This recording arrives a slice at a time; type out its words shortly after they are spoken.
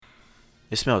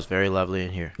It smells very lovely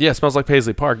in here. Yeah, it smells like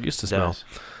Paisley Park. It used to smell.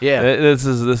 Yeah. This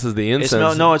is the incense.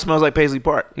 It smells like Paisley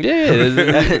Park.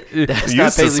 Yeah. That's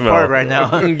not Paisley Park right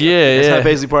now. Yeah. It's not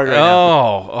Paisley Park right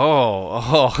now.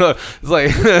 Oh. It's like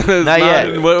not yet.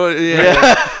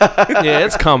 Yeah,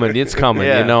 it's coming. It's coming.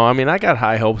 Yeah. You know, I mean, I got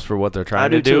high hopes for what they're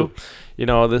trying to do. Too. You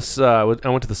know, this I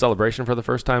went to the celebration for the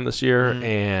first time this year,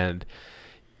 and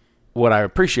what I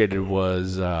appreciated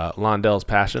was Londell's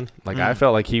passion. Like I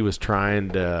felt like he was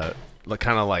trying to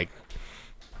kind of like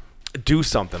do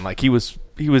something. Like he was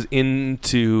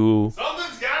into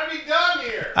something's got to be done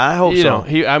here. I hope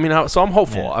so. So I'm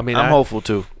hopeful. Yeah. I mean, I'm hopeful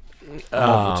too.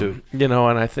 You know,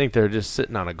 and I think they're just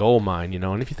sitting on a gold mine. You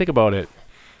know, and if you think about it,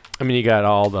 I mean, you got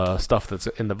all the stuff that's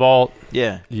in the vault.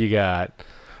 Yeah. You got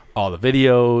all the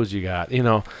videos. You got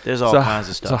there's all kinds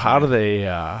of stuff. So how do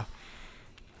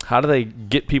they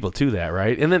get people to that,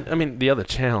 right? And then, I mean, the other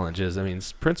challenge is, I mean,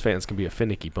 Prince fans can be a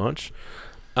finicky bunch.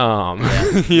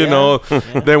 You know,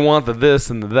 they want the this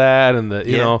and the that and the,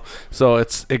 you know, so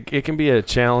it can be a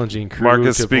challenging crew. Mark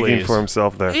is speaking for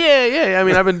himself there. Yeah. I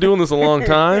mean, I've been doing this a long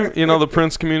time. You know, the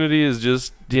Prince community is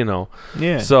just,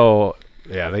 Yeah. So,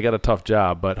 yeah, they got a tough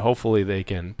job, but hopefully they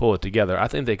can pull it together. I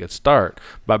think they could start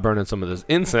by burning some of this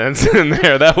incense in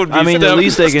there. That would be at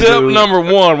least they can step number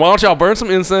one. Why don't y'all burn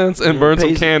some incense and burn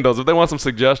some candles? If they want some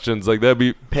suggestions, like that'd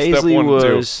be step 1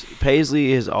 and 2.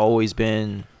 Paisley has always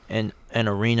been an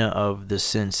arena of the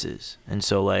senses, and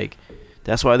so like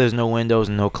that's why there's no windows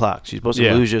and no clocks. You're supposed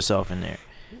to lose yourself in there,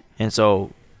 and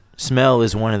so smell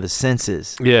is one of the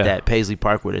senses that Paisley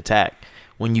Park would attack.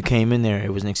 When you came in there,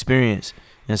 it was an experience,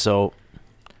 and so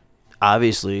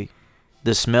obviously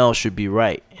the smell should be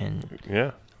right. And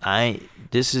I'll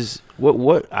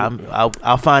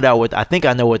find out what I think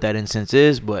I know what that incense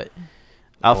is, but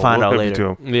I'll find out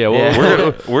later. Yeah,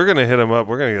 we're gonna hit him up.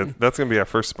 That's gonna be our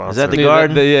first sponsor. Is that the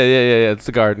garden? Yeah. It's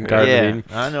the garden. Yeah,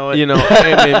 I know it. You know,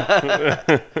 I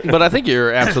mean, but I think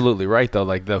you're absolutely right though.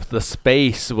 Like the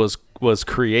space was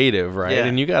creative, right? Yeah.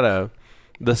 And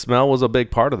the smell was a big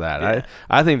part of that. Yeah.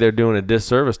 I think they're doing a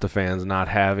disservice to fans not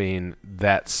having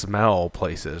that smell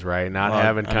places, right? Not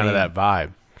having kind of that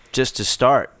vibe. Just to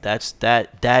start,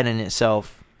 that in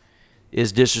itself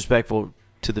is disrespectful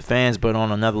to the fans, but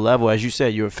on another level, as you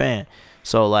said, you're a fan.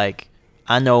 So like,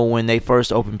 I know when they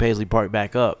first opened Paisley Park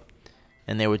back up,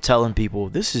 and they were telling people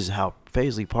this is how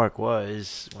Paisley Park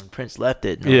was when Prince left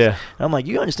it. And I'm like,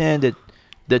 you understand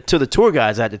that to the tour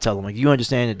guides, I had to tell them, like, you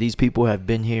understand that these people have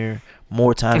been here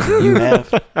more times than you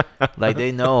have. Like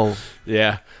they know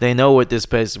what this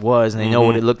place was, and they know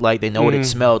what it looked like, they know what it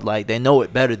smelled like, they know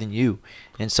it better than you.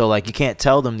 And so like, you can't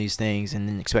tell them these things and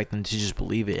then expect them to just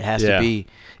believe it. It has to be,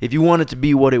 if you want it to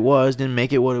be what it was, then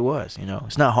make it what it was.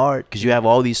 It's not hard because you have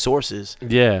all these sources.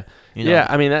 Yeah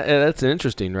I mean that's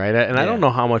interesting, right? And I don't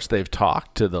know how much they've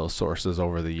talked to those sources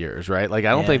over the years, right? Like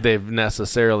I don't think they've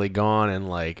necessarily gone and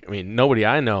like, I mean, nobody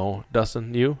I know,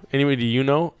 Dustin, anybody you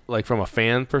know, like from a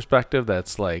fan perspective,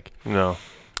 that's like, no,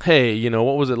 hey,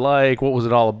 what was it like? What was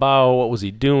it all about? What was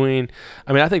he doing?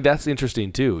 I mean, I think that's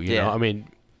interesting too. You know, I mean,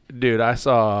 dude, I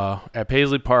saw at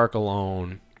Paisley Park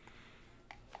alone,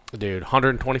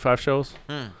 125 shows.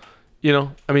 I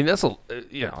mean, that's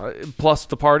plus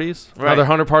the parties, another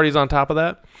 100 parties on top of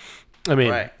that. I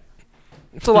mean,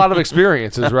 it's a lot of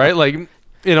experiences, right? Like,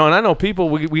 and I know people,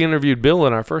 we interviewed Bill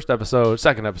in our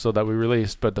second episode that we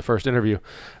released, but the first interview,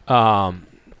 that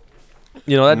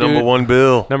number one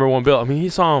Bill. I mean, he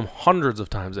saw him hundreds of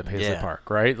times at Paisley Park,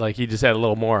 right? Like he just had a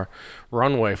little more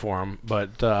runway for him.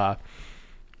 But,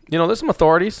 there's some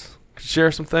authorities, could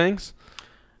share some things.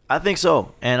 I think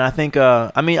so, and I think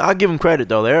I'll give them credit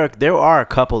though. There are a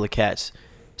couple of cats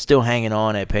still hanging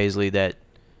on at Paisley that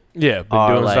been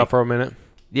doing stuff for a minute.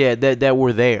 Yeah, that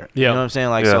were there. Yeah. You know what I'm saying?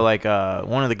 Like so, like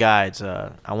one of the guides,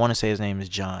 I want to say his name is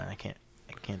John. I can't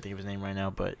think of his name right now,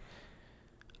 but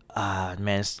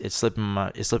man, it's slipping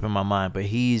my mind. But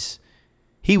he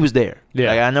was there. Yeah,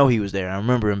 like, I know he was there. I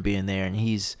remember him being there, and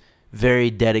he's very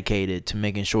dedicated to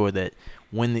making sure that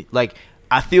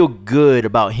I feel good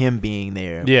about him being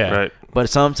there. Yeah. Right. But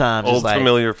sometimes old it's like,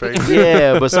 familiar face.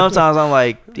 Yeah, but sometimes I'm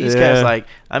like, these cats, like,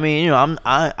 I mean,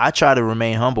 I try to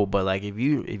remain humble, but like if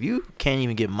you can't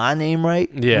even get my name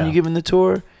right when you're giving the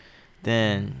tour,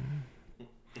 then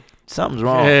something's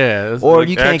wrong. Yeah. Or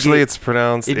you can't it's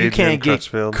pronounced if Adrian you can't get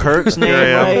Crutchfield. Kirk's name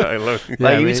right. I love it.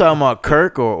 Like if you're talking about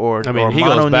Kirk or I mean, he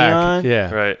Mono goes back. Neon,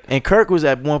 Yeah. Right. And Kirk was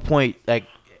at one point, like,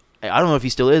 I don't know if he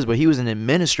still is, but he was an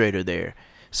administrator there.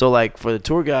 So, like, for the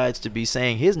tour guides to be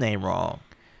saying his name wrong,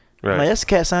 right? Like, that's the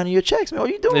cat signing your checks, man. What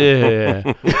are you doing?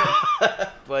 Yeah.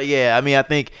 But yeah, I mean, I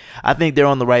think they're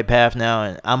on the right path now,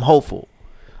 and I'm hopeful.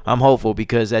 I'm hopeful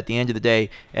because at the end of the day,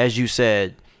 as you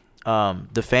said,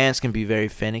 the fans can be very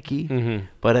finicky,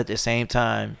 but at the same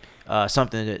time,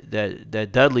 something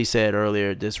that Dudley said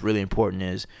earlier that's really important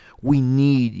is we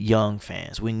need young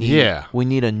fans. We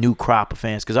need a new crop of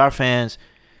fans because our fans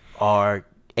are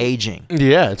aging.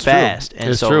 Yeah, it's fast, true. and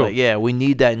it's so true. We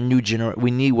need that new generation.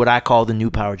 We need what I call the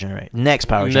new power generation, next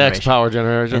power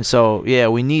generation. And so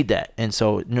we need that. And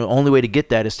so the only way to get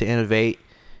that is to innovate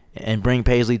and bring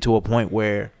Paisley to a point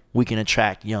where we can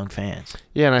attract young fans.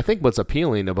 Yeah, and I think what's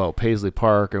appealing about Paisley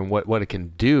Park and what it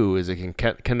can do is it can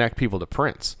connect people to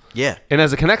Prince. Yeah. And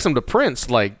as it connects them to Prince,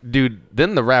 like, dude,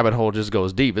 then the rabbit hole just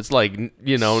goes deep. It's like,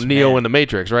 Neo in the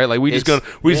Matrix, right? Like, we're just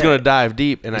gonna dive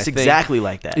deep. And it's I think, exactly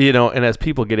like that. And as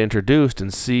people get introduced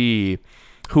and see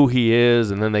who he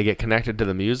is, and then they get connected to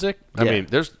the music, I mean,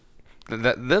 there's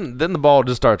then the ball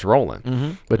just starts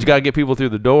rolling. But you got to get people through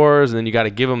the doors, and then you got to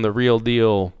give them the real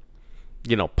deal.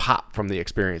 Pop from the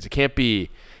experience. It can't be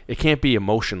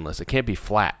emotionless. It can't be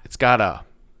flat. It's gotta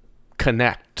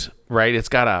connect, right? It's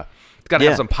gotta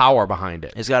have some power behind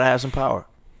it. It's gotta have some power.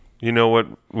 You know what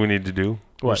we need to do?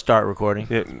 We'll start recording.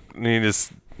 Yeah, we need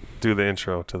to do the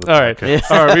intro to the All right. podcast.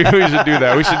 All right, we should do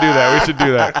that. We should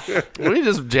do that. We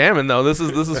just jamming though. This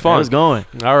is fun. It's going.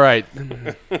 All right.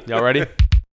 Y'all ready?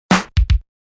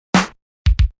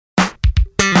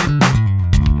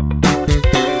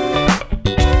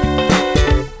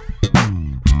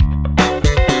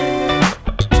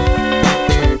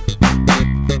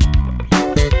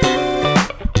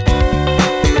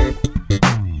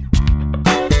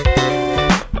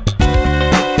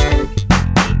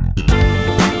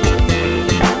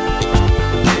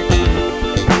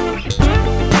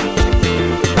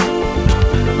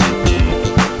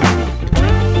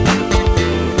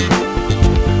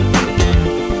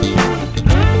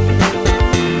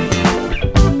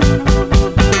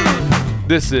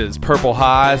 This is Purple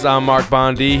Highs. I'm Mark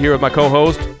Bondi here with my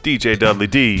co-host DJ Dudley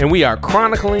D. and we are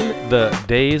chronicling the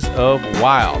days of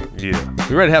Wild. Yeah,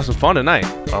 We ready to have some fun tonight?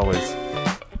 always.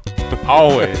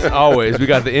 Always. We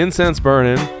got the incense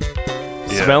burning,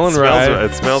 smelling right.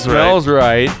 It smells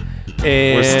right.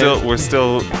 And We're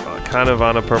still kind of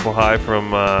on a purple high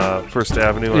from First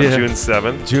Avenue on June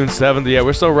 7th. June 7th. Yeah,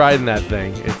 we're still riding that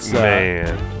thing. It's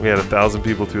Man, we had 1,000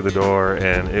 people through the door,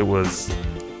 and it was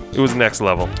next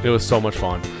level. It was so much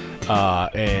fun,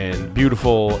 and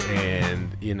beautiful,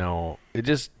 and it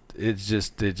just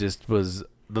was.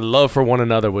 The love for one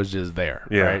another was just there.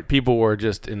 Yeah. Right? People were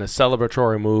just in a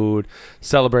celebratory mood,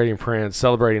 celebrating Prince,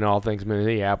 celebrating all things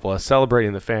Minneapolis,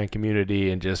 celebrating the fan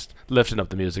community, and just lifting up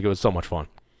the music. It was so much fun.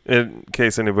 In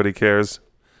case anybody cares,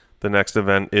 the next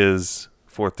event is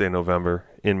 4th day November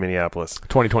in Minneapolis.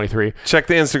 2023. Check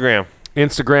the Instagram.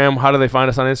 How do they find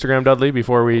us on Instagram, Dudley?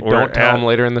 Before we don't tell them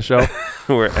later in the show.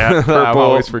 We're at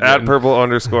purple_highs.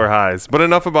 But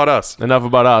enough about us. Enough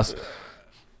about us.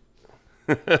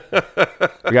 We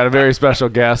got a very special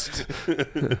guest.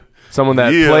 Someone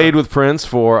that played with Prince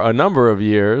for a number of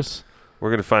years.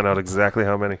 We're going to find out exactly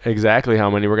how many.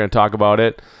 We're going to talk about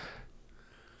it.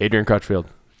 Adrian Crutchfield.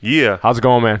 Yeah. How's it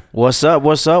going, man? What's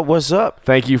up?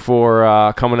 Thank you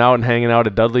for coming out and hanging out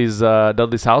at Dudley's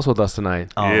house with us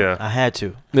tonight. Oh, yeah. I had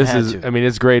to.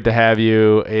 It's great to have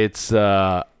you. It's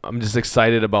I'm just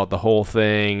excited about the whole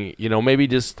thing. Maybe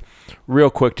just real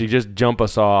quick to just jump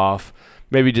us off.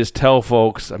 Maybe just tell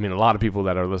folks. A lot of people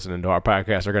that are listening to our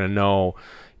podcast are going to know,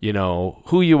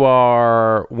 who you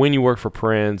are, when you work for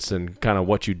Prince, and kind of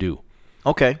what you do.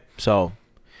 Okay, so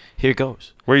here it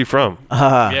goes. Where are you from?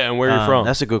 And where are you from?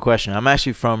 That's a good question. I'm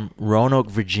actually from Roanoke,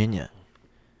 Virginia.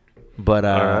 But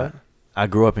I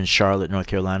grew up in Charlotte, North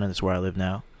Carolina. That's where I live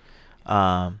now.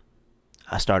 I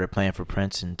started playing for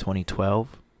Prince in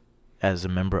 2012 as a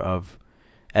member of,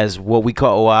 as what we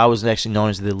call, I was actually known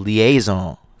as the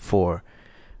liaison for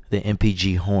the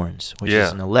NPG Hornz, which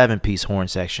is an 11-piece horn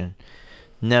section.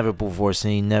 Never before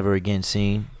seen, never again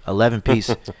seen.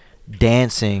 11-piece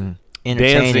dancing,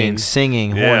 entertaining,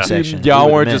 singing horn section. Y'all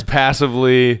weren't just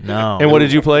passively. No. And what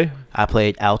did you play? I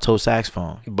played alto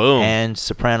saxophone. Boom. And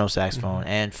soprano saxophone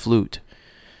and flute.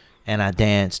 And I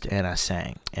danced and I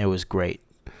sang. It was great.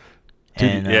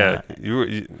 Dude, and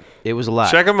it was a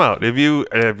lot. Check him out. If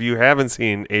you haven't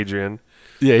seen Adrian,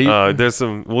 there's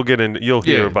some. We'll get in. You'll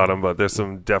hear about him, but there's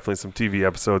definitely some TV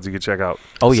episodes you can check out.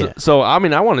 Oh yeah. So I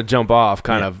want to jump off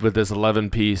kind of with this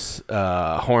 11-piece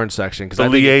horn section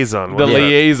because liaison.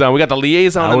 Liaison. We got the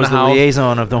liaison. I was the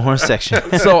liaison of the horn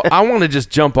section. So I want to just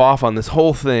jump off on this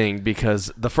whole thing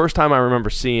because the first time I remember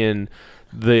seeing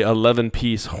the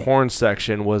 11-piece horn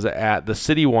section was at the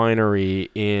City Winery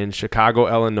in Chicago,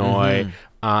 Illinois.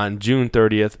 On June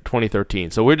 30th,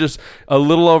 2013. So we're just a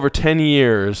little over 10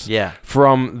 years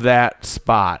from that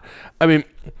spot.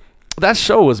 that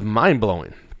show was mind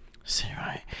blowing.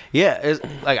 Right. Yeah, it's,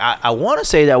 like I want to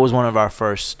say that was one of our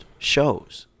first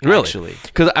shows. Really? Actually,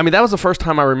 because I mean that was the first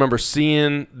time I remember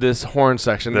seeing this horn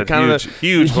section, that kind of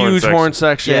huge horn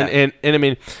section, yeah. and I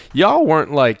mean y'all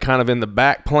weren't like kind of in the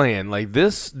back playing. Like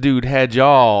this dude had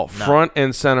y'all front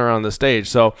and center on the stage.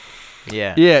 So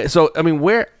yeah. So I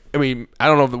mean I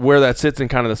don't know where that sits in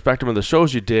kind of the spectrum of the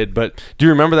shows you did, but do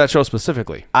you remember that show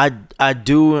specifically? I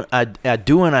do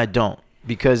and I don't,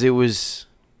 because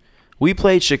we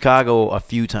played Chicago a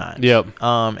few times. Yep.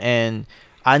 And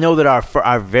I know that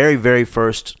our very, very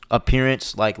first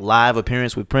appearance, like live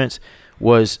appearance with Prince,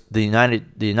 was the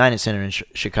United Center in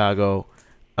Chicago.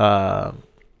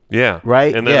 Yeah.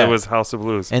 Right? And then it was House of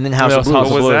Blues. And then House of Blues.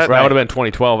 What was that? Right. That would have been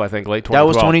 2012, I think, late 2012. That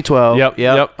was 2012.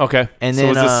 Yep. Okay. And so then,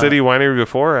 was the City Winery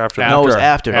before or after? No, it was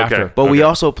after. Okay. But we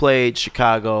also played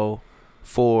Chicago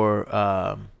for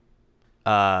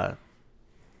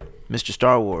Mr.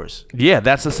 Star Wars. Yeah,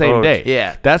 that's the same day.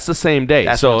 Yeah. That's the same day.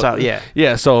 That's so what I'm talking, yeah.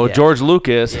 Yeah, so George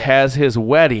Lucas has his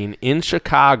wedding in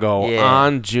Chicago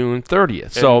on June 30th.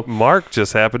 And so Mark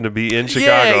just happened to be in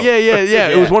Chicago. Yeah.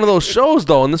 It was one of those shows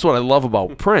though, and this is what I love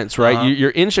about Prince, right?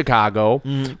 You're in Chicago.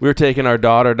 Mm-hmm. We were taking our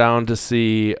daughter down to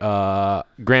see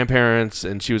grandparents,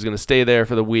 and she was going to stay there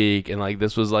for the week, and like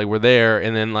this was like we're there,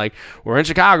 and then like we're in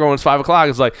Chicago and it's 5:00.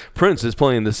 It's like Prince is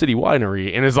playing the City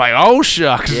Winery, and it's like, oh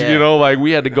shucks, like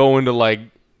we had to go into like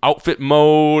outfit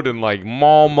mode and like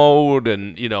mall mode,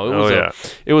 and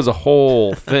it was a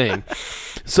whole thing.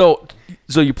 So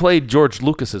you played George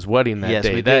Lucas's wedding that day.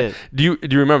 Yes, we did. Do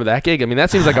you remember that gig? I mean,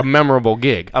 that seems like a memorable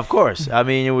gig. Of course. I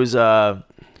mean, it was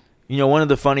one of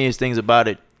the funniest things about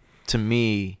it to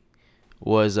me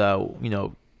was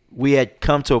we had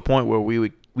come to a point where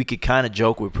we could kind of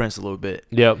joke with Prince a little bit.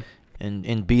 Yep.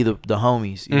 And be the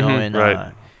homies, know, and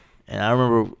right. And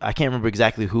I can't remember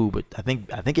exactly who, but I think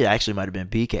it actually might have been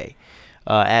PK.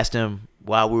 Asked him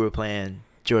while we were playing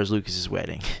George Lucas's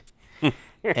wedding,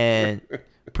 and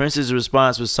Prince's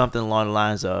response was something along the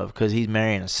lines of, "Because he's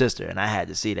marrying a sister," and I had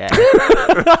to see that.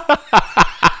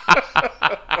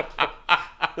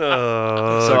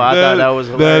 So I thought that was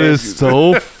hilarious. That is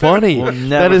so funny.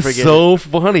 That is so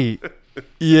funny.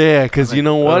 Yeah, because you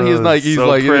know what? He's like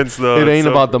Prince, it ain't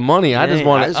about the money. I just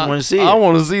want to see it. I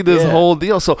want to see this whole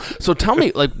deal. So tell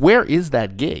me, like, where is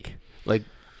that gig? Like,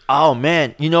 oh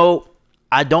man,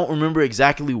 I don't remember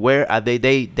exactly where.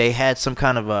 They had some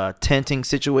kind of a tenting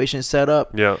situation set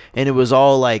up. Yeah. And it was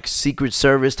all like Secret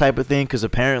Service type of thing, because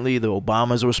apparently the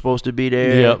Obamas were supposed to be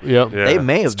there. Yep. Yeah. They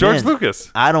may have George been.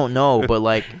 Lucas. I don't know, but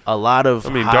like a lot of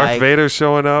Darth Vader's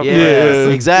showing up. Yeah,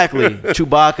 exactly.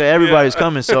 Chewbacca, everybody's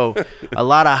coming. So a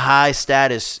lot of high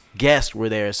status guests were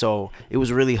there. So it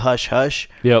was really hush hush.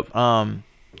 Yep. And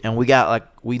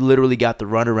we literally got the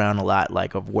runaround a lot,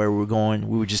 like of where we were going.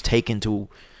 We were just taken to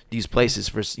these places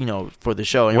for the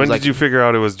show. And when did you figure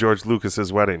out it was George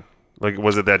Lucas's wedding? Like,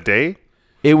 was it that day?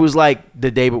 It was like the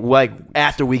day, but like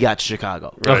after we got to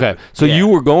Chicago. Right. Okay, so you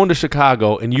were going to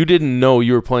Chicago and you didn't know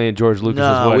you were playing George Lucas's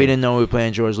wedding. No, we didn't know we were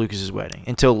playing George Lucas's wedding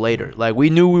until later. Like we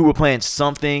knew we were playing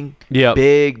something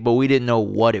big, but we didn't know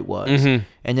what it was. Mm-hmm.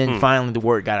 And then finally the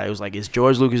word got out. It was like, it's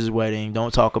George Lucas's wedding.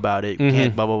 Don't talk about it. We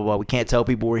can't blah blah blah. We can't tell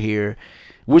people we're here,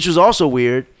 which was also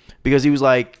weird. Because he was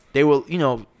like, they were,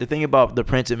 the thing about the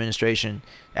Prince administration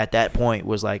at that point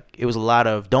was like, it was a lot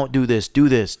of, don't do this, do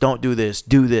this, don't do this,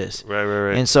 do this.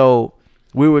 Right. And so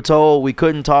we were told we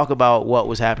couldn't talk about what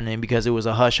was happening because it was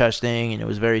a hush-hush thing and it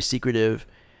was very secretive,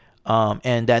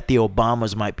 and that the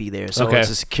Obamas might be there. So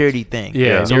it's a security thing.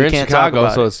 Yeah, so you're we in can't Chicago, talk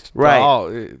about so it. it's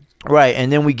right. Right,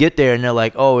 and then we get there and they're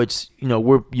like, oh, it's, you're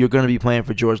going to be playing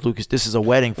for George Lucas. This is a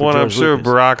wedding for George Lucas. Well, I'm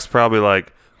sure Barack's probably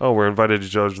like, oh, we're invited to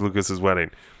George Lucas's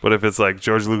wedding. But if it's like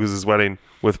George Lucas's wedding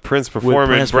with Prince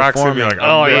performing, Barack's going to be like,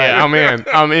 oh, yeah,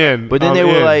 I'm in. But then they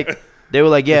were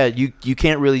like, yeah, you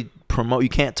can't really promote, you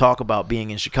can't talk about being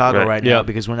in Chicago right now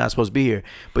because we're not supposed to be here.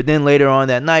 But then later on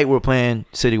that night, we're playing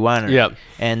City Winery. Yep.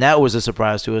 And that was a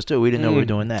surprise to us, too. We didn't know we were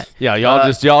doing that. Yeah,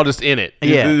 y'all just in it.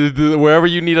 Yeah. Wherever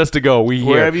you need us to go, we here.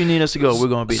 Wherever you need us to go, we're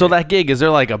going to be So there. that gig, is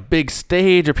there like a big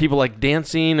stage? Are people like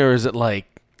dancing? Or is it like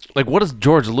what does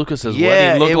George Lucas's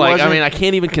wedding look like? I mean, I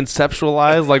can't even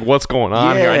conceptualize like what's going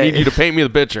on here. I need you to paint me the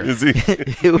picture.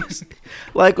 It was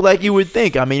like you would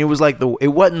think. I mean, it was like it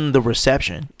wasn't the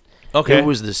reception. Okay. It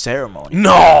was the ceremony.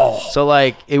 No. So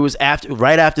like it was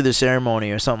right after the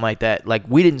ceremony or something like that. Like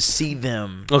we didn't see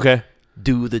them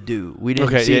do the do. We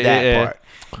didn't see that part.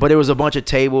 But it was a bunch of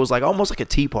tables, like almost like a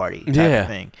tea party type of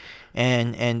thing.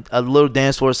 And a little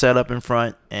dance floor set up in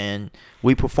front, and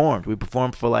we performed. We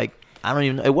performed for like, I don't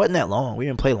even know. It wasn't that long. We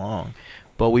didn't play long,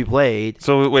 but we played.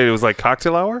 So wait, it was like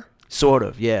cocktail hour? Sort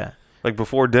of, yeah. Like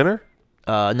before dinner?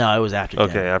 No, it was after dinner.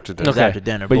 Okay, after dinner. It was after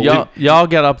dinner. But y'all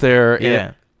got up there.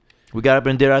 Yeah. We got up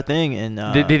and did our thing. And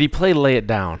did he play Lay It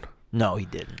Down? No, he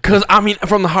didn't. Because I mean,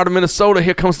 from the heart of Minnesota,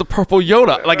 here comes the purple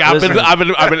Yoda. Like I've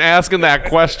been asking that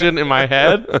question in my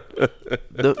head.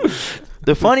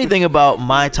 The funny thing about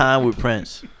my time with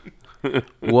Prince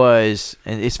was,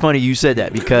 and it's funny you said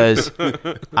that because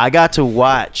I got to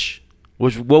watch.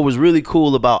 What was really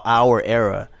cool about our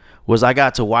era was I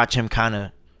got to watch him kind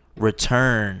of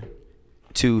return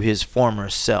to his former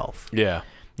self. Yeah.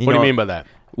 What do you mean by that?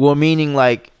 Well, meaning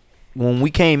like when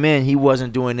we came in, he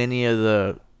wasn't doing any of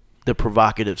the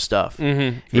provocative stuff.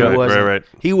 Mm-hmm.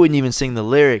 He wouldn't even sing the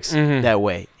lyrics that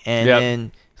way. And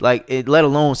then like let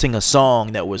alone sing a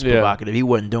song that was provocative. He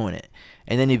wasn't doing it.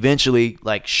 And then eventually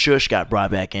like Shush got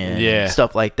brought back in and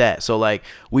stuff like that. So like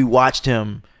we watched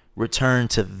him return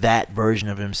to that version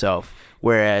of himself,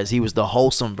 whereas he was the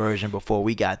wholesome version before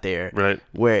we got there. Right.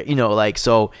 Where like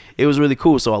so it was really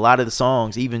cool. So a lot of the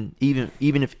songs, even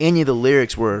if any of the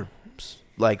lyrics were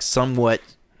like somewhat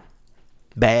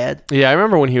bad. Yeah, I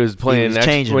remember when he was playing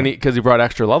because he brought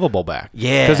Extra Lovable back.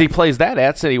 Yeah, because he plays that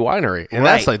at City Winery, and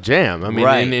that's a jam. I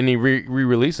mean, and he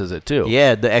re-releases it too.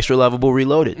 Yeah, the Extra Lovable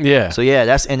Reloaded. Yeah, so yeah,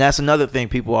 that's another thing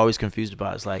people are always confused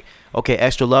about. It's like, okay,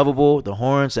 Extra Lovable, the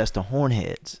Horns, that's the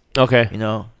Hornheads. Okay,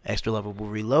 Extra Lovable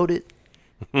Reloaded.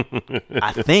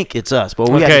 I think it's us, but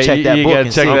we got to check that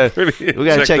book. We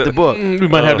got to check the book. We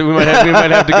might have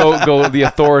to go the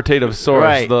authoritative source,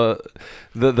 right.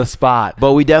 the spot.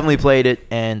 But we definitely played it,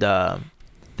 and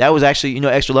that was actually,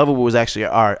 Extra Lovable was actually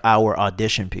our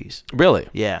audition piece. Really?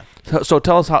 Yeah. So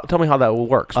tell me how that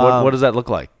works. What does that look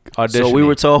like? Audition. So we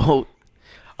were told.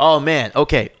 Oh man.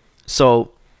 Okay.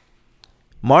 So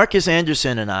Marcus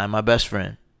Anderson and I, my best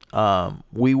friend.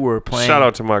 We were playing. Shout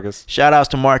out to Marcus. Shout outs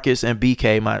to Marcus and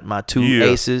BK, my two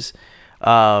aces.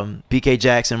 BK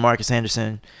Jackson, Marcus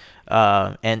Anderson,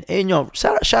 and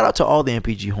shout out to all the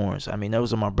NPG Hornz. I mean,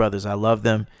 those are my brothers. I love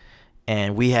them,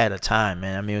 and we had a time,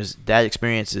 man. I mean, that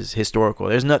experience is historical.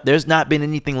 There's not been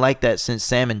anything like that since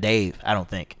Sam and Dave. I don't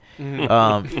think.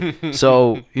 So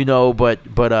so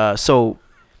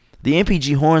the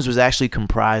NPG Hornz was actually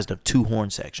comprised of 2 horn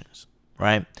sections,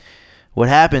 right? What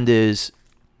happened is.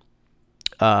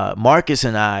 Marcus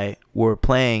and I were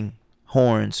playing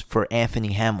horns for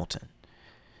Anthony Hamilton,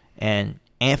 and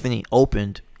Anthony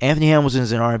opened. Anthony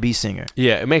Hamilton's an R&B singer.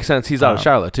 Yeah, it makes sense. He's out of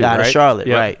Charlotte too, out right? of Charlotte,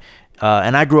 right?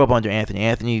 And I grew up under Anthony.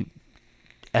 Anthony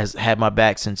has had my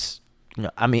back since.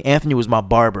 Anthony was my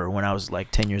barber when I was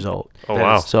like 10 years old. Oh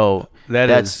wow! So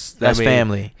that's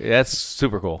family. That's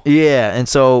super cool. Yeah, and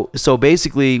so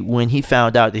basically, when he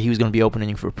found out that he was going to be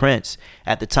opening for Prince,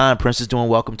 at the time Prince is doing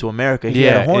Welcome to America. He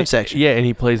had a horn section. Yeah, and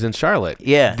he plays in Charlotte.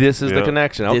 Yeah, this is the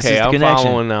connection. Okay, I'm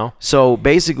following now. So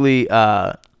basically,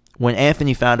 when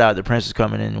Anthony found out that Prince was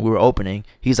coming and we were opening,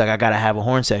 he's like, I gotta have a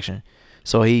horn section.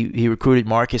 So he recruited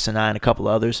Marcus and I and a couple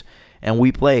others, and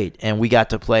we played, and we got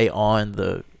to play on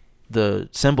the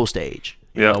cymbal stage,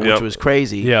 which was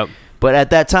crazy. Yep. But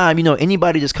at that time,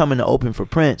 anybody just coming to open for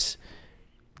Prince,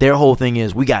 their whole thing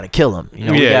is we got to kill him.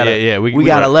 We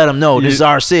got to let him know this is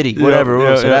our city,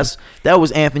 whatever. So that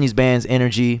was Anthony's band's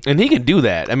energy, and he can do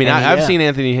that. I mean, I've seen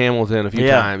Anthony Hamilton a few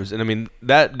times, and I mean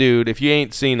that dude. If you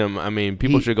ain't seen him, I mean,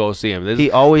 people should go see him. He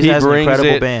always has an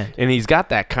incredible band, and he's got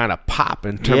that kind of pop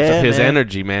in terms of his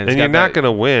energy, man. And you're not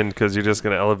gonna win because you're just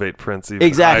gonna elevate Prince even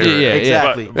exactly. higher.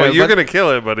 Exactly. But you're gonna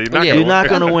kill it, buddy. You're not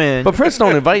gonna win. But Prince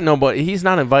don't invite nobody. He's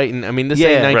not inviting. I mean, this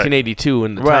ain't 1982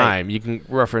 in the time. You can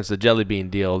reference the Jelly Bean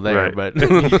deal there, but.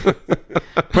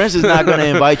 Prince is not going to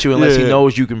invite you unless he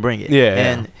knows you can bring it.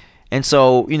 And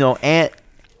so Ant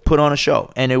put on a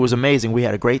show, and it was amazing. We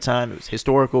had a great time. It was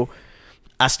historical.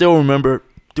 I still remember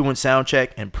doing sound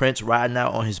check and Prince riding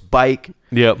out on his bike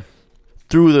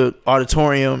through the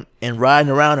auditorium and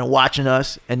riding around and watching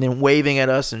us, and then waving at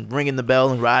us and ringing the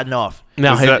bell and riding off.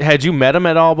 Now, had you met him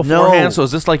at all beforehand? No. So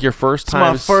is this like your first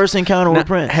time? It's my first encounter with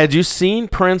Prince. Had you seen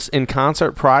Prince in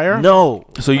concert prior? No.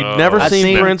 So you'd never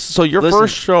seen Prince? So your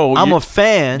first show... I'm a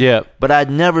fan, but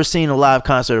I'd never seen a live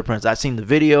concert of Prince. I'd seen the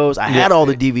videos. I had all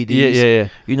the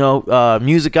DVDs.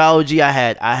 Musicology.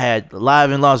 I had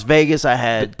Live in Las Vegas. I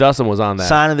had... Dustin was on that.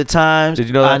 Sign of the Times. Did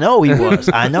you know that? I know he was.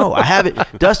 I know. I have it.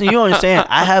 Dustin, you don't understand.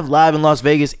 I have Live in Las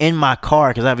Vegas in my car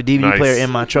because I have a DVD player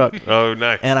in my truck. Oh,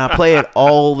 nice. And I play it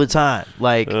all the time.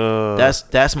 Like...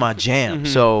 That's my jam.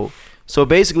 So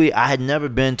basically, I had never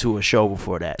been to a show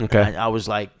before that. Okay. I was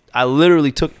like, I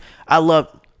literally I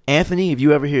love Anthony. If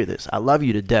you ever hear this, I love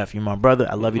you to death. You're my brother.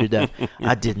 I love you to death.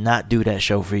 I did not do that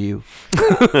show for you.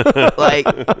 Like,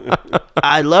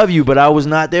 I love you, but I was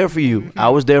not there for you. I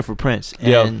was there for Prince.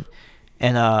 And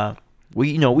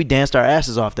we danced our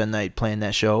asses off that night playing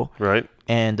that show. Right.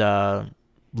 and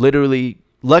literally,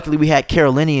 luckily we had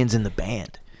Carolinians in the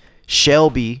band.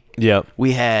 Shelby. Yep.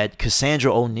 We had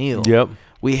Cassandra O'Neal. Yep.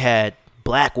 We had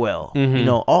Blackwell.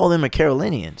 All of them are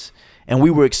Carolinians, and we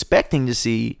were expecting to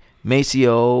see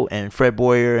Maceo and Fred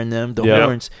Boyer and them, the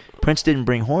horns. Prince didn't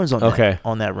bring horns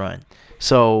on that run.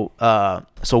 So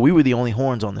we were the only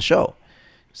horns on the show.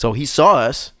 So he saw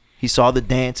us. He saw the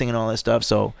dancing and all that stuff.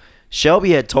 So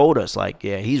Shelby had told us, like,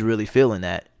 yeah, he's really feeling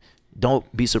that.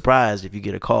 Don't be surprised if you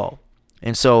get a call.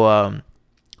 And so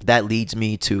that leads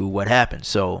me to what happened.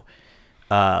 So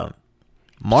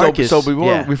Marcus.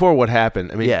 So before what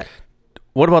happened, I mean,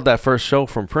 what about that first show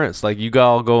from Prince? Like, you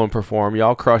all go and perform,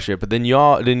 y'all crush it, but then you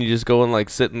just go and like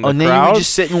sit in the crowd? And then you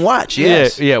just sit and watch.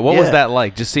 Yes. Yeah. What was that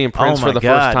like? Just seeing Prince for the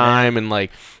first time, man. And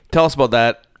like, tell us about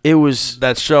that. It was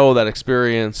that show, that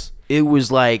experience. It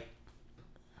was like,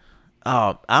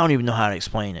 I don't even know how to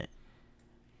explain it.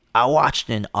 I watched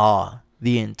in awe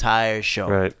the entire show.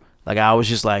 Right. Like, I was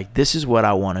just like, this is what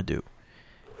I want to do,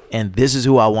 and this is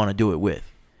who I want to do it with,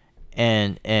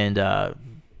 and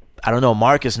I don't know.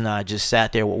 Marcus and I just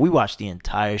sat there. We watched the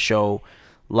entire show,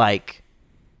 like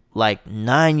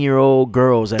 9-year-old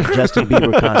girls at a Justin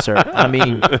Bieber concert. I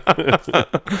mean,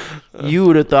 you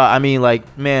would have thought. I mean,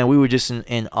 like, man, we were just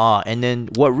in awe. And then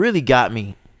what really got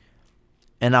me,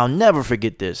 and I'll never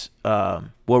forget this.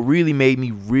 What really made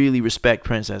me really respect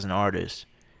Prince as an artist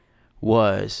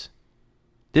was,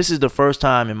 this is the first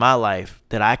time in my life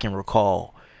that I can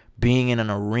recall being in an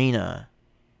arena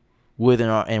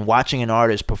and watching an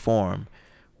artist perform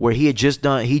where he just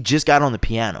got on the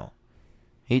piano.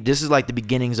 This is like the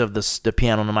beginnings of the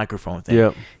piano and the microphone thing.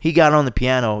 Yep. He got on the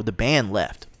piano, the band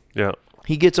left. Yeah.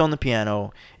 He gets on the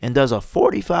piano and does a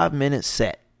 45-minute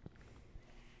set.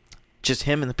 Just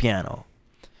him and the piano.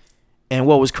 And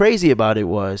what was crazy about it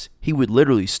was he would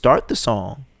literally start the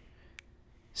song,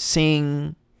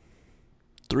 sing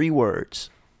 3 words,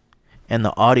 and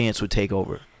the audience would take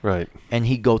over. Right. And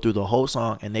he'd go through the whole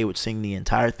song, and they would sing the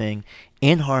entire thing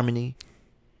in harmony.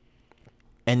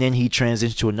 And then he'd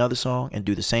transition to another song and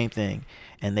do the same thing,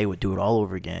 and they would do it all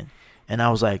over again. And I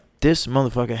was like, this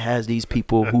motherfucker has these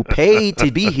people who paid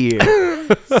to be here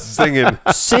singing.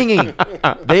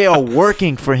 They are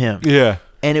working for him. Yeah.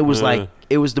 And it was like,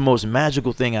 it was the most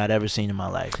magical thing I'd ever seen in my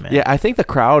life, man. Yeah, I think the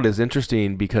crowd is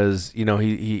interesting because,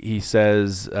 he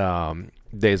says,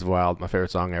 Days of Wild, my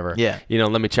favorite song ever. Yeah.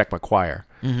 Let me check my choir.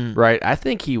 Mm-hmm. Right? I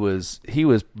think he was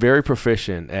very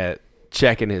proficient at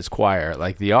checking his choir.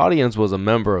 Like, the audience was a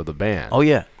member of the band. Oh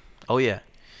yeah.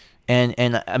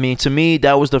 And I mean, to me,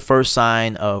 that was the first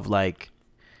sign of, like,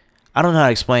 I don't know how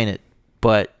to explain it,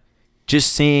 but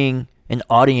just seeing an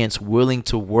audience willing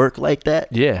to work like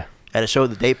that. Yeah. At a show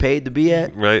that they paid to be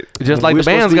at. Right. Just like the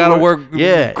band's got to work.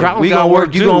 Yeah. Crowd's got to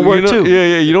work. You going to work too.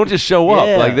 Yeah. You don't just show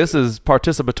up. Like, this is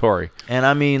participatory. And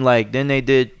I mean, like, then they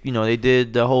did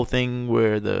the whole thing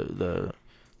where the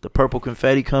purple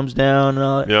confetti comes down and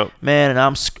all that. Yep. Man, and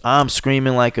I'm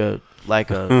screaming like a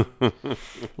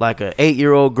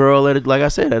 8-year-old girl at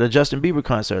a Justin Bieber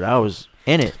concert. I was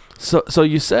in it. So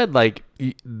you said, like,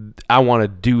 I want to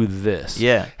do this.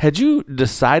 Yeah. Had you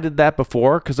decided that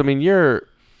before? Because, I mean, you're...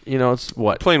 it's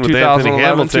what, playing with Anthony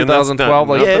Hamilton, 2012.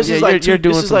 This is like you're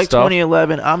doing this is some like stuff.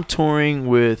 2011. I'm touring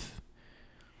with.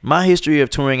 My history of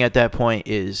touring at that point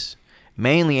is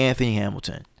mainly Anthony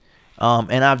Hamilton,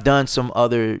 and I've done some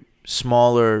other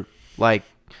smaller, like,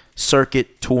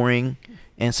 circuit touring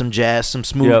and some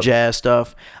smooth jazz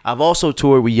stuff. I've also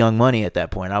toured with Young Money at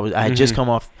that point. I had just come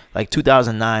off, like,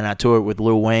 2009. I toured with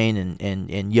Lil Wayne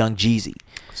and Young Jeezy.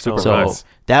 So nice.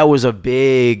 That was a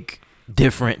big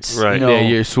difference, right?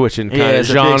 You're switching kind of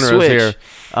genres here.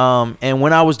 And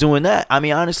when I was doing that, I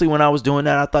mean, honestly,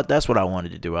 I thought that's what I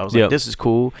wanted to do. I was like, this is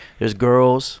cool. There's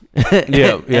girls,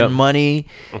 and money,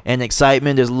 and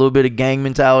excitement. There's a little bit of gang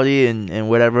mentality and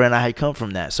whatever. And I had come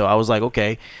from that, so I was like,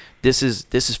 okay, this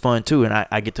is fun too, and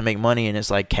I get to make money, and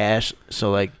it's like cash.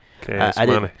 So, like, I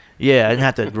didn't. Yeah, I didn't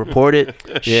have to report it.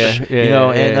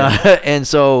 And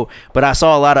so, but I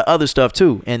saw a lot of other stuff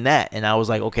too in that, and I was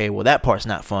like, okay, well, that part's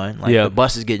not fun. Like, the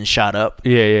bus is getting shot up.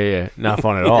 Yeah. Not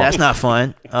fun at all. That's not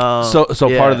fun. So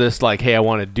part of this, like, hey, I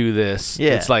want to do this.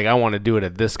 Yeah. It's like, I want to do it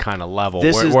at this kind of level.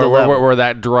 This is the level where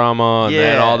that drama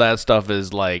and all that stuff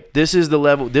is like. This is the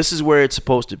level. This is where it's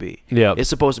supposed to be. Yeah. It's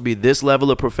supposed to be this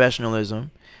level of professionalism,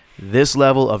 this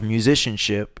level of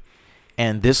musicianship,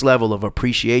 and this level of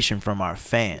appreciation from our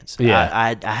fans.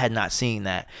 Yeah. I had not seen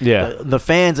that. Yeah. The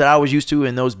fans that I was used to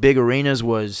in those big arenas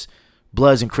was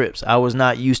Bloods and Crips. I was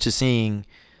not used to seeing,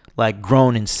 like,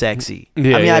 grown and sexy.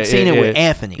 Yeah, I mean, I'd seen it with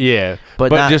Anthony. Yeah.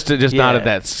 But not, just not at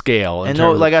that scale. And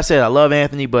like I said, I love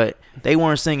Anthony, but they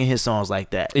weren't singing his songs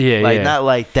like that. Yeah. Like, not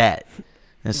like that.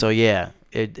 And so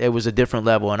it was a different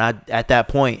level. And at that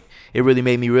point, it really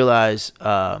made me realize,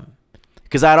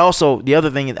 because I'd also, the other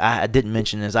thing that I didn't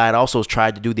mention is I had also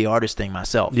tried to do the artist thing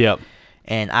myself. Yep.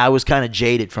 And I was kind of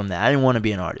jaded from that. I didn't want to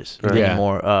be an artist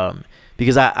anymore,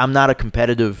 because I'm not a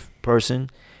competitive person,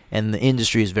 and the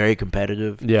industry is very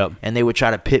competitive. Yep. And they would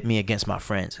try to pit me against my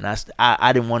friends, and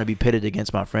I didn't want to be pitted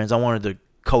against my friends. I wanted to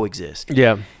coexist.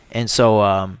 Yeah. And so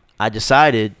I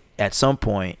decided at some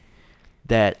point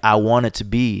that I wanted to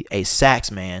be a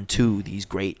sax man to these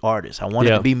great artists. I wanted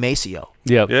to be Maceo.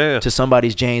 To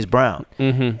somebody's James Brown.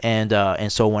 Mm-hmm.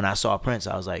 And so when I saw Prince,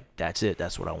 I was like, that's it.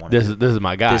 That's what I want. This is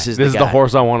my guy. This is the the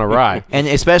horse I want to ride. And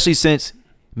especially since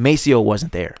Maceo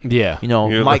wasn't there. Yeah.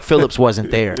 Mike Phillips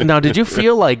wasn't there. Now, did you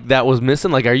feel like that was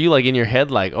missing? Like, are you like in your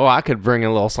head like, oh, I could bring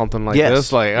a little something like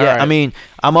this? Like, all right. I mean,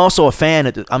 I'm also a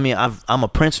fan. I'm a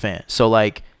Prince fan. So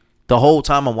like, the whole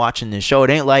time I'm watching this show, it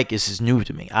ain't like this is new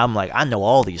to me. I'm like, I know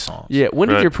all these songs. Yeah. When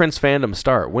did your Prince fandom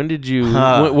start? When did you?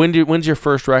 When's your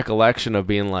first recollection of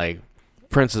being like,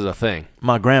 Prince is a thing?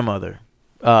 My grandmother.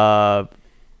 I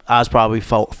was probably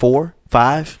 4,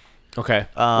 5. Okay.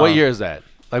 What year is that?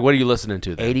 Like, what are you listening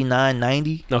to then? 89,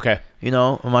 90. Okay.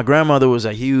 My grandmother was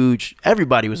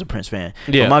everybody was a Prince fan.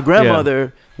 Yeah. But my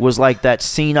grandmother was like that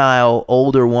senile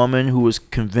older woman who was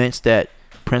convinced that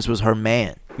Prince was her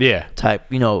man. Yeah. Type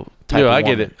I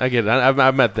get it.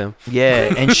 I've met them.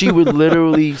 Yeah, and she would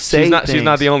literally say she's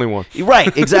not the only one.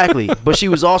 Right, exactly. But she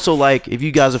was also like, if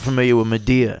you guys are familiar with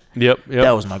Medea, yep.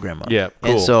 that was my grandmother. Yeah,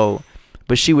 cool. And so,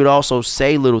 but she would also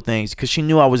say little things because she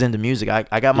knew I was into music.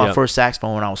 I got my first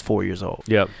saxophone when I was 4 years old.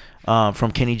 Yep.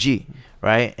 From Kenny G,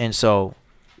 right? And so,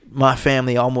 my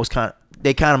family kind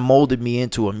of molded me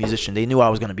into a musician. They knew I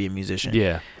was going to be a musician.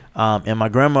 Yeah. And my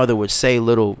grandmother would say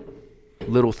little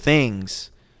things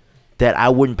that I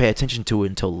wouldn't pay attention to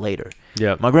until later.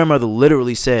 Yeah. My grandmother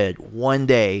literally said, "One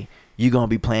day you're gonna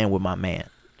be playing with my man."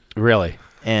 Really?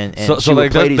 And so she would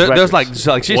like play these there's records.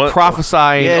 like she's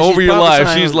prophesying over your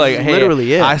life. She's like, hey,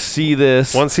 literally, I see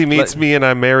this. Once he meets me and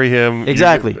I marry him.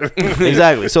 Exactly.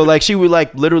 Exactly. So like she would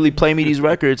like literally play me these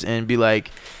records and be like,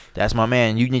 "That's my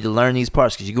man. You need to learn these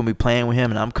parts because you're gonna be playing with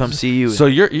him, and I'm come see you." So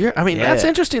you're. I mean, that's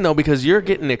interesting though because you're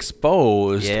getting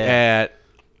exposed at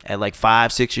like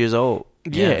 5, 6 years old.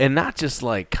 Yeah, and not just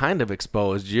like kind of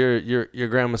exposed. Your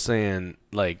grandma saying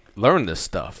like, learn this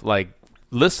stuff. Like,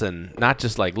 listen, not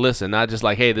just like,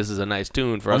 hey, this is a nice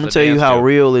tune for us. I'm gonna tell you how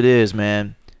real it is,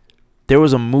 man. There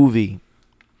was a movie.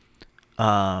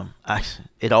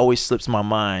 It always slips my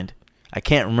mind. I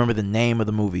can't remember the name of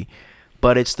the movie,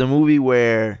 but it's the movie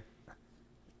where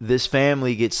this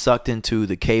family gets sucked into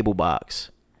the cable box,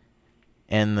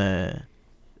 and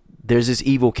there's this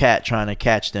evil cat trying to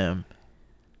catch them.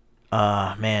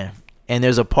 Man. And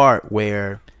there's a part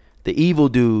where the evil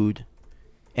dude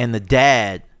and the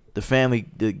dad,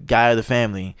 the guy of the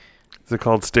family. Is it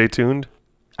called Stay Tuned?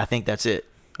 I think that's it.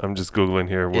 I'm just Googling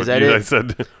here. Is that it? I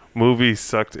said movie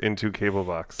sucked into cable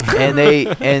box. And they,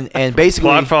 and basically.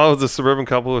 Plot follows a suburban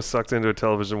couple who is sucked into a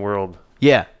television world.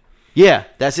 Yeah. Yeah,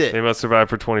 that's it. They must survive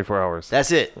for 24 hours.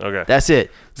 That's it. Okay. That's it.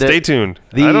 Stay tuned.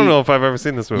 I don't know if I've ever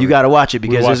seen this movie. You got to watch it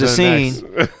because there's a scene.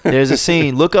 There's a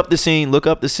scene. Look up the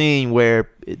scene where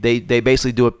they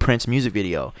basically do a Prince music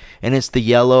video, and it's the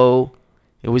yellow.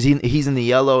 He's in the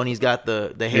yellow and he's got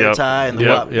the hair tie and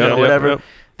the whatever. Yep.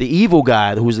 The evil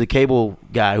guy who's the cable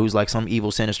guy who's like some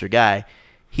evil sinister guy.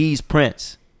 He's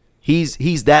Prince. He's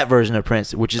that version of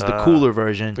Prince, which is the cooler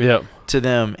version to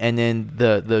them, and then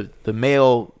the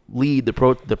male lead,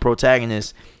 the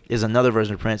protagonist, is another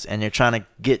version of Prince, and they're trying to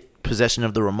get possession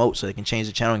of the remote so they can change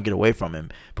the channel and get away from him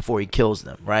before he kills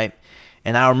them, right?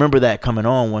 And I remember that coming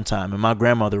on one time, and my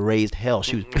grandmother raised hell.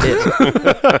 She was pissed.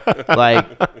 Like,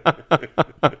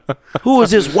 who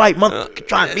is this white motherfucker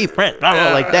trying to be Prince?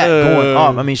 Like that, going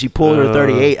off. I mean, she pulled her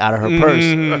 38 out of her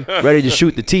purse, ready to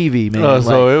shoot the TV, man.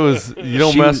 So it was you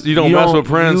don't mess with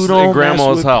Prince in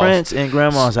grandma's house. Prince in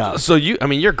grandma's house. So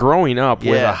you're growing up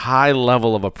with a high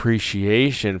level of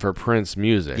appreciation for Prince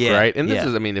music, right? And this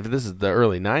is, if this is the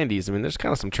early '90s, there's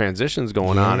kind of some transitions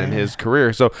going on in his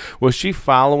career. So was she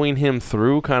following him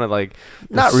through kind of like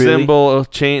not really symbol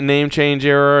name change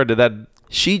era, or did that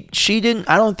she didn't?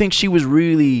 I don't think she was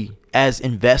really as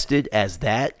invested as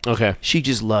that. Okay. She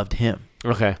just loved him.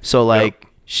 Okay. So like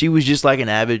she was just like an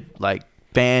avid like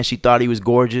fan. She thought he was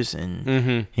gorgeous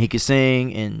and he could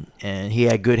sing and he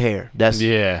had good hair. That's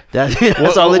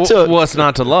all it took. What's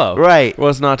not to love? Right.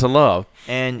 What's not to love?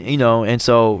 And and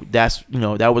so that's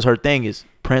that was her thing, is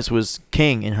Prince was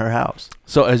king in her house.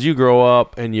 So as you grow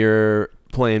up and you're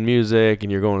playing music and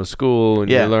you're going to school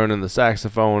and you're learning the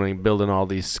saxophone and building all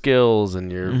these skills and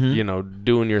you're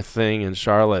doing your thing in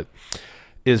Charlotte,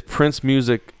 is Prince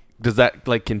music, does that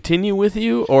like continue with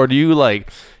you, or do you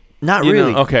like? Not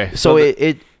really. Okay. So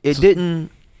it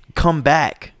didn't come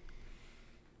back.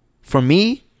 For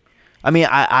me, I mean,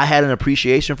 I had an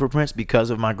appreciation for Prince because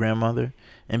of my grandmother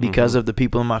and because of the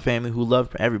people in my family who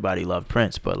loved. Everybody loved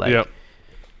Prince, but like,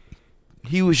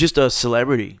 he was just a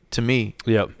celebrity to me.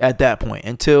 At that point,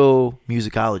 until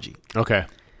Musicology. Okay.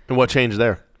 And what changed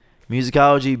there?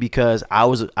 Musicology, because I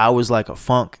was like a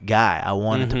funk guy. I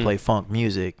wanted to play funk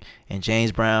music, and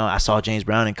James Brown. I saw James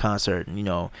Brown in concert, and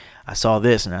I saw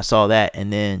this and I saw that,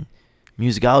 and then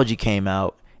Musicology came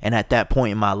out, and at that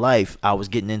point in my life, I was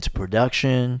getting into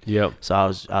production. So I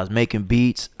was making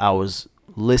beats. I was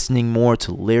listening more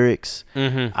to lyrics.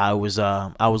 I was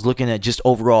looking at just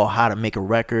overall how to make a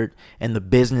record and the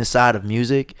business side of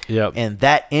music. And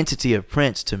that entity of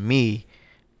Prince to me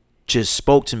just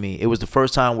spoke to me. It was the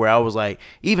first time where I was like,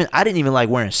 I didn't even like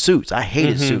wearing suits. I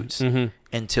hated suits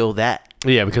until that.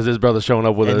 Yeah, because his brother's showing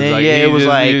up with and then, it was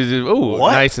like,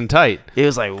 what? Nice and tight. It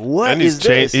was like, what and is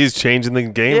this? He's changing the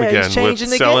game again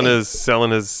with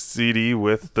selling his CD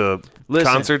with the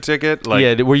concert ticket.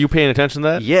 Like, were you paying attention to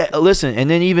that? Yeah, listen,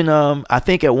 and then even I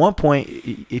think at one point,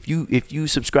 if you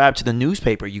subscribe to the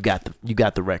newspaper, you got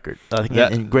the record. I think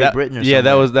in Great Britain or something. Yeah,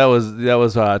 that was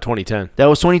 2010. That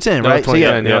was 2010, right?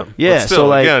 2010, yeah. Still, so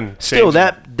like, again, still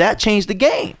that changed the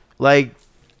game. Like,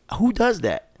 who does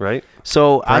that? Right.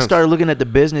 So Prince. I started looking at the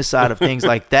business side of things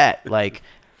like that. Like,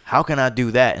 how can I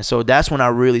do that? And so that's when I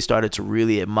really started to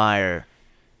really admire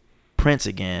Prince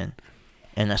again.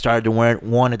 And I started to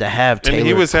wanted to have tailored And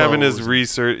he was clothes. having his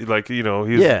research, like, he was...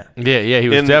 He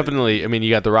was definitely... I mean, you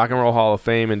got the Rock and Roll Hall of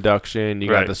Fame induction. You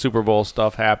got the Super Bowl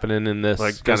stuff happening in this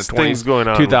like, kind of things going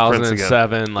on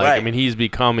 2007. Like, I mean, he's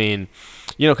becoming...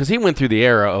 because he went through the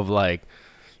era of, like,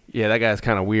 yeah, that guy's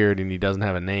kind of weird and he doesn't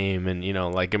have a name. And,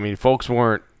 like, I mean, folks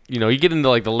weren't... you get into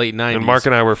like the late 90s. And Mark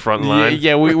and I were front line.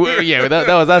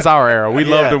 That's our era. We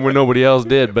loved him when nobody else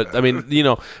did. But I mean,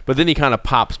 but then he kind of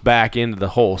pops back into the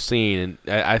whole scene, and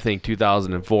I think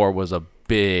 2004 was a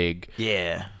big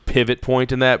pivot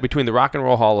point in that, between the Rock and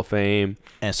Roll Hall of Fame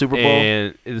and Super Bowl.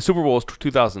 And the Super Bowl was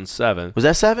 2007. Was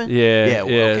that 7? Yeah.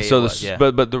 Okay, so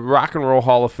but the Rock and Roll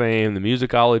Hall of Fame, the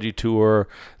Musicology tour,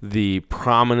 the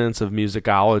prominence of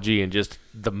Musicology, and just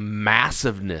the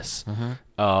massiveness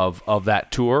of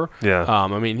that tour.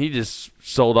 I mean, he just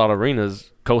sold out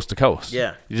arenas coast to coast.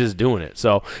 He's just doing it.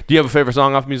 So, do you have a favorite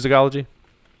song off Musicology?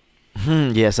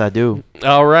 Yes, I do.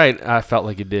 All right, I felt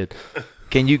like you did.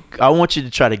 I want you to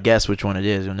try to guess which one it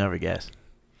is. You'll never guess.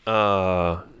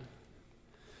 I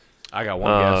got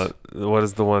one guess. What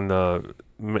is the one?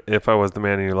 If I Was the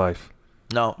Man in Your Life.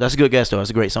 No, that's a good guess though. It's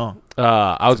a great song.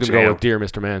 I was gonna go with Dear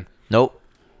Mr. Man. Nope.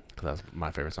 That's my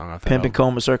favorite song off that. Pimpin'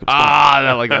 Coma Circumstance.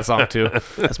 I like that song too.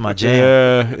 That's my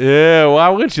jam. Yeah. Why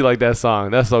wouldn't you like that song?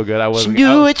 That's so good. I wasn't.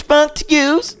 Which funk to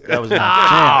use? That was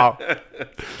my jam.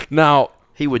 Now,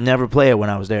 he would never play it when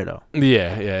I was there though.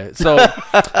 Yeah. So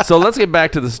let's get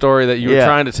back to the story that you were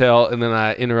trying to tell, and then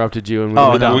I interrupted you. And we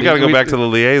got to go back to the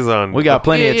liaison. We got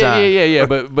plenty of time. Yeah.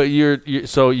 But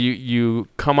you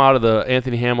come out of the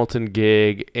Anthony Hamilton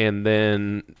gig, and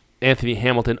then Anthony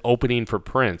Hamilton opening for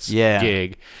Prince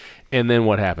gig. And then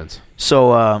what happens?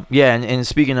 So, and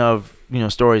speaking of,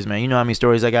 stories, man, you know how many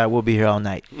stories I got? We'll be here all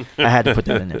night. I had to put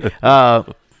that in there.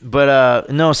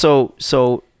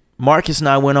 So Marcus and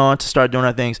I went on to start doing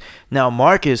our things. Now,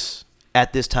 Marcus,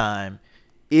 at this time,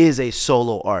 is a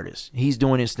solo artist. He's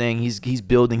doing his thing. He's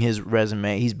building his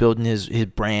resume. He's building his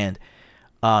brand.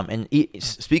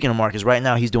 Speaking of Marcus, right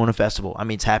now, he's doing a festival. I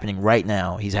mean, it's happening right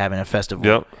now. He's having a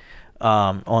festival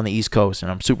on the East Coast, and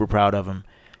I'm super proud of him.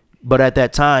 But at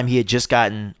that time, he had just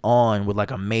gotten on with like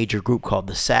a major group called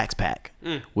the Sax Pack,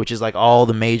 which is like all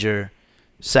the major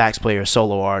sax players,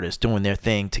 solo artists doing their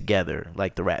thing together,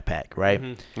 like the Rat Pack, right?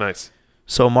 Nice.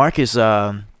 So Marcus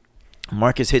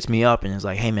hits me up and is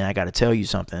like, "Hey man, I got to tell you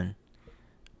something,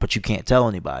 but you can't tell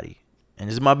anybody." And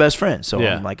this is my best friend, so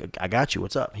I'm like, "I got you.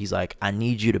 What's up?" He's like, "I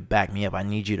need you to back me up. I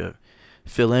need you to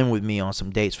fill in with me on some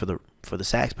dates for the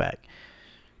Sax Pack."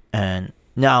 And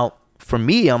now, for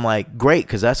me, I'm like, great,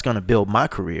 because that's going to build my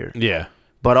career. Yeah.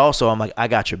 But also, I'm like, I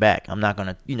got your back. I'm not going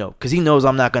to, because he knows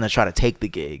I'm not going to try to take the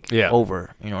gig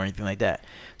over, or anything like that.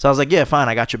 So I was like, yeah, fine,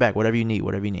 I got your back. Whatever you need.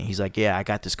 He's like, yeah, I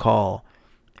got this call,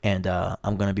 and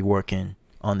I'm going to be working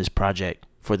on this project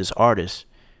for this artist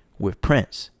with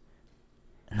Prince.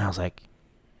 And I was like,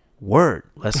 word,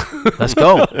 let's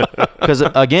go. Because,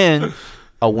 again,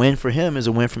 a win for him is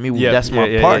a win for me. That's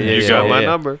my partner. You got my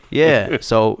number. Yeah.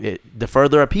 So the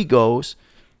further up he goes,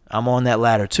 I'm on that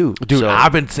ladder too. Dude,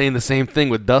 I've been saying the same thing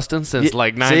with Dustin since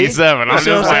like 97. I'm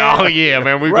just like, oh yeah,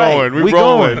 man, we're going. We're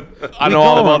rolling. I know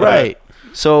all about that.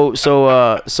 So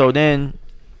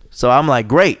I'm like,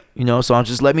 great, so I'm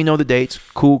just let me know the dates.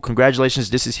 Cool, congratulations.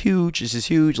 This is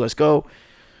huge. Let's go.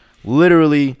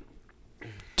 Literally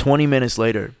 20 minutes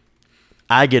later,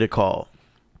 I get a call.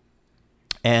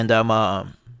 And I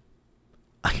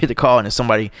get the call and it's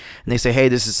somebody, and they say, hey,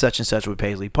 this is such and such with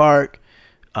Paisley Park.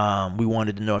 We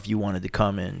wanted to know if you wanted to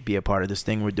come and be a part of this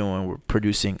thing we're doing. We're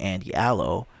producing Andy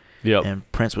Allo. Yep.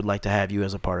 And Prince would like to have you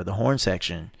as a part of the horn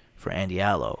section for Andy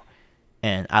Allo.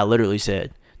 And I literally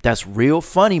said, that's real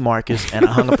funny, Marcus. And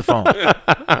I hung up the phone.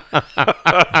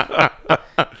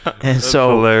 And that's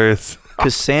so hilarious.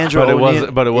 Cassandra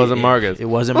O'Neal. But it wasn't Marcus. It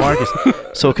wasn't Marcus.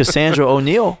 So Cassandra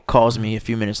O'Neal calls me a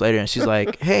few minutes later and she's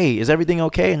like, hey, is everything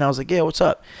okay? And I was like, yeah, what's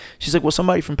up? She's like, well,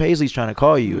 somebody from Paisley's trying to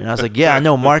call you. And I was like, yeah, I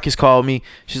know Marcus called me.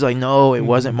 She's like, no, it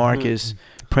wasn't Marcus.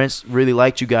 Prince really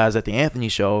liked you guys at the Anthony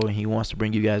show and he wants to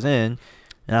bring you guys in.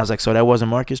 And I was like, so that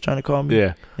wasn't Marcus trying to call me?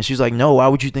 Yeah. And she's like, no, why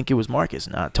would you think it was Marcus?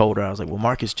 And I told her, I was like, well,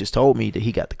 Marcus just told me that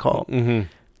he got the call. Mm-hmm.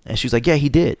 And she was like, yeah, he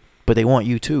did. But they want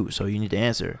you too, so you need to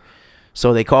answer.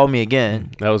 So they called me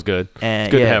again. That was good. And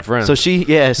it's good to have friends. So she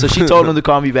told them to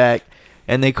call me back.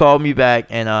 And they called me back,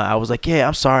 and I was like, "Yeah,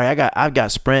 I'm sorry. I've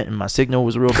got Sprint, and my signal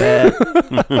was real bad."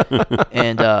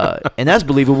 and that's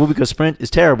believable because Sprint is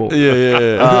terrible.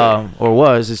 Yeah. Or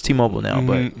was. It's T-Mobile now,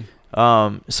 but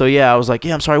so yeah, I was like,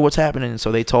 "Yeah, I'm sorry. What's happening?" And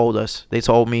so they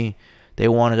told me they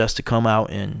wanted us to come out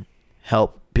and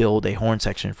help build a horn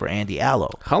section for Andy Allo.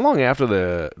 How long after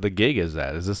the gig is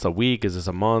that? Is this a week? Is this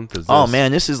a month? Oh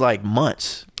man, this is like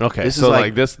months. Okay, this so is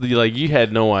like this, like you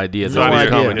had no idea this No was idea.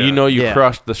 coming. Yeah. You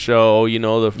crushed the show. The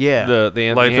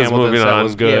Anthony Life is Hamilton moving set on.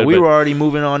 was good. Yeah, we but- were already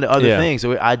moving on to other Yeah. things.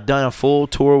 So I'd done a full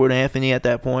tour with Anthony at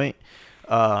that point.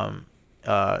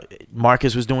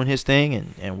 Marcus was doing his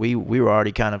thing, and we were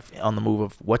already kind of on the move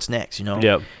of what's next,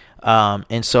 Yep.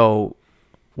 And so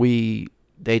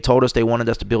they told us they wanted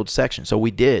us to build a section. So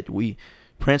we did.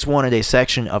 Prince wanted a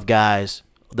section of guys,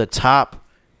 the top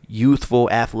youthful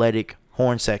athletic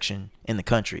horn section in the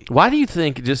country. Why do you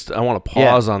think? I want to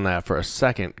pause on that for a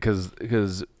second because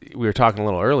we were talking a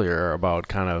little earlier about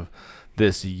kind of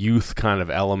this youth kind of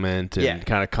element and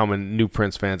kind of coming new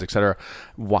Prince fans, etc.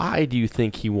 Why do you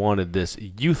think he wanted this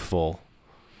youthful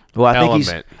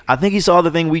element? I think he saw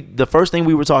the first thing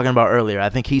we were talking about earlier. I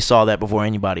think he saw that before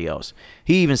anybody else.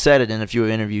 He even said it in a few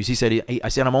interviews. He said, I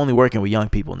said, I'm only working with young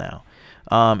people now.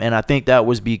 And I think that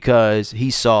was because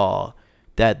he saw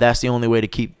that that's the only way to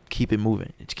keep it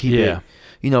moving, to keep it,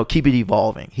 keep it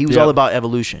evolving. He was all about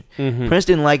evolution. Mm-hmm. Prince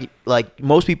didn't like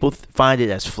most people find it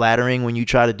as flattering when you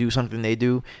try to do something they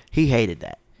do. He hated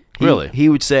that. Really? He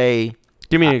would say,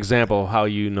 give me an example of how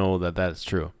you know that that's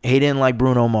true. He didn't like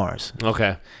Bruno Mars.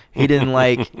 Okay. He didn't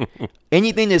like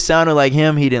anything that sounded like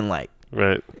him. He didn't like.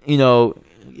 Right.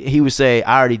 He would say,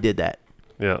 I already did that.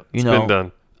 Yeah. It's been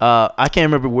done. I can't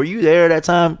remember. Were you there that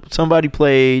time? Somebody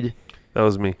played. That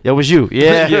was me. That was you.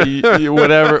 Yeah.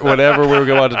 Whatever we were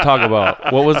about to talk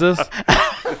about. What was this?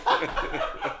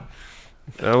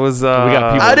 That was. We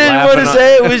got people I didn't want to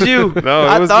say it was you. No,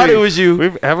 I thought it was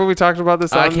you. Haven't we talked about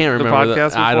this on I can't remember the podcast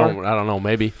before? I don't know.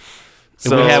 Maybe.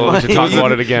 So, if we have, we should talk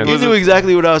about it again. You knew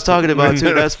exactly what I was talking about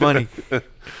too. That's funny.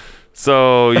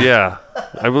 So yeah,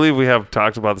 I believe we have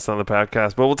talked about this on the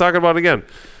podcast, but we'll talk about it again.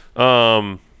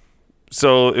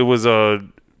 So it was a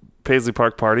Paisley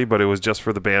Park party, but it was just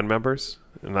for the band members,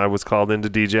 and I was called in to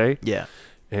DJ. Yeah.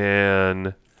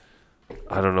 And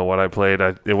I don't know what I played.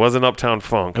 It wasn't Uptown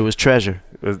Funk. It was Treasure.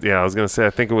 I was gonna say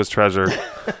I think it was Treasure,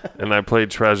 and I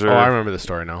played Treasure. Oh, I remember the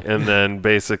story now. And then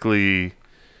basically,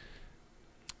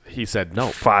 he said no.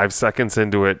 5 seconds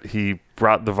into it, he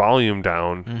brought the volume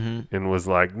down and was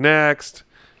like, "Next."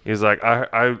 He's like,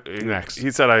 "I next." He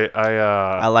said,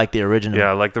 "I like the original." Yeah,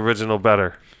 I like the original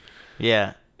better."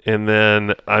 Yeah. And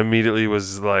then I immediately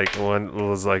was like,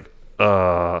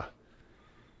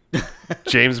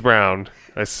 James Brown.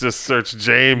 I just searched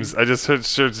James. I just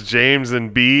searched James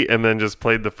and B, and then just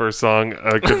played the first song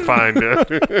I could find.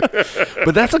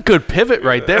 But that's a good pivot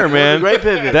right there, man. Great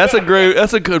pivot. That's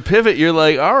a good pivot. You're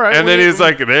like, all right. And then he's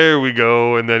like, "There we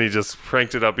go," and then he just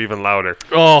cranked it up even louder.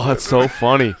 Oh, that's so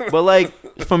funny. But like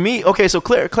for me, okay, so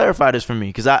clarify this for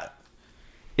me, because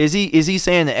is he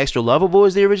saying the Extra Lovable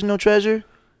is the original Treasure?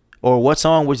 Or what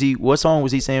song was he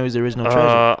saying was the original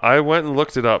Treasure? I went and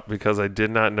looked it up because I did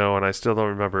not know, and I still don't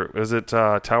remember. Was it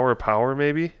Tower of Power,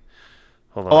 maybe?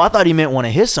 Hold on. Oh, I thought he meant one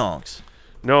of his songs.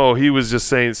 No, he was just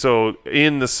saying, so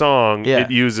in the song, Yeah.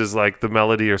 it uses like the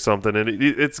melody or something, and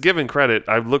it's given credit.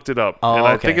 I've looked it up, and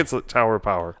I think it's Tower of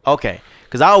Power. Okay.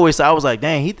 Because I was like,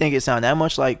 dang, he think it sounded that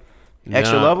much like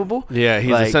Extra Lovable? Yeah,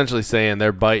 he's Like, essentially saying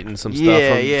they're biting some stuff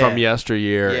from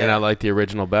yesteryear, and I like the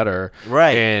original better.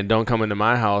 Right. And don't come into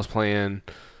my house playing,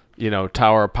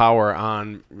 Tower of Power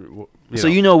on. So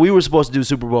we were supposed to do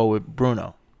Super Bowl with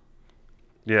Bruno.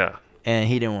 Yeah. And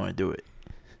he didn't want to do it.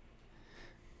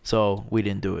 So we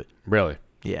didn't do it. Really?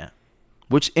 Yeah.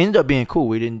 Which ended up being cool.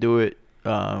 We didn't do it.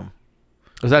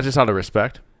 Was that just out of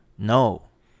respect? No.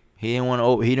 He didn't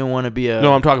want to be a.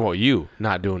 No, I'm talking about you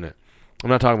not doing it. I'm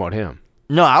not talking about him.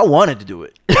 No, I wanted to do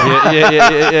it.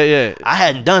 Yeah. I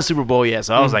hadn't done Super Bowl yet,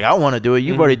 so I was like, I want to do it.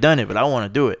 You've already done it, but I want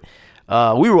to do it.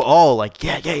 We were all like,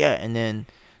 yeah. And then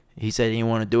he said he didn't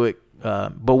want to do it.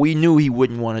 But we knew he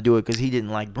wouldn't want to do it because he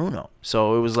didn't like Bruno.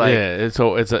 So it was like, it's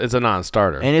a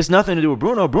non-starter, and it's nothing to do with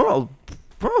Bruno. Bruno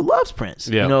loves Prince.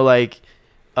 Yeah.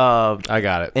 I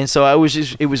got it. And so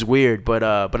it was weird, but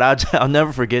I'll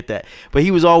never forget that. But he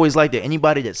was always like that.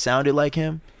 Anybody that sounded like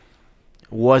him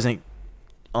wasn't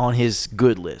on his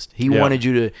good list. He wanted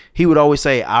you to. He would always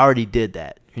say, "I already did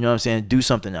that." You know what I'm saying? Do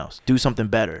something else. Do something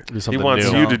better. He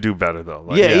wants you to do better, though.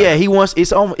 He wants.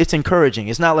 It's encouraging.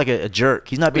 It's not like a jerk.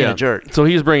 He's not being a jerk. So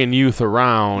he's bringing youth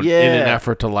around in an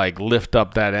effort to lift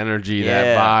up that energy,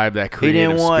 that vibe, that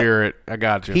creative spirit. I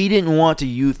got you. He didn't want the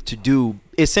youth to do.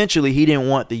 Essentially, he didn't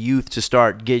want the youth to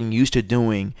start getting used to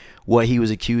doing what he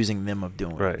was accusing them of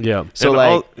doing. Right. Yeah.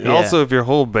 So also, if your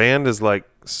whole band is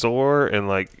sore and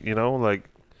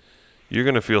you're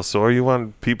gonna feel sore. You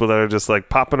want people that are just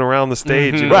popping around the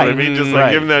stage. You know what I mean? Just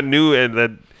give them that new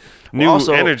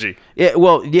energy. Yeah.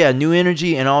 Well, new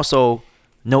energy and also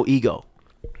no ego.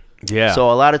 Yeah.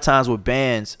 So a lot of times with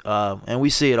bands, and we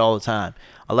see it all the time.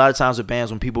 A lot of times with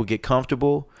bands, when people get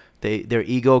comfortable, their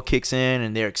ego kicks in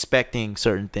and they're expecting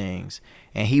certain things.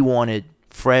 And he wanted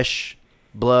fresh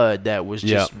blood that was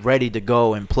just ready to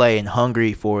go and play and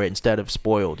hungry for it instead of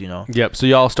spoiled, Yep. So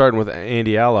y'all starting with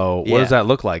Andy Allo. What does that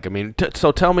look like? I mean,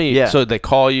 so tell me. Yeah. So they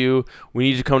call you. We need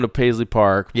you to come to Paisley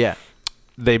Park. Yeah.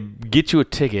 They get you a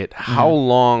ticket. How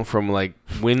long from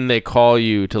when they call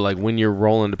you to when you're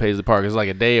rolling to Paisley Park? Is it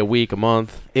a day, a week, a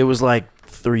month? It was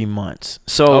 3 months.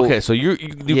 So okay. So you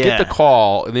get the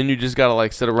call and then you just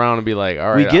gotta sit around and be all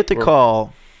right. We get the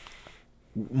call.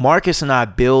 Marcus and I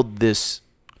build this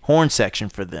horn section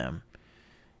for them,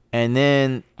 and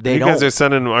then you guys are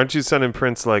sending. Aren't you sending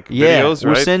Prince videos?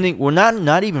 We're right? sending. We're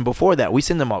not even before that. We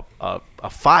send them a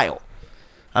file.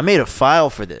 I made a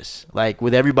file for this,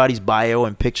 with everybody's bio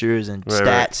and pictures and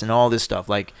stats and all this stuff.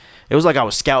 It was I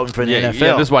was scouting for the NFL.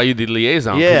 Yeah, that's why you did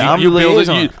liaison. Yeah, I'm the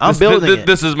liaison. I'm building it.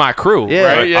 This is my crew. Yeah.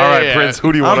 Right? All right, Prince.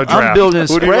 Who do you want to draft? I'm building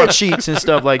spreadsheets and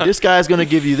stuff. This guy's gonna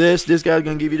give you this. This guy's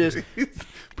gonna give you this.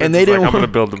 And they didn't. I'm going to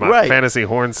build my fantasy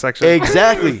horn section.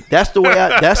 Exactly. That's the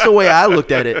way I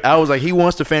looked at it. I was like, he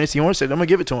wants the fantasy horn section. I'm going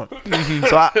to give it to him.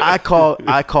 So I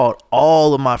called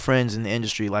all of my friends in the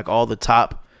industry, all the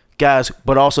top guys,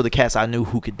 but also the cats I knew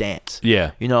who could dance.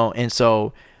 Yeah. And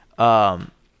so the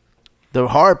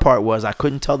hard part was I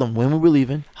couldn't tell them when we were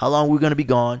leaving, how long we were going to be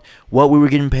gone, what we were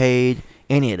getting paid,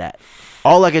 any of that.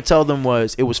 All I could tell them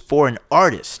was it was for an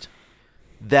artist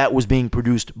that was being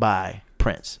produced by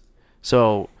Prince.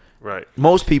 So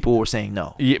most people were saying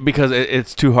no. Yeah, because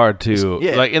it's too hard to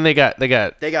and they got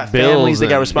families, they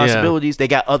got responsibilities, they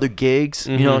got other gigs,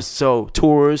 so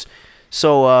tours.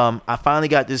 So I finally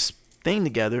got this thing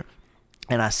together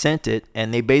and I sent it,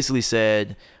 and they basically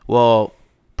said, well,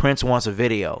 Prince wants a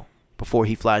video before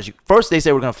he flies you. First they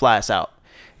said we're gonna fly us out.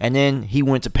 And then he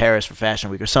went to Paris for Fashion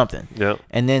Week or something. Yep.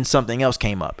 And then something else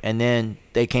came up. And then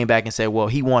they came back and said, well,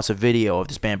 he wants a video of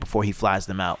this band before he flies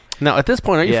them out. Now, at this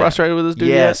point, are you frustrated with this dude?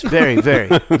 Yes, very,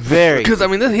 very, very. Because,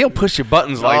 he'll push your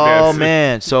buttons like this. Oh,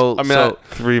 man. So,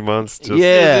 3 months.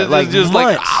 Just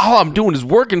all I'm doing is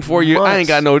working for you. Months. I ain't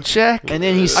got no check. And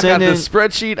then I got this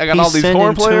spreadsheet. I got all these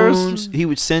horn players. Tunes. He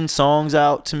would send songs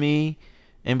out to me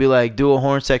and be like, do a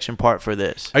horn section part for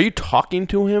this. Are you talking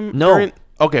to him? No.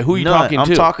 Okay, who are you talking to?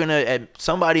 I'm talking to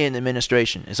somebody in the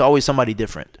administration. It's always somebody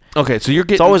different. Okay, so you're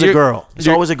getting. It's always a girl. It's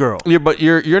always a girl. But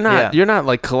you're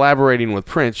not collaborating with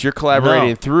Prince. You're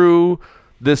collaborating through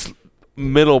this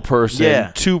middle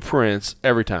person to Prince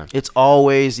every time. It's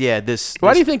always this.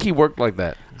 Why do you think he worked like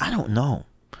that? I don't know.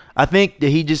 I think that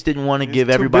he just didn't want to give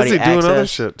everybody busy access. doing other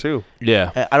shit too.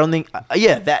 Yeah, I don't think.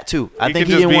 That too. I think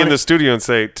he didn't be want in the studio and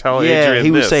say, "Tell Adrian this."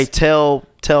 He would say, "Tell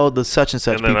the such and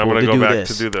such and then people I'm gonna to go do back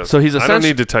this." to do this. So he's I don't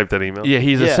need to type that email. Yeah,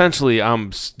 he's essentially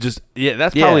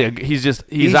that's probably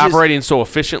he's operating so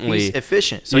efficiently. He's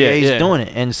efficient. So he's doing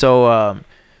it. And so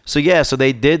so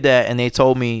they did that, and they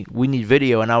told me we need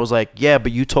video, and I was like, yeah,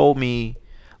 but you told me.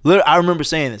 I remember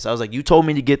saying this. I was like, you told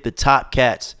me to get the top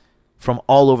cats from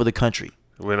all over the country.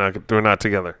 We're not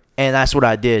together. And that's what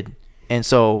I did. And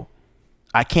so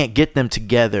I can't get them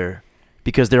together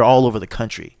because they're all over the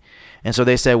country. And so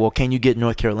they said, well, can you get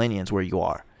North Carolinians where you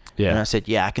are? Yeah. And I said,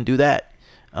 yeah, I can do that.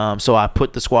 So I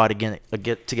put the squad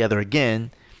get together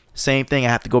again. Same thing. I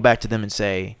have to go back to them and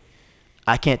say,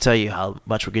 I can't tell you how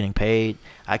much we're getting paid.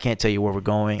 I can't tell you where we're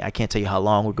going. I can't tell you how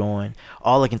long we're going.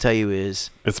 All I can tell you is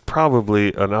it's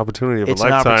probably an opportunity of a lifetime.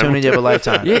 It's an opportunity of a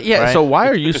lifetime. Yeah. Right? So why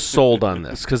are you sold on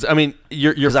this? Because I mean,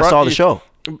 because I saw the show.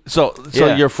 So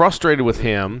you're frustrated with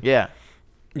him. Yeah.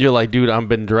 You're like, dude, I've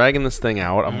been dragging this thing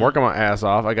out. I'm working my ass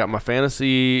off. I got my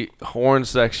fantasy horn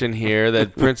section here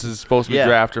that Prince is supposed to be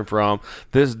drafting from.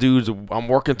 I'm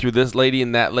working through this lady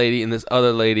and that lady and this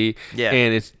other lady. Yeah.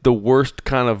 And it's the worst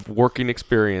kind of working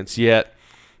experience, yet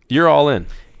you're all in.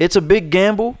 It's a big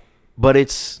gamble, but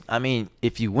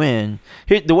if you win,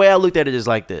 the way I looked at it is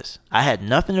like this. I had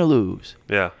nothing to lose.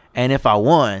 Yeah. And if I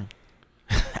won,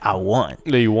 I won.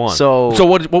 Yeah, you won. So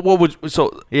what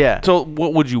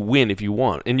would you win if you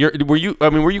won? And were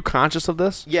you conscious of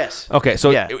this? Yes. Okay,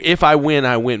 so if I win,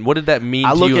 I win. What did that mean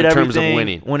to you in terms of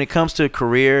winning? When it comes to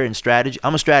career and strategy,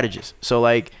 I'm a strategist. So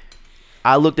like,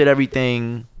 I looked at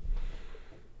everything.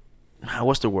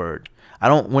 What's the word?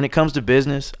 When it comes to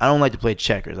business, I don't like to play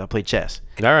checkers. I play chess.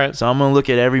 All right. So I'm gonna look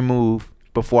at every move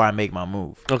before I make my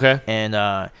move. Okay. And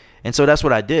so that's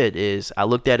what I did. Is I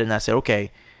looked at it and I said,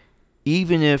 okay,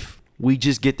 even if we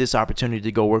just get this opportunity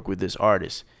to go work with this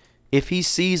artist, if he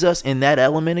sees us in that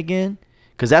element again,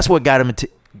 because that's what got his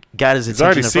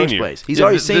attention in the first place. He's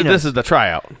already seen us. This is the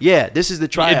tryout. Yeah, this is the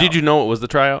tryout. Did you know it was the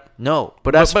tryout? No,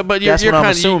 but that's what I'm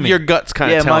assuming. Your gut's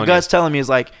kind of telling you. Yeah, my gut's telling me is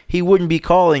like he wouldn't be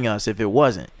calling us if it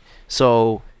wasn't.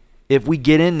 So if we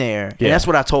get in there, and that's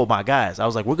what I told my guys. I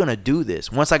was like, we're gonna do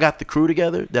this. Once I got the crew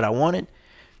together that I wanted,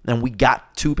 and we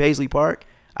got to Paisley Park,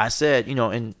 I said,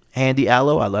 and Handy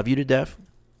Allo, I love you to death.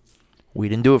 We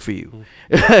didn't do it for you.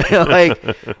 Like,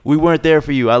 we weren't there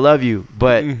for you. I love you.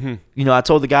 But, I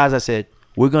told the guys, I said,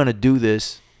 we're going to do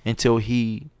this until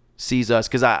he sees us.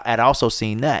 Because I had also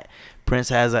seen that. Prince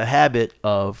has a habit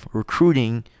of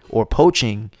recruiting or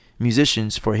poaching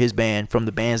musicians for his band from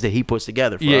the bands that he puts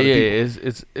together for other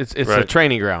people. It's a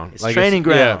training ground. It's like training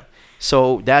ground. Yeah.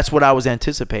 So that's what I was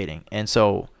anticipating. And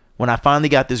so when I finally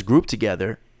got this group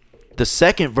together, the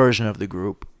second version of the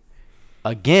group,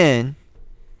 again,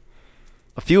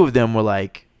 a few of them were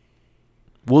like,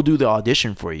 we'll do the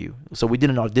audition for you. So we did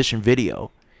an audition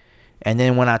video. And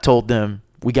then when I told them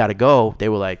we got to go, they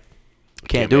were like,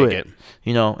 can't do it.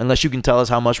 Unless you can tell us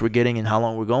how much we're getting and how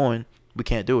long we're going, we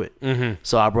can't do it. Mm-hmm.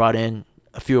 So I brought in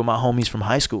a few of my homies from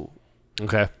high school.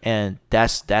 Okay. And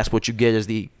that's what you get as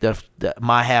the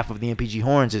my half of the NPG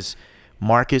Hornz is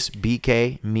Marcus,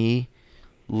 BK, me,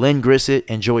 Lynn Grissett,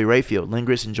 and Joey Rayfield. Lynn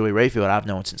Grissett and Joey Rayfield I've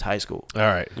known since high school. All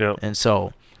right. Yep. And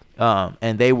so,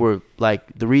 and they were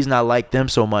like, the reason I like them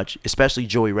so much, especially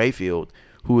Joey Rayfield,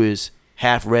 who is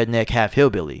half redneck, half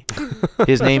hillbilly.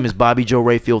 His name is Bobby Joe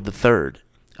Rayfield III.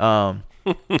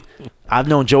 I've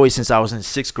known Joey since I was in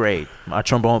 6th grade, my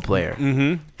trombone player.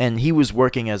 Mm-hmm. And he was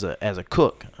working as a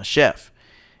cook, a chef.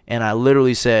 And I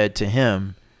literally said to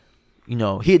him,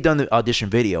 he had done the audition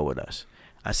video with us.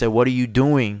 I said, what are you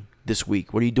doing this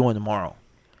week? What are you doing tomorrow?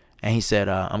 And he said,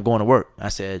 I'm going to work. I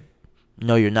said,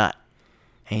 no, you're not.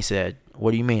 And he said,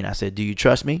 what do you mean? I said, do you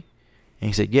trust me? And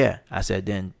he said, yeah. I said,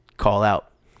 then call out.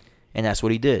 And that's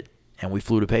what he did. And we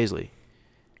flew to Paisley.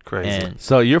 Crazy. And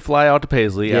so you fly out to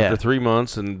Paisley after 3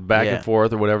 months and back and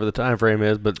forth or whatever the time frame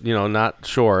is, but not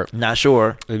sure. Not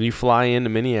sure. And you fly into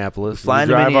Minneapolis.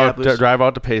 Drive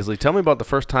out to Paisley. Tell me about the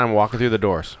first time walking through the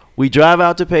doors. We drive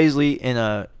out to Paisley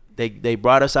in they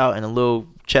brought us out in a little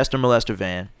Chester molester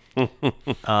van.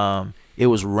 It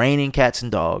was raining cats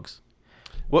and dogs.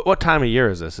 What time of year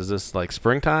is this? Is this like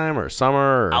springtime or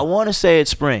summer? Or? I want to say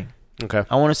it's spring. Okay.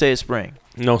 I want to say it's spring.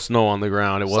 No snow on the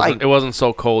ground. It wasn't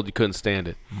so cold you couldn't stand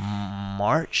it.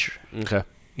 March. Okay.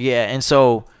 Yeah, and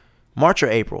so March or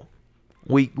April,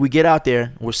 we get out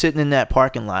there. We're sitting in that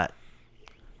parking lot,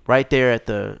 right there at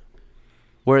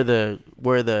where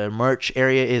the merch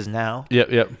area is now.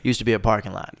 Yep. Used to be a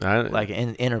parking lot,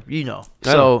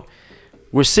 So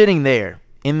we're sitting there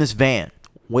in this van,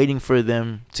 waiting for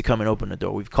them to come and open the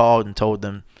door. We've called and told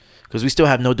them because we still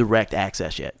have no direct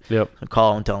access yet. Yep. I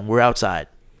call and tell them we're outside.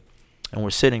 And we're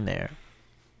sitting there,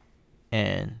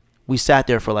 and we sat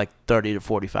there for like 30 to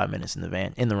 45 minutes in the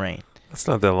van, in the rain. That's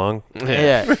not that long.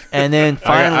 Yeah. And then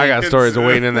finally... I got stories of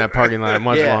waiting in that parking lot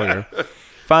much longer.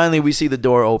 Finally, we see the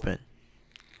door open.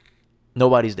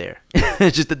 Nobody's there.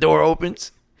 It's just the door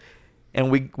opens,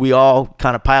 and we all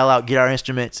kind of pile out, get our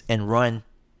instruments, and run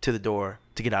to the door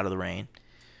to get out of the rain.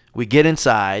 We get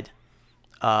inside.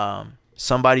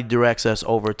 Somebody directs us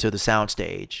over to the sound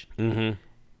stage. Mm-hmm.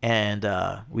 And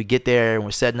we get there and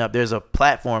we're setting up. There's a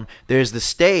platform. There's the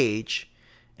stage.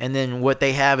 And then what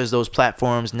they have is those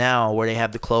platforms now where they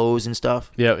have the clothes and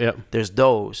stuff. Yep. There's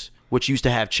those, which used to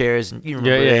have chairs and you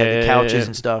remember they had the couches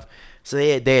and stuff. So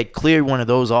they had cleared one of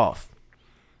those off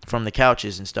from the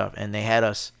couches and stuff, and they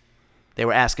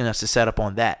were asking us to set up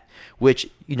on that, which,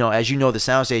 as you know, the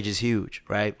soundstage is huge,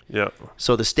 right? Yeah.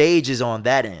 So the stage is on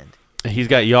that end. And he's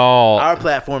got y'all. Our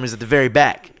platform is at the very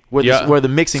back. Where the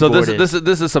mixing board is. So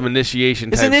this is some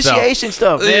initiation it's type initiation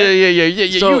stuff, man. Yeah.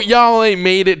 So, y'all ain't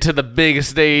made it to the big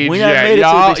stage we yet. made it to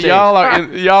the big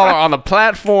stage. Y'all are on the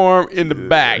platform in the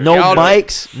back. No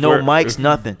mics,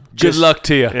 nothing. Good luck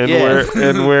to you.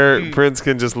 And where Prince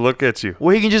can just look at you.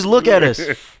 Where he can just look at us.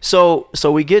 So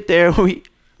we get there,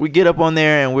 we get up on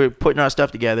there and we're putting our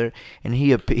stuff together, and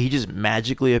he just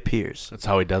magically appears. That's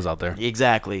how he does out there.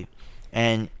 Exactly.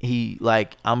 And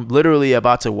I'm literally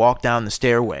about to walk down the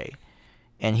stairway,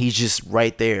 and he's just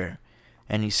right there,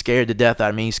 and he's scared to death out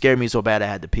of me. He scared me so bad I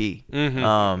had to pee.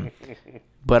 Mm-hmm.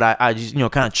 But I just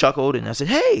kind of chuckled, and I said,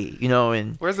 "Hey,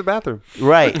 and where's the bathroom?"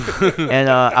 Right. And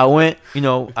I went,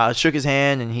 I shook his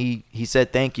hand, and he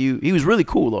said thank you. He was really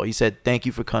cool though. He said thank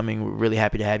you for coming. We're really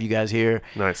happy to have you guys here.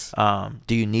 Nice.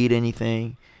 Do you need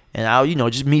anything? And I,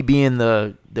 just me being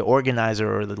the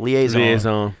organizer or the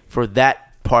liaison for that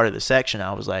part of the section,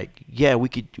 I was like, yeah, we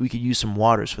could use some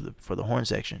waters for the horn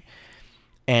section.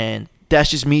 And that's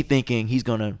just me thinking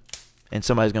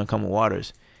somebody's gonna come with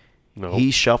waters. No.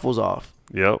 He shuffles off.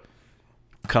 Yep.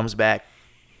 Comes back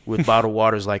with bottled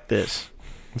waters like this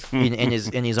in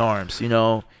his arms,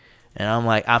 And I'm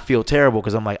like, I feel terrible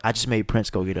because I'm like, I just made Prince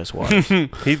go get us water.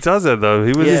 He does it though.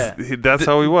 That's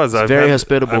how he was. It's very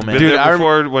hospitable, man. I've been there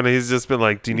before when he's just been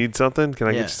like, "Do you need something? Can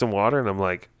I get you some water?" And I'm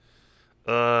like,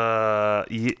 I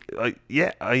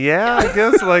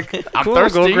guess like I'm cool,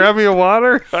 thirsty. go grab me a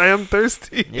water. I am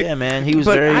thirsty. Yeah, man. He was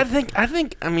but very. I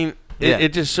think. I mean.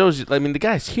 It just shows you. I mean, the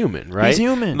guy's human, right? He's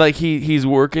human. Like he's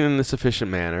working in a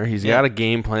sufficient manner. He's got a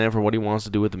game plan for what he wants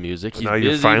to do with the music. He's now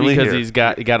you're busy finally because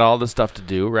here. he got all the stuff to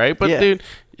do, right? But dude,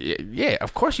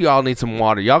 of course you all need some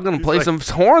water. Y'all gonna play some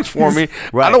horns for me?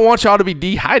 Right. I don't want y'all to be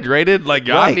dehydrated. Like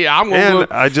I'm gonna.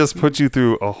 I just put you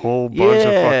through a whole bunch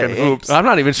of fucking hoops. I'm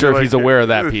not even sure if he's aware of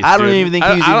that piece. I don't even think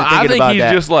he's even thinking about that. I think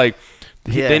he's just like.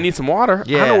 They need some water.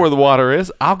 Yeah. I know where the water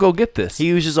is. I'll go get this.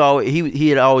 He was just always he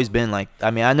had always been like. I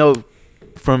mean, I know.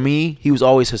 For me, he was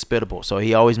always hospitable, so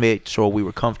he always made sure we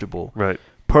were comfortable. Right.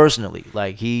 Personally,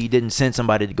 like he didn't send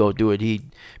somebody to go do it. He'd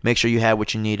make sure you had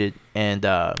what you needed, and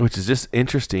which is just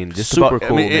interesting. Just super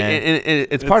cool, man.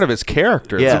 It's part of his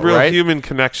character. Yeah, it's a real right? human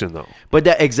connection, though. But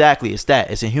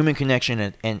it's a human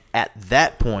connection, and at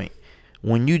that point,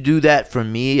 when you do that for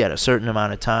me at a certain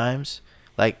amount of times,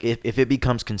 like if it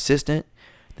becomes consistent,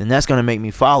 then that's gonna make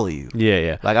me follow you.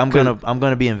 Yeah. Like I'm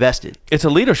gonna be invested. It's a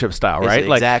leadership style, right?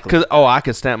 Like, exactly. Because I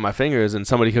could snap my fingers and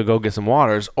somebody could go get some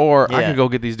waters, or I could go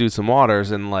get these dudes some waters,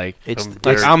 and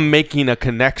I'm making a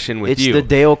connection with you. It's the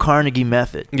Dale Carnegie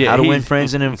method. Yeah, how to win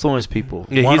friends and influence people.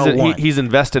 Yeah, he's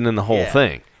invested in the whole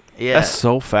thing. Yeah, that's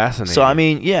so fascinating. So I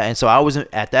mean, and so I was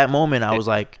at that moment. I was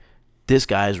like, this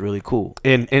guy is really cool,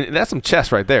 and that's some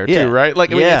chess right there too, right?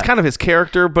 Like I mean, it's kind of his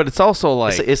character, but it's also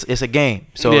like it's a game.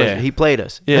 So he played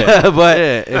us. Yeah, but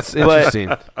it's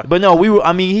interesting. But no, we were.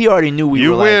 I mean, he already knew we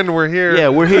you were. win. Like, we're here. Yeah,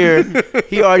 we're here.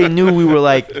 He already knew we were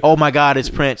like, oh my God, it's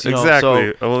Prince. You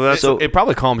exactly. Know? So it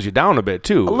probably calms you down a bit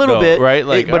too. A little bit, right?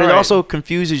 Like, but it also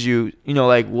confuses you.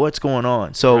 Like what's going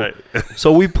on. So right.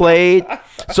 So we played.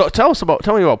 So tell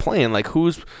me about playing. Like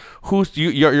who's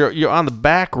you're on the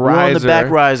back riser. We're on the back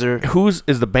riser.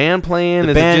 Is the band playing?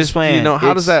 The band's playing.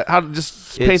 How does that?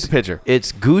 Just paint the picture.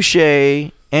 It's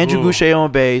Goucher, Andrew Goucher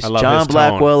on bass, John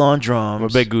Blackwell on drums. I'm a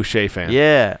big Goucher fan.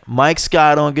 Yeah, Mike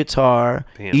Scott on guitar,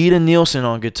 Eda Nielsen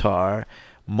on guitar,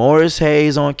 Morris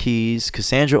Hayes on keys,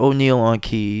 Cassandra O'Neill on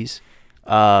keys,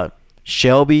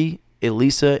 Shelby,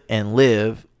 Elisa, and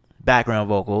Liv background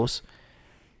vocals.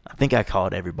 I think I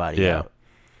called everybody out.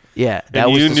 Yeah, that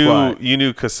was the squad. You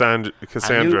knew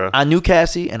Cassandra. I knew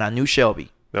Cassie and I knew Shelby.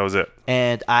 That was it.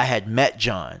 And I had met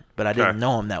John, but I didn't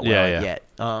know him that well yet.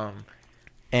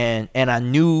 And I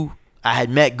knew I had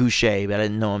met Goucher, but I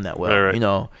didn't know him that well. Right.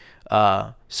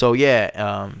 So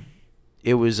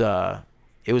it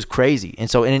was crazy. And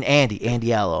so and then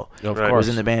Andy Allo, of course, was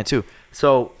in the band too.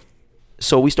 So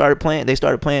we started playing. They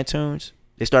started playing tunes.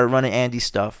 They started running Andy's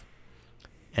stuff,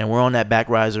 and we're on that back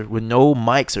riser with no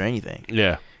mics or anything.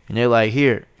 Yeah. And they're like,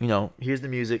 here's the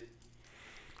music.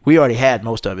 We already had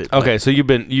most of it. Okay, so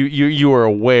you were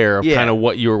aware of kind of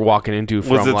what you were walking into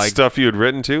from. Was it stuff you had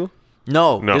written too?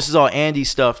 No, this is all Andy's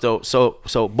stuff though. So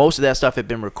most of that stuff had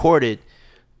been recorded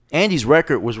Andy's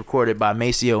record was recorded by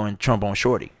Maceo and Trombone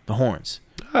Shorty, the Hornz.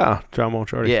 Ah, Trombone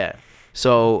Shorty. Yeah.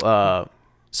 So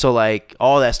like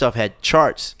all that stuff had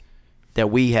charts that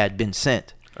we had been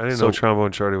sent. I didn't know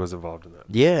Trombone Shorty was involved in that.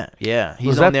 Yeah.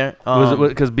 He's on there. Was it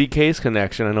because BK's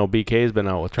connection? I know BK's been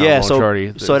out with Trombone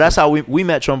Shorty. So that's how we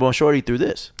met Trombone Shorty through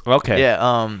this. Okay. Yeah.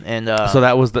 So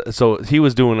that was so he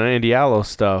was doing Andy Allo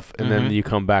stuff, and then you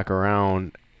come back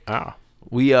around.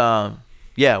 We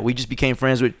just became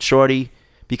friends with Shorty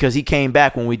because he came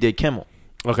back when we did Kimmel.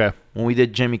 Okay. When we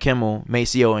did Jimmy Kimmel,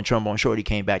 Maceo and Trombone Shorty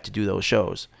came back to do those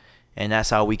shows. And that's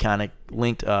how we kind of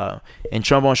linked. And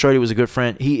Trombone Shorty was a good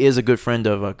friend. He is a good friend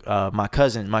of my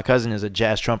cousin. My cousin is a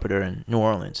jazz trumpeter in New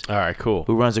Orleans. All right, cool.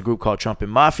 Who runs a group called Trumpet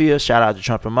Mafia. Shout out to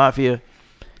Trumpet Mafia.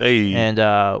 Hey. And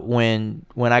when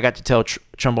I got to tell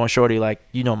Trombone Shorty, like,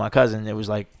 my cousin, it was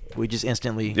like we just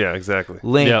instantly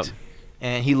linked. Yep.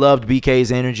 And he loved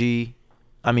BK's energy.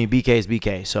 I mean, BK's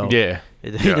BK. So yeah.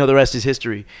 The rest is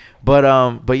history.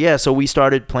 But yeah, so we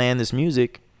started playing this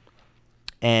music,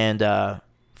 and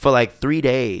for like 3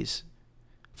 days,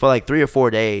 for like 3 or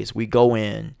 4 days, we go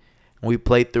in and we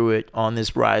play through it on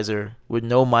this riser with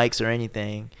no mics or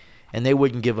anything, and they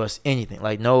wouldn't give us anything.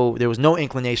 Like there was no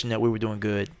inclination that we were doing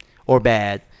good or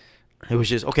bad. It was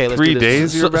just okay. Let's 3 do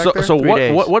this. days. You were back there? So 3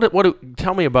 days. what?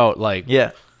 Tell me about like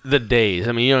Yeah. the days.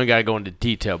 I mean, you don't gotta go into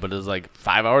detail, but it's like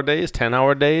 5-hour days,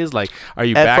 10-hour days. Like, are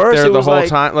you At back first, there it the was whole like-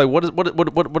 time? Like, what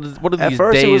do At these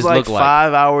first, days it was like look like?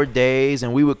 5-hour days,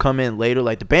 and we would come in later.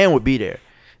 Like the band would be there,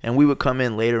 and we would come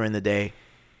in later in the day,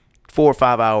 4 or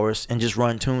 5 hours, and just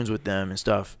run tunes with them and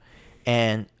stuff.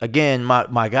 And again,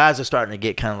 my guys are starting to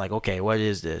get kind of like, okay, what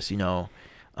is this?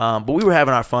 But we were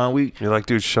having our fun. You're like,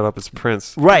 dude, shut up, it's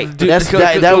Prince. Right. Dude,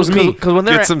 That was me. Because when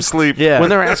Get some sleep. Yeah. when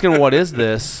they're asking what is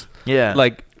this, Yeah.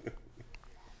 like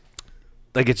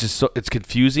it's just it's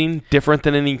confusing, different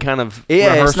than any kind of Yeah,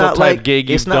 it's rehearsal not type like gig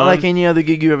it's you've not done. like any other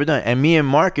gig you've ever done. And me and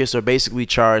Marcus are basically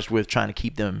charged with trying to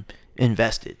keep them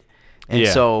invested. And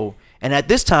Yeah. so, and at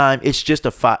this time, it's just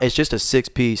a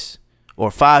 6-piece or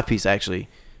 5-piece actually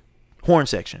horn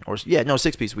section, or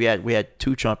 6-piece. We had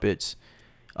 2 trumpets,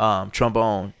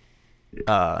 trombone,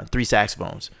 3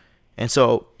 saxophones, and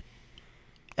so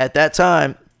at that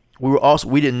time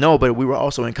we didn't know, but we were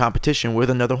also in competition with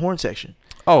another horn section.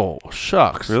 Oh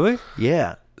shucks! Really?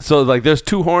 Yeah. So like, there's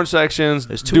 2 horn sections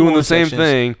There's 2 doing horn the same sections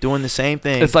thing. Doing the same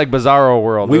thing. It's like Bizarro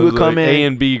World. We It would was come like in- A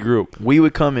and B group. We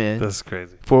would come in That's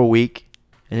crazy. for a week,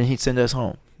 and then he'd send us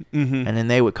home. Mm-hmm. And then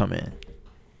they would come in,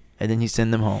 and then he'd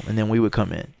send them home, and then we would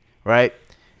come in, right?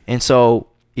 And so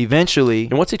eventually,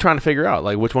 And what's he trying to figure out?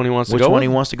 Like, which one he wants to which go one with? he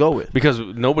wants to go with. Because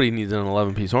nobody needs an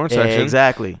 11-piece horn Yeah, section.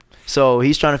 exactly. So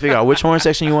he's trying to figure out which horn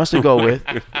section he wants to go with.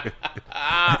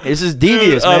 This is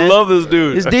devious, man. I love this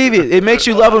dude. It's devious. It makes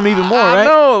you love him even more, right? I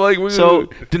know. Like,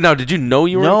 did you know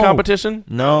you were No. in competition?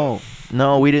 No,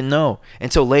 we didn't know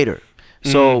until later.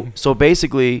 Mm. So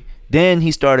basically, then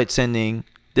he started sending.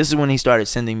 This is when he started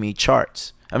sending me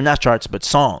charts. I mean, not charts, but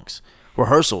songs,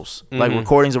 rehearsals, like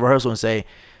recordings of rehearsal, and say,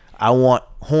 I want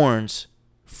horns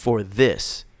for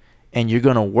this, and you're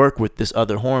gonna work with this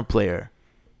other horn player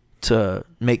to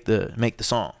make the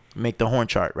song, make the horn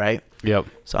chart, right? Yep.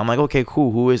 So I'm like, okay,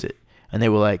 cool. Who is it? And they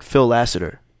were like, Phil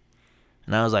Lassiter.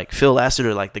 And I was like, Phil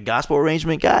Lassiter, like the gospel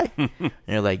arrangement guy? And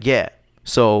they're like, yeah.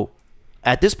 So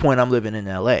at this point, I'm living in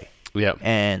LA. Yep.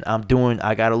 And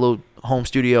I got a little home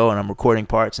studio, and I'm recording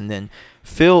parts. And then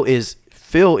Phil is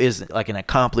like an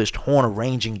accomplished horn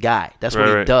arranging guy. That's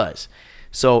what he does.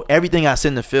 So everything I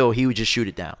send to Phil, he would just shoot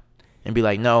it down and be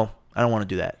like, no, I don't want to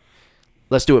do that.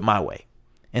 Let's do it my way.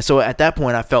 And so at that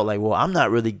point, I felt like, well, I'm not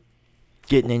really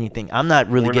getting anything. I'm not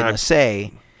really getting a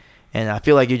say. And I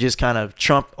feel like you're just kind of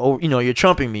you're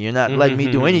trumping me. You're not letting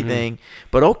me do anything.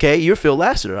 But okay, you're Phil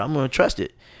Lassiter. I'm going to trust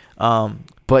it.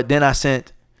 But then I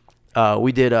sent,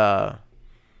 we did Days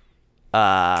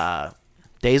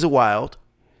of Wild.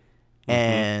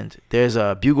 And there's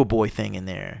a Bugle Boy thing in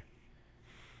there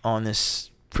on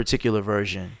this particular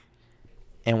version.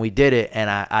 And we did it, and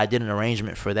I did an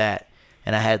arrangement for that.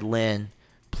 And I had Lynn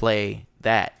play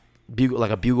that,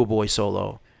 like a Bugle Boy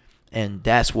solo. And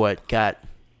that's what got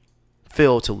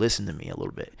Phil to listen to me a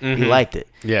little bit. He liked it.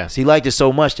 Yes. He liked it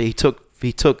so much that he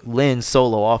took Lynn's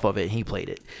solo off of it, and he played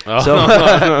it. Oh.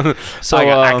 So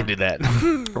I can do that.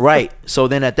 Right. So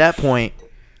then at that point,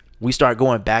 we start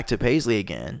going back to Paisley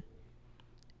again.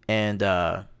 And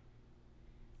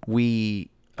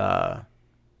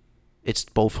it's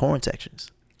both horn sections.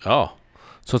 Oh.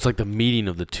 So it's like the meeting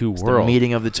of the two worlds. The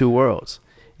meeting of the two worlds.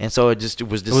 And so it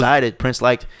was decided. Prince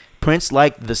liked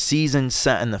the seasoned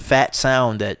sound and the fat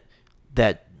sound that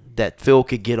Phil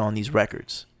could get on these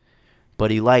records. but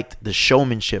he liked the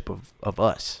showmanship of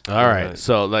us. All right.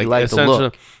 So like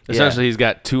essentially he's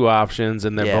got two options,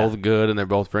 and they're both good, and they're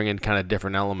both bringing kind of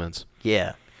different elements.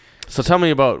 Yeah. So tell me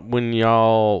about when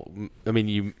y'all. I mean,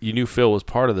 you knew Phil was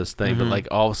part of this thing, but like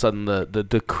all of a sudden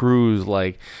the crew's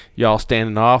like y'all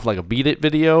standing off like a Beat It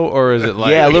video, or is it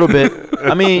like a little bit?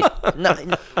 I mean,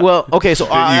 well, okay. So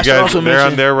I should also they're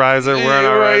mention on their riser, we're on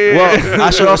our riser. Well, I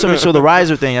should also mention so the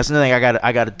riser thing. That's another thing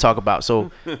I got to talk about.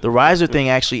 So the riser thing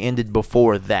actually ended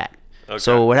before that. Okay.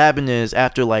 So what happened is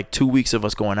after like 2 weeks of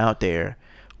us going out there,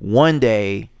 one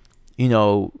day,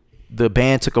 the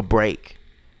band took a break.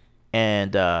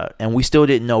 And we still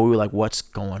didn't know. We were like, what's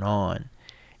going on?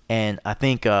 And I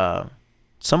think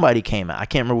somebody came out. I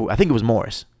can't remember. I think it was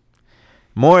Morris.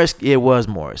 It was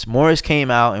Morris. Morris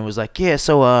came out and was like, yeah,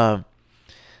 so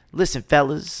listen,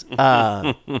 fellas,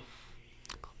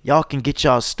 y'all can get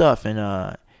y'all stuff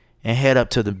and head up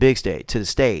to the big stage, to the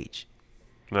stage.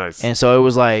 Nice. And so it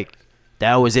was like,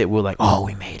 that was it. We're like, oh,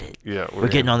 we made it. Yeah, we're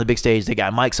getting on the big stage. They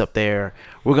got mics up there.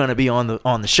 We're gonna be on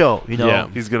the show. Yeah,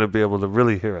 he's gonna be able to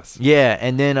really hear us. Yeah,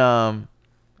 and then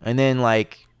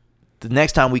like the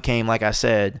next time we came, like I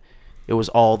said, it was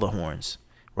all the horns,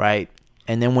 right?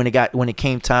 And then when it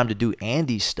came time to do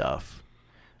Andy's stuff,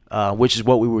 which is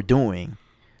what we were doing,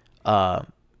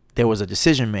 there was a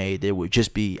decision made that it would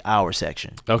just be our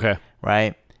section. Okay.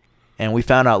 Right, and we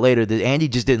found out later that Andy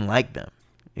just didn't like them.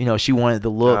 She wanted the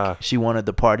look. She wanted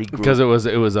the party group. Because it was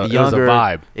a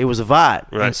vibe. It was a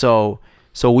vibe. Right. And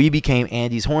so we became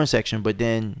Andy's horn section, but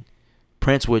then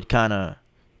Prince would kind of,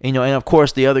 and of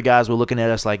course the other guys were looking at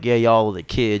us like, yeah, y'all are the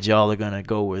kids. Y'all are going to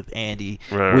go with Andy.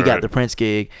 Right, we got the Prince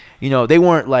gig. They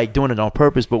weren't like doing it on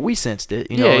purpose, but we sensed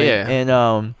it. Yeah.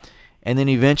 And then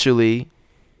eventually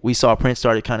we saw Prince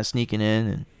started kind of sneaking in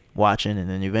and watching, and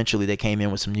then eventually they came in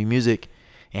with some new music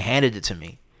and handed it to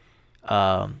me.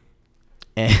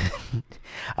 And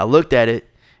I looked at it,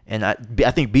 and I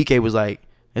think BK was like,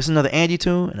 "It's another Andy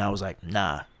tune," and I was like,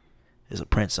 "Nah, it's a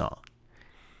Prince song."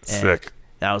 And sick.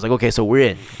 I was like, "Okay, so we're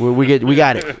in. We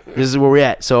got it. This is where we're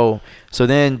at." So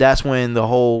then that's when the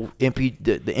whole the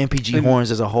NPG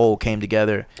Hornz as a whole came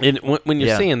together. And when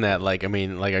you're saying that, like, I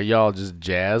mean, like, are y'all just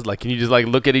jazzed? Like, can you just like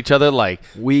look at each other like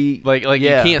you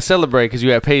can't celebrate because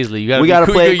you have Paisley. You gotta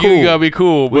play it cool. You gotta be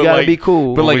cool. We gotta be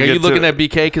cool. But like, are you looking at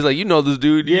BK because like this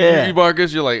dude? Yeah. You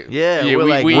Marcus, you're like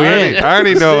we're in. I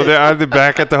already know they're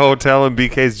back at the hotel and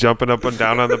BK's jumping up and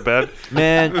down on the bed.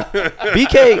 Man,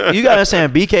 BK, you gotta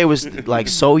understand, BK was like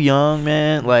so young,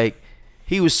 man. Like,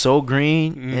 he was so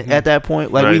green at that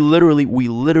point. Like, we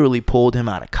literally pulled him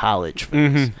out of college for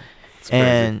this.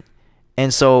 And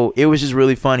so it was just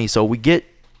really funny. So we get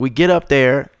up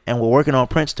there and we're working on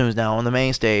Prince tunes now on the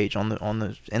main stage in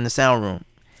the sound room.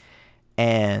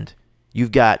 And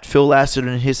you've got Phil Lassiter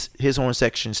and his horn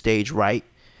section stage right,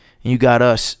 and you got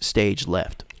us stage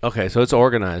left. Okay, so it's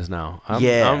organized now.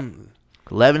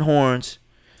 11 horns,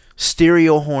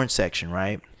 stereo horn section,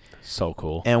 right? So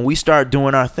cool. And we start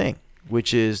doing our thing,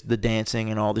 which is the dancing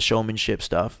and all the showmanship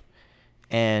stuff.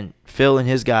 And Phil and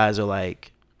his guys are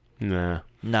like, nah,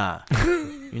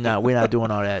 we're not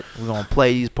doing all that. We're going to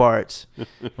play these parts.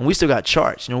 And we still got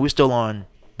charts. We're still on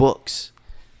books,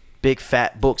 big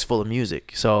fat books full of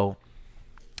music. So,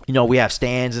 we have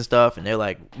stands and stuff. And they're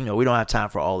like, we don't have time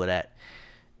for all of that.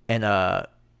 And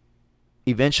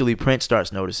eventually Prince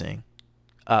starts noticing.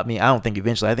 I don't think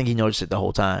eventually. I think he noticed it the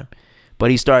whole time. But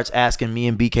he starts asking me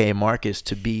and BK and Marcus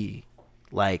to be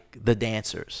like the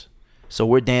dancers. So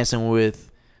we're dancing with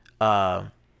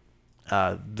the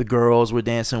girls. We're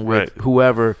dancing with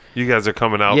whoever. You guys are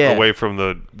coming out away from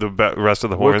the rest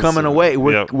of the horns. We're coming away.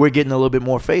 We're getting a little bit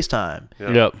more FaceTime.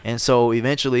 Yep. And so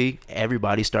eventually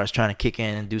everybody starts trying to kick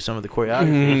in and do some of the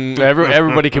choreography.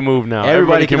 Everybody can move now.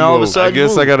 Everybody can all of a sudden I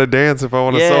guess move. I got to dance if I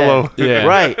want to solo. Yeah.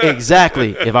 Right.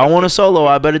 Exactly. If I want to solo,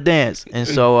 I better dance. And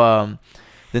so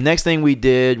the next thing we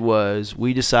did was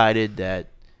we decided that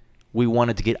we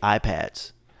wanted to get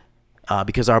iPads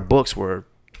because our books were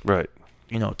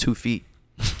 2 feet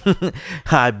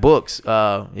high books.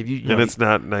 If you it's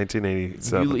not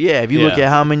 1987. If you look at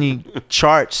how many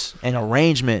charts and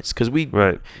arrangements, because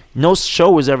no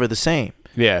show was ever the same.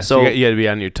 Yeah, so you had to be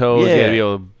on your toes. You had to be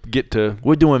able to get to.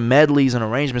 We're doing medleys and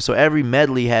arrangements, so every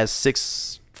medley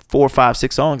has 4, 5,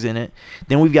 6 songs in it.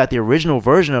 Then we've got the original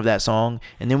version of that song,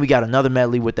 and then we got another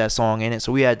medley with that song in it.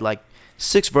 So we had like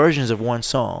 6 versions of one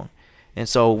song. And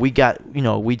so we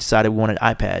decided we wanted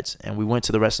iPads, and we went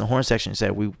to the rest of the horn section and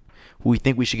said we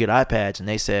think we should get iPads, and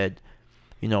they said,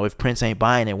 if Prince ain't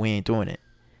buying it, we ain't doing it.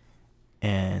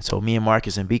 And so me and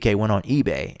Marcus and BK went on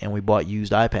eBay and we bought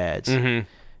used iPads. Mm-hmm.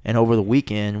 And over the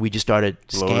weekend we just started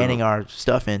scanning our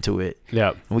stuff into it. Yeah.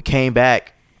 And we came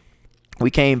back We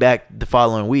came back the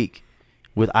following week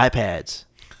with iPads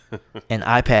and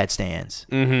iPad stands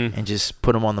and just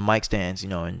put them on the mic stands,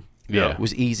 and it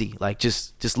was easy. Like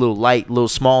just little light, little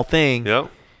small thing.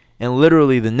 Yep. And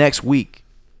literally the next week,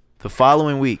 the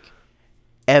following week,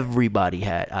 everybody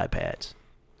had iPads.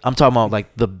 I'm talking about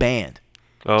like the band.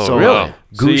 Oh, so, really?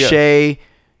 Goucher,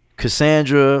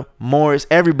 Cassandra, Morris,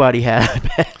 everybody had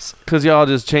iPads. Because y'all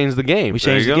just changed the game. We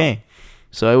changed the game.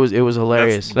 So it was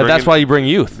hilarious. That's why you bring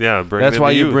youth. Yeah, that's why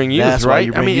you bring youth,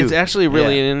 right? I mean, youth. It's actually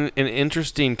really an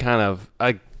interesting kind of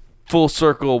full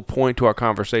circle point to our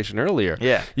conversation earlier.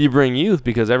 Yeah. You bring youth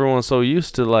because everyone's so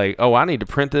used to like, oh, I need to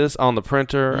print this on the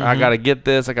printer. I got to get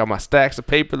this. I got my stacks of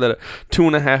paper that are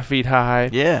 2.5 feet high.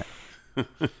 Yeah.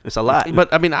 It's a lot.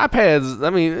 But, I mean, iPads,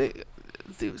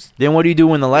 then what do you do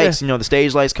when the lights, the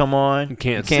stage lights come on? You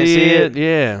can't see it.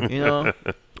 Yeah.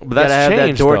 But that's gotta have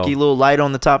changed, that dorky though. little light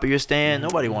on the top of your stand.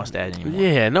 Nobody wants that anymore.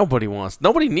 Yeah, nobody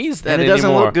needs that and it anymore.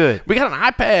 doesn't look good. We got an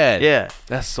iPad. Yeah.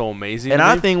 That's so amazing. And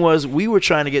our thing was we were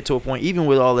trying to get to a point, even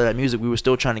with all of that music, we were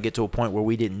still trying to get to a point where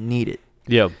we didn't need it.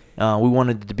 Yeah. We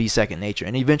wanted it to be second nature.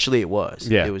 And eventually it was.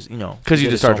 Yeah. It was, because you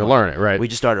just started to learn it, right? We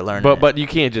just started learning But you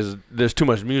can't just, there's too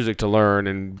much music to learn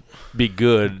and be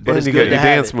good. But it's you good got to your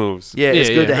have dance it. moves. Yeah, it's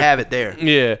good to have it there.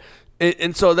 Yeah.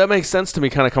 And so that makes sense to me,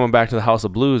 kind of coming back to the House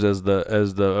of Blues as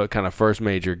the kind of first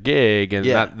major gig, and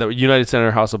not the United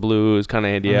Center House of Blues, kind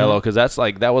of Andiello, because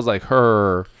that was like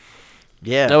her.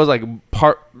 Yeah, that was like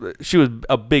she was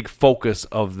a big focus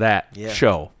of that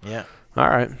show. Yeah. All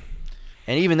right.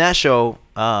 And even that show,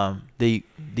 the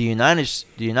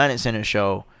United Center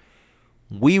show,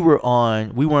 we weren't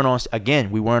on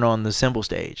the cymbal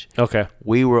stage. Okay.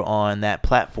 We were on that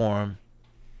platform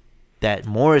that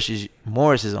Morris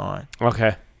is on.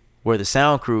 Okay. Where the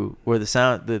sound crew,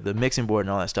 the mixing board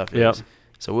and all that stuff is. Yep.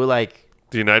 So we're like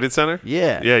The United Center?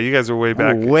 Yeah. Yeah, you guys are way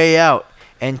back. We're way out.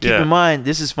 And keep in mind,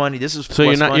 this is funny. So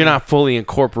you're not fully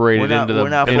incorporated into the. We're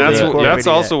not and fully incorporated that's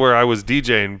also where I was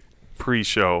DJing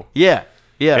pre-show. Yeah.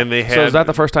 Yeah. And they had. So is that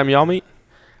the first time y'all meet?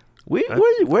 Where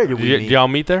did we meet? Did y'all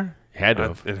meet there? Had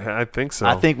to have. I think so.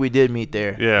 I think we did meet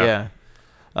there. Yeah. Yeah.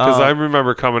 Because I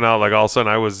remember coming out, like all of a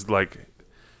sudden I was like,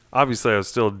 obviously I was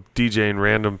still DJing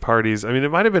random parties. I mean, it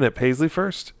might have been at Paisley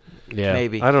first. Yeah,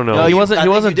 maybe. I don't know. No, he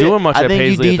wasn't doing much at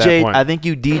Paisley at that point. I think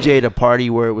you DJ'd a party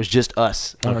where it was just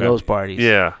us. One of those parties.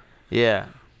 Yeah. Yeah.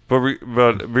 But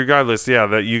regardless,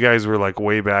 that you guys were like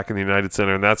way back in the United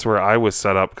Center, and that's where I was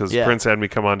set up because Prince had me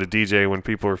come on to DJ when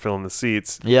people were filling the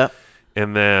seats. Yeah.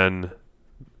 And then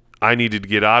I needed to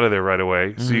get out of there right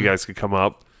away so you guys could come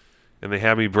up, and they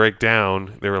had me break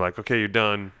down. They were like, "Okay, you're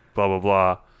done." Blah blah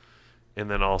blah. And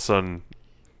then all of a sudden,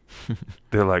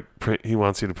 they're like, "He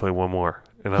wants you to play one more."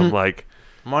 And I'm like,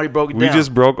 I'm already broke it we down.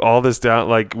 just broke all this down.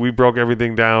 Like, we broke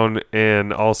everything down.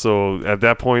 And also, at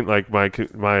that point, like,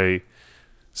 my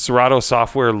Serato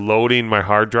software loading my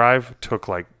hard drive took,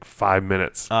 like, 5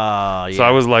 minutes. Yeah. So I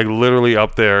was, like, literally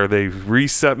up there. They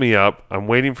reset me up. I'm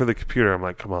waiting for the computer. I'm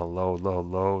like, come on, load.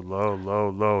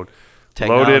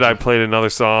 Technology. Loaded. I played another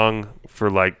song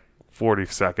for, like, 40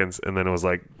 seconds. And then it was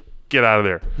like, get out of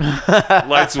there.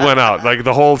 Lights went out. Like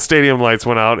the whole stadium lights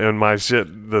went out and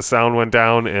the sound went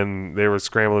down and they were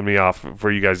scrambling me off for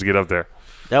you guys to get up there.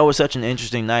 That was such an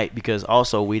interesting night because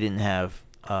also we didn't have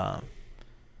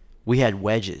we had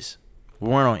wedges. We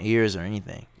weren't on ears or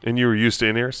anything. And you were used to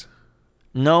in-ears?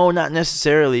 No, not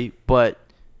necessarily, but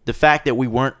the fact that we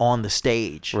weren't on the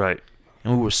stage. Right.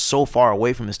 And we were so far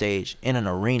away from the stage in an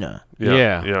arena.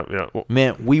 Yeah.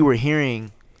 Meant we were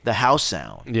hearing the house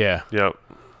sound. Yeah. Yep.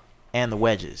 And the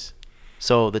wedges.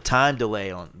 So the time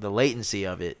delay on the latency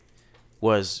of it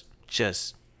was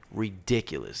just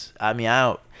ridiculous. I mean,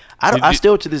 I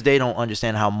still to this day don't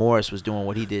understand how Morris was doing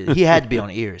what he did. He had to be on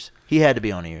ears.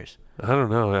 I don't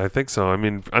know. I think so. I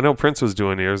mean, I know Prince was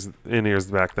doing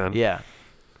in-ears back then. Yeah.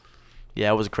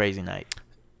 Yeah, it was a crazy night.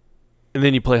 And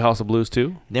then you play House of Blues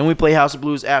too? Then we play House of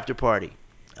Blues after party.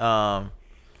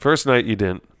 First night you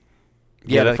didn't.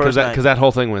 Yeah, because that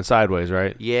whole thing went sideways,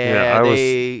 right? Yeah,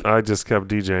 I just kept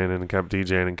DJing and kept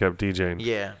DJing and kept DJing.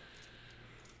 Yeah.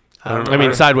 I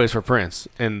mean, sideways for Prince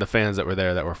and the fans that were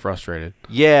there that were frustrated.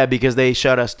 Yeah, because they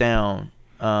shut us down,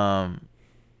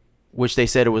 which they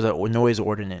said it was a noise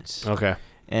ordinance. Okay.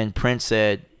 And Prince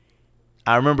said,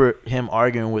 I remember him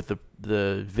arguing with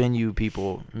the venue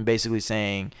people and basically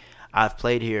saying, I've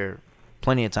played here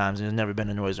plenty of times and there's never been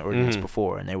a noise ordinance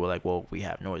before. And they were like, well, we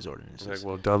have noise ordinances. Like,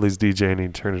 well, Dudley's DJing and he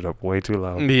turned it up way too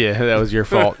loud. Yeah, that was your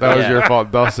fault. That was your fault.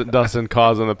 Dustin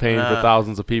causing the pain for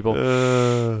thousands of people.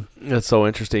 That's so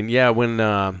interesting. Yeah, when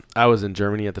I was in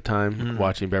Germany at the time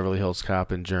watching Beverly Hills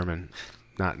Cop in German,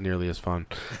 not nearly as fun.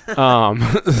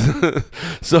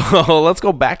 So let's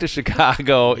go back to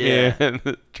Chicago. Yeah.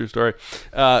 True story.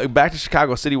 Back to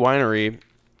Chicago City Winery.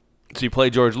 So you play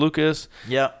George Lucas.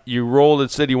 Yeah. You rolled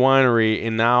at City Winery,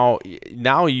 and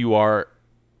now you are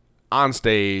on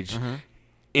stage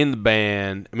in the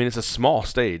band. I mean, it's a small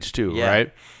stage too,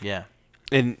 right? Yeah.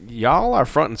 And y'all are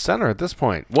front and center at this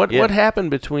point. What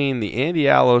happened between the Andy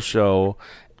Allo show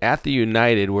at the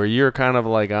United, where you're kind of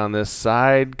like on this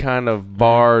side kind of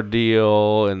bar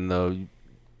deal, and the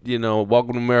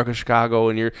Welcome to America Chicago,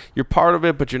 and you're part of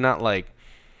it, but you're not like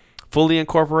fully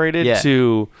incorporated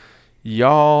to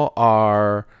y'all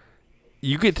are.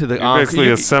 You get to the encore. Basically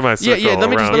a semicircle. Yeah.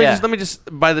 Let me just.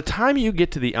 By the time you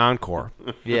get to the encore,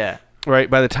 right.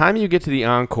 By the time you get to the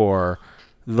encore,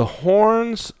 the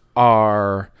horns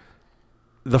are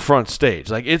the front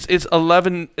stage. Like it's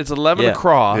 11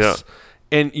 across. Yeah.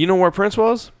 And you know where Prince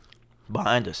was?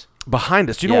 Behind us. Do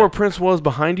you know where Prince was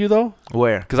behind you though?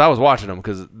 Where? Because I was watching him.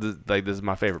 Because this is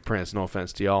my favorite Prince. No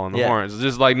offense to y'all on the horns. It's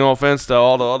just like no offense to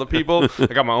all the other people. I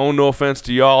got my own no offense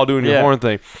to y'all doing your horn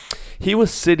thing. He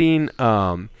was sitting.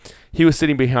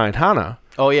 Behind Hannah.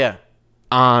 Oh yeah.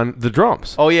 On the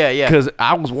drums. Oh yeah. Because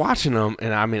I was watching him,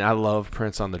 and I mean, I love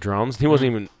Prince on the drums. He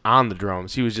wasn't even on the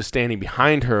drums. He was just standing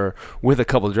behind her with a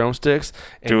couple of drumsticks.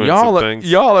 And doing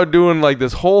y'all are doing like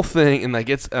this whole thing, and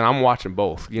and I'm watching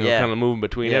both. Kind of moving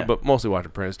between it, but mostly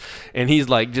watching Prince. And he's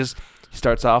like he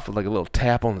starts off with like a little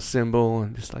tap on the cymbal,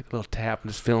 and just like a little tap,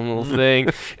 and just feeling a little thing.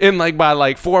 And like by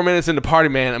like 4 minutes into party,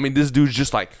 man, I mean, this dude's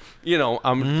just like,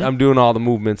 I'm doing all the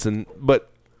movements, but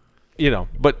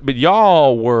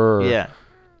y'all were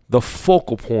the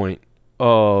focal point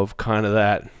of kind of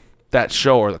that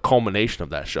show, or the culmination of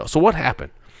that show. So what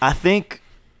happened? I think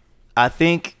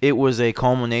it was a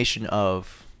culmination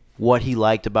of what he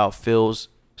liked about Phil's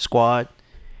squad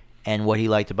and what he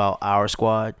liked about our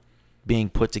squad being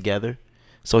put together.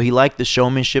 So he liked the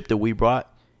showmanship that we brought.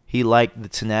 He liked the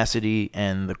tenacity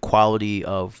and the quality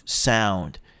of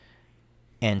sound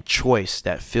and choice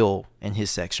that Phil and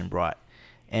his section brought.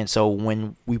 And so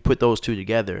when we put those two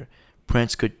together,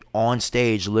 Prince could on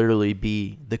stage literally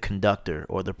be the conductor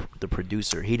or the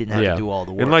producer. He didn't have to do all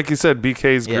the work. And like you said,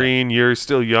 BK's green. You're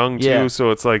still young too, so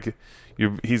it's like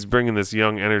he's bringing this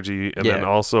young energy, and then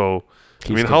also,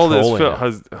 I mean, how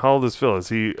old is Phil? Is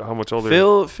he how much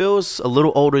older? Phil's a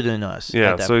little older than us.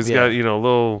 Yeah, so he's got a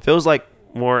little. Phil's like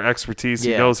more expertise.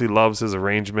 He knows he loves his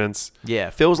arrangements.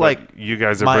 Yeah, Phil's like you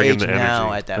guys are my bringing age the energy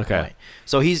now at that point.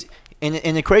 So he's.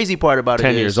 And the crazy part about it is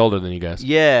 10 years older than you guys.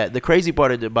 Yeah, the crazy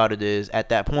part about it is at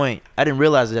that point, I didn't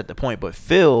realize it at the point, but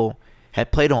Phil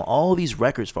had played on all these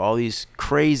records for all these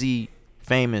crazy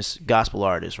famous gospel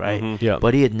artists, right? Mm-hmm. Yeah.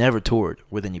 But he had never toured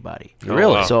with anybody.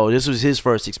 Really? Wow. So this was his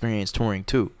first experience touring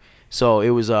too. So it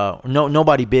was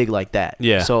nobody big like that.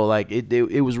 Yeah. So like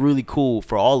it was really cool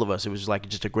for all of us. It was like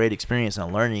just a great experience and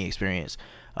a learning experience.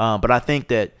 But I think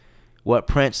that what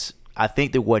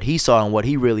he saw and what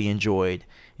he really enjoyed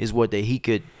is what that he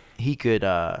could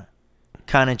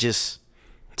kind of just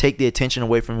take the attention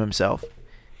away from himself,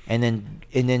 and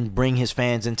then bring his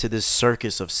fans into this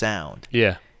circus of sound.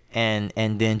 Yeah. And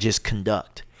then just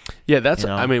conduct. Yeah, that's.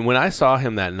 I mean, when I saw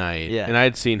him that night, Yeah. and I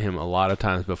had seen him a lot of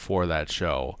times before that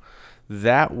show,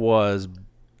 that was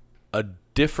a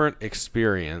different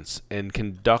experience. And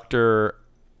conductor,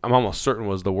 I'm almost certain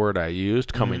was the word I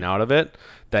used coming out of it.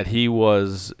 That he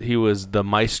was the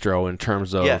maestro in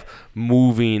terms of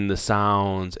moving the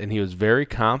sounds, and he was very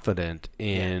confident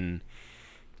in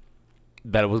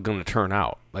that it was going to turn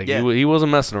out. Like he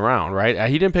wasn't messing around, right?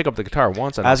 He didn't pick up the guitar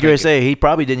once. I was going to say he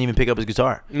probably didn't even pick up his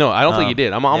guitar. No, I don't think he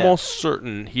did. I'm almost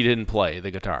certain he didn't play the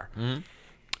guitar.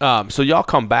 So y'all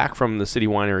come back from the City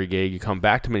Winery gig. You come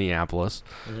back to Minneapolis.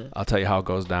 I'll tell you how it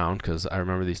goes down because I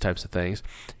remember these types of things.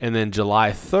 And then July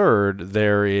 3rd,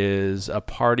 there is a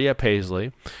party at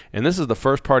Paisley. And this is the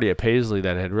first party at Paisley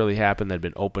that had really happened that had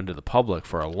been open to the public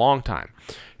for a long time.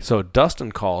 So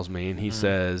Dustin calls me and he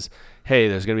says, hey,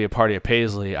 there's going to be a party at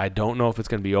Paisley. I don't know if it's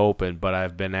going to be open, but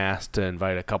I've been asked to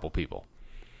invite a couple people.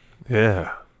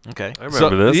 Yeah. Okay. I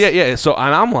remember this. Yeah. So,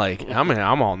 and I'm like,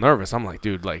 I'm all nervous. I'm like,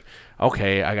 dude, like,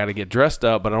 okay, I got to get dressed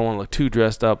up, but I don't want to look too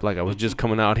dressed up. Like, I was just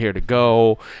coming out here to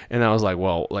go. And I was like,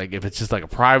 well, like, if it's just like a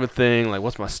private thing, like,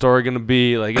 what's my story going to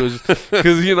be? Like, it was,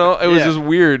 because, it was just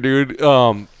weird, dude.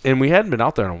 And we hadn't been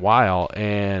out there in a while.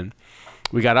 And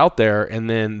we got out there, and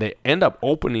then they end up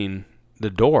opening the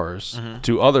doors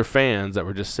to other fans that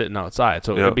were just sitting outside.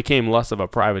 So it became less of a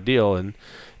private deal. And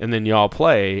then y'all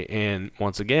play. And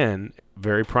once again,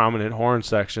 very prominent horn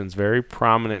sections, very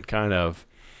prominent kind of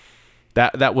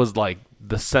that was like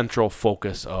the central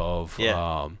focus of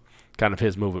kind kind of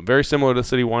his movement. Very similar to the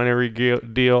City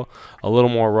Winery deal, a little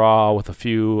more raw with a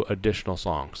few additional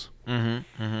songs.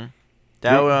 Mm-hmm.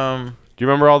 Mm-hmm. Do you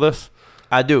remember all this?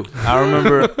 I do. I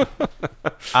remember.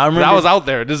 I was out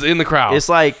there, just in the crowd.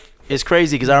 It's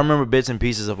crazy because I remember bits and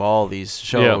pieces of all these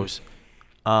shows.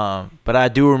 Yeah. But I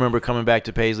do remember coming back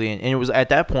to Paisley, and it was at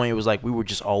that point it was like we were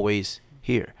just always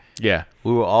here. Yeah,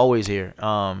 we were always here.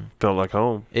 Felt like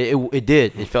home. It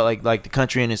did. It felt like the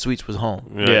Country Inn and Suites was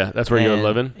home. Yeah, that's where you were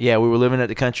living. Yeah, we were living at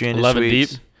the Country Inn and Suites. 11 deep.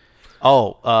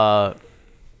 Oh,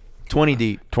 20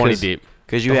 deep. 20 deep.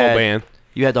 Because you had had whole band.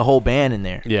 You had the whole band in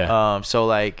there. Yeah. So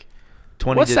like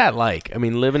 20. What's that like? I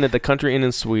mean, living at the Country Inn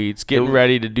and Suites, getting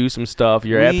ready to do some stuff.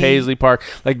 You're at Paisley Park.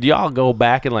 Like, do y'all go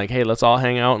back and like, hey, let's all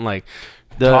hang out and like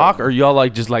talk, or y'all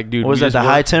like just like, dude? Was that the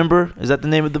High Timber? Is that the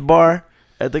name of the bar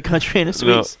at the Country Inn and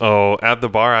Suites? No. Oh, at the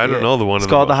bar. I don't know the one. It's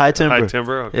called the High Timber. High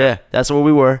Timber. Okay. Yeah, that's where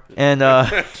we were, and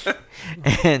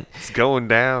and it's going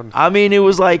down. I mean, it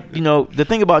was like, the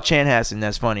thing about Chanhassen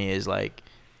that's funny is like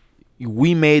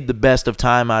we made the best of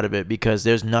time out of it because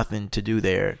there's nothing to do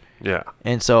there. Yeah.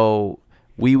 And so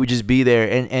we would just be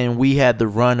there, and we had the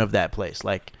run of that place.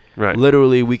 Like, right.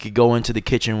 Literally, we could go into the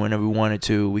kitchen whenever we wanted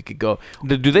to. We could go.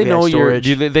 Do they know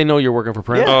they know you're working for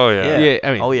Prince? Yeah. Oh yeah.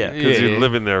 I mean, because you're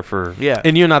living there for. Yeah.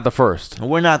 And you're not the first.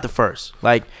 We're not the first.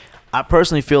 Like, I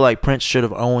personally feel like Prince should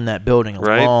have owned that building a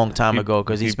long time ago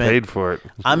because he paid for it.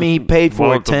 I mean, he paid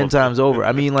for it 10 times over.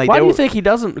 I mean, like, why do you think he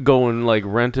doesn't go and like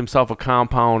rent himself a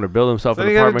compound or build himself an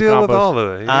apartment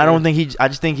complex? I don't think I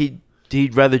just think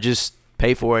he'd rather just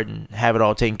pay for it and have it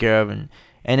all taken care of, and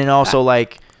then also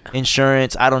like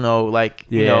insurance. I don't know, like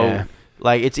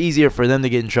like it's easier for them to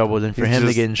get in trouble than for him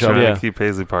to get in trouble. Trying to keep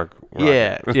Paisley Park.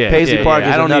 Paisley Park.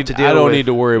 I don't need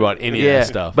to worry about any of that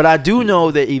stuff. But I do know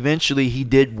that eventually he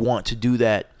did want to do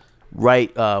that.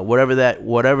 Right, whatever that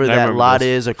lot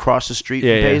is across the street from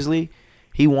Paisley,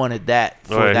 he wanted that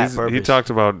for that purpose. He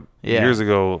talked about years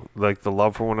ago, like the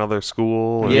love for one another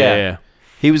school. And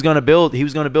He was gonna build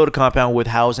a compound with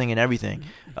housing and everything.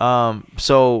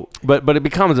 So but it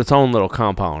becomes its own little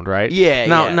compound, right? Yeah.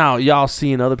 Now y'all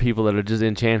seeing other people that are just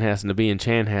in Chanhassen to be in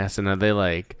Chanhassen, are they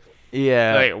like?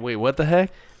 Yeah. Like, wait, what the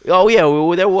heck? Oh yeah,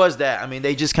 well, there was that. I mean,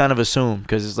 they just kind of assumed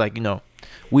because it's like,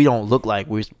 we don't look like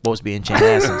we're supposed to be in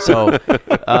Chanhassen, so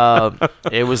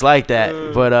it was like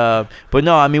that. But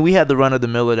no, I mean, we had the run of the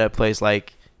mill of that place,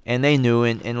 like, and they knew,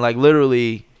 and like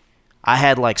literally, I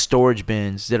had like storage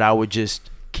bins that I would just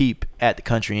keep at the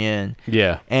Country Inn.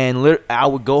 Yeah. And I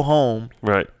would go home.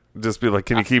 Right. Just be like,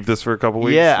 can you keep this for a couple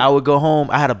weeks? Yeah, I would go home.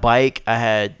 I had a bike. I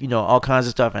had, all kinds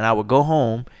of stuff, and I would go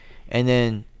home, and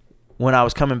then when I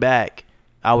was coming back,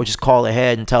 I would just call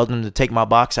ahead and tell them to take my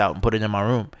box out and put it in my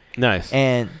room. Nice.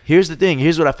 And here's the thing.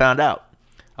 Here's what I found out.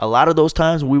 A lot of those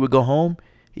times when we would go home,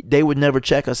 they would never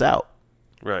check us out.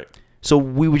 Right. So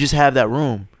we would just have that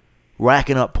room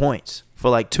racking up points for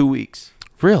like 2 weeks.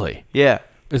 Really? Yeah.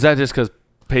 Is that just because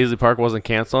Paisley Park wasn't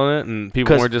canceling it and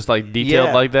people weren't just like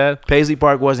detailed like that? Paisley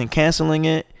Park wasn't canceling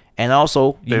it. And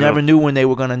also, you never knew when they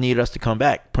were going to need us to come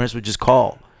back. Prince would just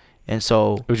call. And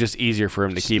so it was just easier for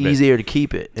him to keep it. Easier to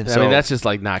keep it. And I mean, that's just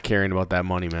like not caring about that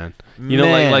money, man.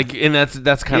 And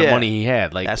that's kind of money he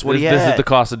had. Like, that's what he had. This is the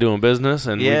cost of doing business,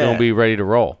 and we're gonna be ready to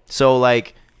roll. So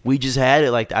like we just had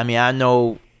it. Like, I mean, I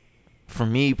know for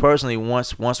me personally,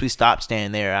 once we stopped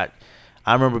staying there,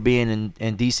 I remember being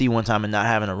in DC one time and not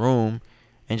having a room,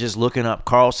 and just looking up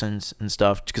Carlson's and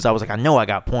stuff because I was like, I know I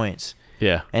got points.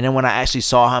 Yeah. And then when I actually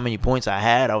saw how many points I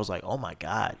had, I was like, oh my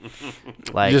God.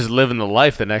 Like, you're just living the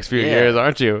life the next few years,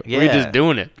 aren't you? Yeah. We're just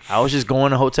doing it. I was just going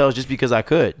to hotels just because I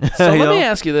could. So let me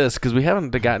ask you this, because we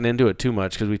haven't gotten into it too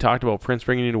much, because we talked about Prince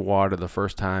bringing you to water the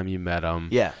first time you met him.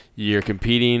 Yeah. You're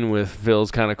competing with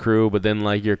Phil's kind of crew, but then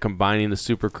like you're combining the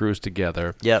super crews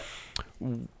together. Yep.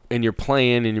 And you're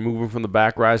playing and you're moving from the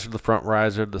back riser to the front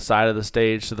riser, the side of the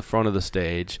stage to the front of the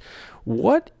stage.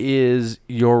 What is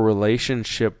your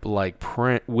relationship like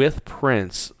with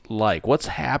Prince like? What's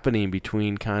happening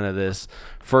between kind of this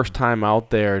first time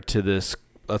out there to this,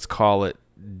 let's call it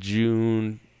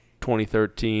June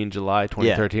 2013, July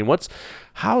 2013? Yeah.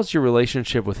 How's your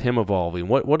relationship with him evolving?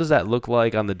 What does that look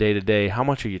like on the day-to-day? How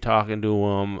much are you talking to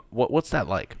him? What's that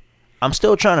like? I'm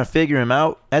still trying to figure him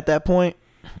out at that point.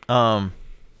 But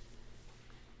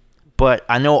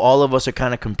I know all of us are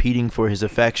kind of competing for his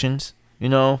affections,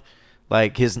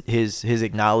 like his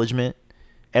acknowledgement.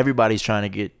 Everybody's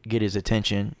trying to get his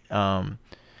attention. And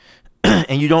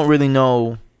you don't really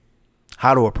know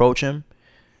how to approach him.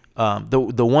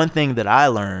 The one thing that I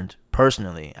learned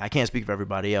personally, I can't speak for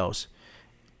everybody else,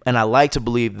 and I like to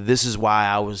believe that this is why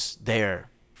I was there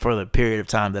for the period of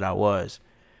time that I was.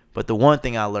 But the one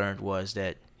thing I learned was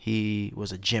that he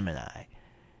was a Gemini.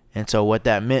 And so what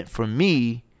that meant for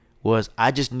me was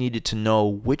I just needed to know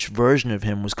which version of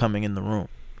him was coming in the room.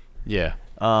 Yeah.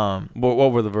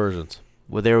 What were the versions?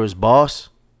 Well, there was boss,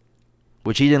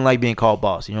 which he didn't like being called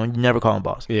boss. You never call him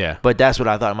boss. Yeah. But that's what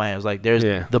I thought in my head. It was like,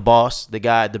 there's the boss, the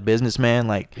guy, the businessman.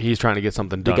 Like, he's trying to get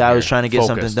something done. The guy who's trying to get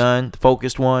something done, the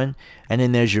focused one. And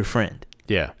then there's your friend.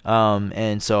 Yeah.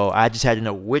 And so I just had to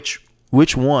know which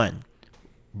one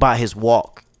by his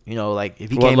walk. Like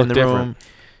if he came in the room,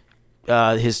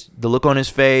 the look on his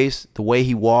face, the way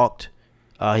he walked,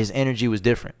 his energy was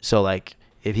different. So like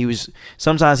if he was,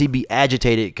 sometimes he'd be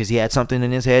agitated because he had something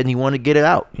in his head and he wanted to get it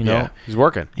out. Yeah, he's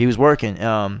working. He was working.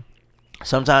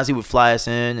 Sometimes he would fly us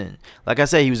in, and like I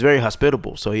said, he was very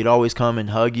hospitable. So he'd always come and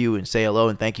hug you and say hello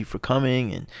and thank you for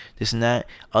coming and this and that.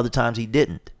 Other times he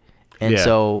didn't. And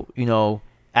so,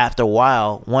 after a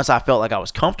while, once I felt like I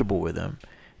was comfortable with him,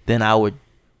 then I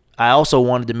also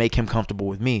wanted to make him comfortable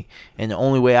with me. And the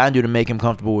only way I knew to make him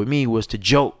comfortable with me was to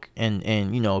joke and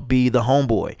be the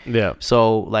homeboy. Yeah.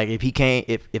 So like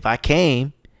if I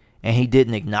came and he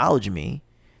didn't acknowledge me,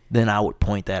 then I would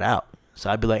point that out. So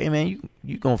I'd be like, hey man,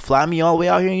 you gonna fly me all the way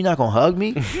out here and you're not gonna hug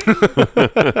me?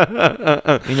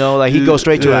 Like he'd go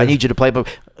straight to it. I need you to play, but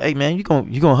hey man, you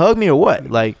gonna hug me or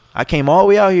what? Like I came all the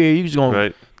way out here, you just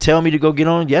gonna tell me to go get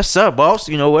on? Yes sir, boss.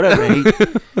 Whatever. And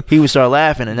he would start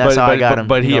laughing, and that's how I got him.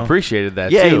 But he appreciated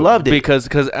that. Yeah, too, he loved it because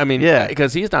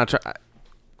because he's not trying.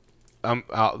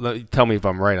 Tell me if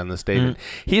I'm right on this statement.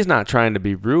 He's not trying to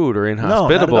be rude or inhospitable.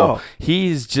 No, not at all.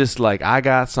 He's just like, I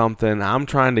got something. I'm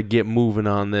trying to get moving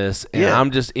on this, and I'm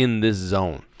just in this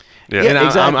zone. Yeah, and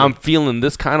exactly. I'm feeling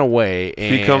this kind of way.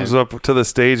 And he comes up to the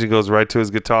stage and goes right to his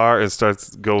guitar and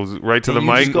goes right to the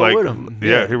mic. Just go like, with him.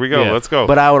 Yeah, here we go. Yeah. Let's go.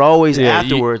 But I would always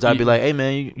afterwards, I'd be like, hey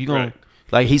man, you gonna. Right.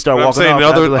 Like he started walking I'm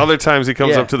off. saying other times he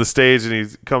comes up to the stage and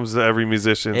he comes to every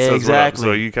musician and says what up.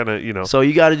 So you kind of, So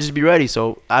you got to just be ready.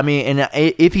 So, I mean, and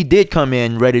if he did come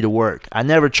in ready to work, I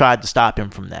never tried to stop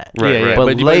him from that. Right.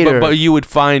 But later, but you would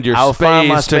find your I would space. find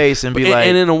my space and be like.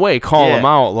 And in a way, call him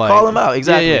out. Call him out,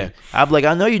 exactly. Yeah. I'd be like,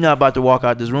 I know you're not about to walk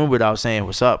out this room without saying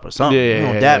what's up or something. Yeah, you're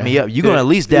going to dap me up. You're going to at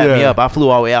least dap me up. I flew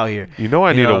all the way out here.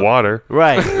 I need a water.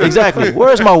 Right, exactly.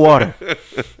 Where's my water?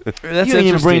 That's you didn't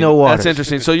even bring no water. That's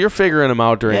interesting. So you're figuring him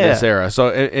out during this era. So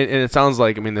and it sounds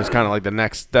like, there's kind of like the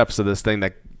next steps of this thing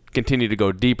that continue to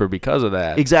go deeper because of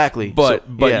that. Exactly. But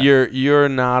you're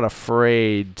not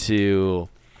afraid to,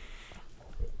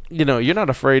 you're not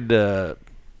afraid to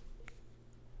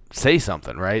say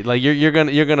something, right? Like you're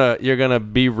gonna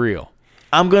be real.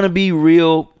 I'm gonna be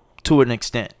real to an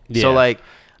extent. Yeah. So like,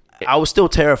 I was still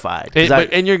terrified.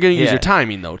 And you're gonna use your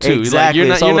timing though too. Exactly.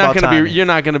 Like you're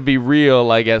not gonna be real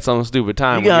like at some stupid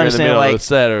time when you're in the middle of the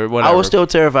set or whatever. I was still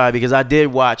terrified because I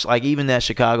did watch like even that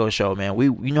Chicago show, man.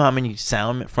 You know how many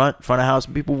sound front of house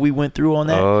people we went through on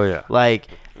that? Oh yeah. Like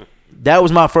that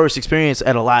was my first experience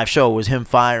at a live show, was him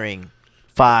firing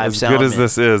 5 soundmen. As good as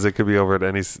this is, it could be over at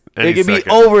any it could second. be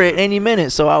over at any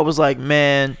minute. So I was like,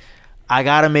 man, I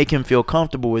gotta make him feel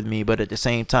comfortable with me, but at the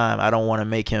same time, I don't want to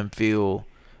make him feel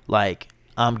like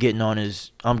I'm getting on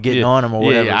him or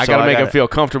whatever. Yeah, I gotta make him feel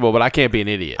comfortable, but I can't be an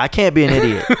idiot. I can't be an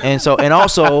idiot, and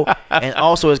also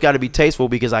it's got to be tasteful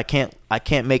because I can't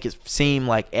make it seem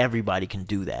like everybody can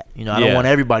do that. I don't want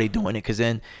everybody doing it because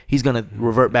then he's gonna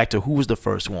revert back to who was the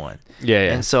first one.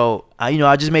 Yeah. And so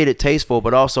I just made it tasteful,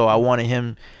 but also I wanted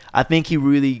him. I think he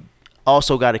really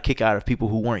also got a kick out of people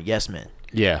who weren't yes men.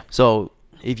 Yeah. So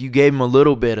if you gave him a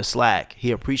little bit of slack,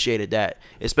 he appreciated that,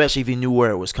 especially if he knew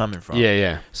where it was coming from.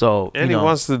 Yeah. So he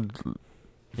wants to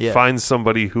find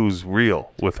somebody who's real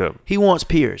with him. He wants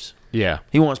peers. Yeah.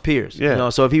 He wants peers. Yeah.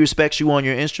 So if he respects you on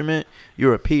your instrument,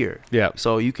 you're a peer. Yeah.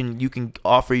 So you can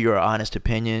offer your honest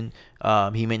opinion.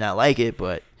 He may not like it,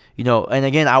 but and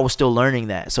again, I was still learning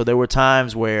that. So there were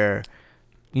times where,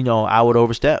 I would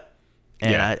overstep,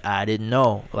 and I didn't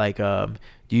know. Like,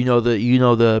 do you know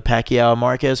the Pacquiao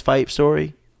Marquez fight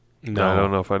story? No, I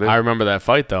don't know if I did. I remember that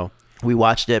fight though. We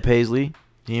watched it at Paisley.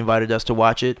 He invited us to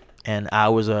watch it, and I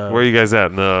was Where are you guys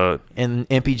at? In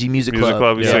NPG Music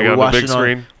Club. Yeah, we watched on the big it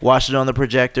screen. Watched it on the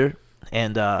projector,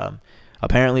 and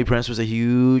apparently Prince was a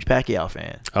huge Pacquiao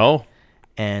fan. Oh,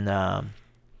 and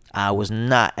I was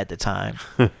not at the time.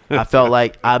 I felt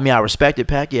like I respected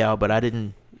Pacquiao, but I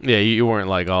didn't. Yeah, you weren't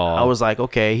like all. I was like,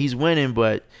 okay, he's winning,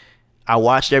 but I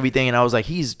watched everything, and I was like,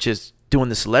 he's just doing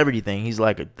the celebrity thing. He's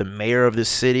like the mayor of this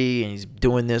city, and he's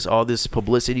doing all this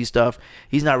publicity stuff.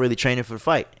 He's not really training for the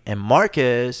fight. And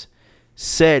Marquez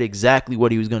said exactly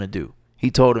what he was going to do. He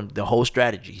told him the whole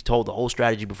strategy. He told the whole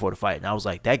strategy before the fight. And I was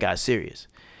like, that guy's serious.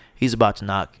 He's about to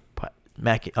knock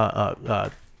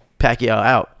Pacquiao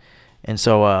out. And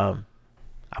so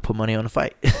I put money on the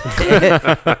fight. With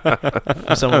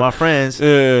some of my friends.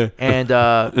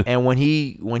 And when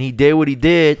he did what he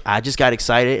did, I just got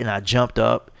excited and I jumped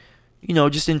up,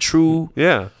 just in true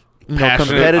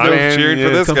competitive. I'm cheering for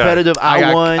this competitive. guy.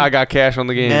 I won. I got cash on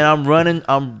the game. And I'm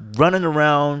running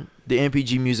around the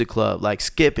NPG Music Club, like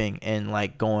skipping and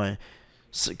like going,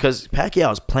 because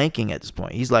Pacquiao is planking at this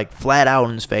point. He's like flat out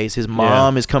in his face. His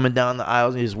mom is coming down the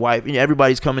aisles, and his wife,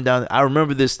 everybody's coming down. I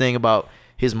remember this thing about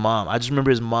his mom. I just remember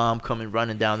his mom coming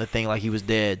running down the thing like he was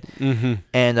dead. Mm-hmm.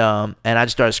 And I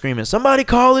just started screaming, "Somebody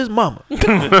call his mama!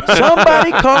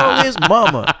 Somebody call his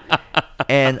mama!"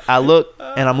 And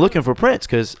I'm looking for Prince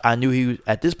because I knew he was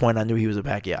a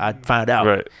Pacquiao. I found out.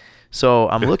 Right. So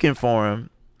I'm looking for him,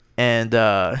 and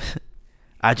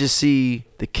I just see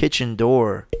the kitchen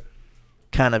door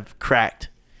kind of cracked.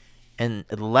 And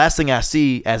the last thing I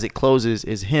see as it closes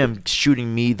is him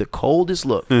shooting me the coldest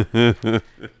look.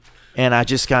 And I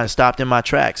just kind of stopped in my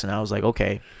tracks, and I was like,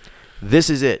 okay, this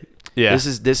is it. Yeah. This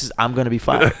is I'm going to be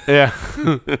fired. Yeah.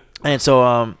 And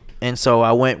so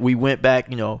we went back,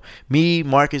 me,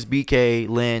 Marcus, BK,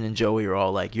 Lynn, and Joey are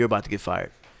all like, you're about to get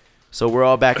fired. So we're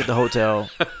all back at the hotel.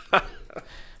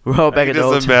 We're all back at the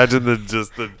hotel. Just imagine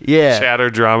the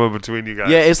chatter drama between you guys.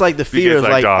 Yeah, it's like the fear of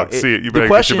like, dog, see it. You better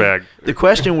get your bag. The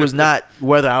question was not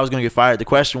whether I was going to get fired. The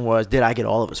question was, did I get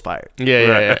all of us fired?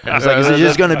 Yeah. I was like, is it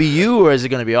just going to be you or is it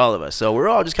going to be all of us? So we're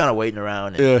all just kind of waiting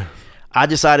around. And I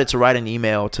decided to write an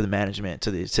email to the management, to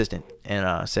the assistant,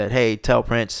 and said, hey, tell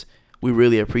Prince we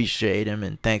really appreciate him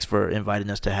and thanks for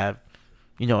inviting us to have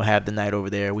the night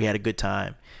over there. We had a good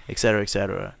time, et cetera, et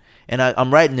cetera. And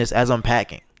I'm writing this as I'm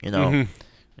packing, Mm-hmm.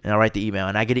 And I write the email,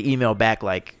 and I get an email back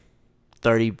like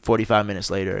 30, 45 minutes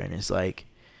later, and it's like,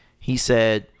 he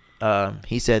said,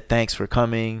 thanks for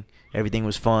coming. Everything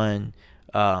was fun.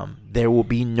 There will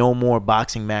be no more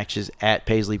boxing matches at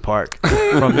Paisley Park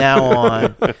from now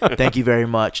on. Thank you very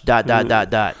much. ...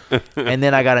 And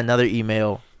then I got another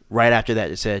email right after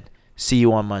that said, see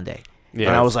you on Monday. Yeah.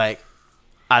 And I was like,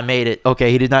 I made it.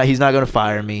 Okay, he's not going to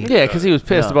fire me. Yeah, because he was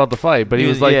pissed about the fight, but he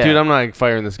was like, dude, I'm not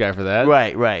firing this guy for that.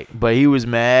 Right. But he was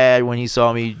mad when he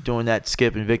saw me doing that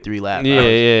skip and victory lap.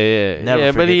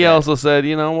 Yeah. But he also said,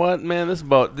 you know what, man, this is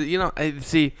about,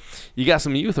 see, you got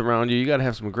some youth around you. You got to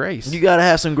have some grace. You got to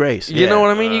have some grace. You know what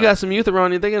I mean? You got some youth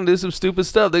around you. They're going to do some stupid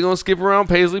stuff. They're going to skip around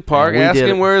Paisley Park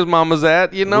asking where his mama's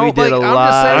at. We did a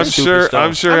lot of stupid stuff.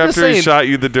 I'm sure after he shot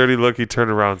you the dirty look, he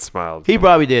turned around and smiled. He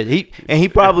probably did. He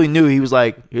probably knew. He was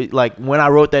like when I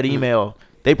wrote that email,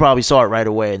 they probably saw it right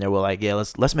away, and they were like, "Yeah,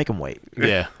 let's make him wait."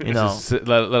 Yeah, let him sit on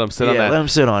that. Let him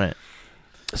sit on it.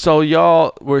 So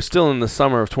y'all, we're still in the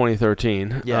summer of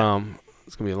 2013. Yeah.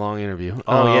 It's gonna be a long interview.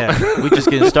 We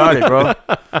just getting started, bro.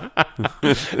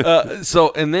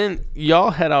 So and then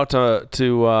y'all head out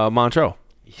to Montreux.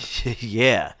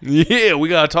 Yeah, we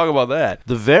gotta talk about that.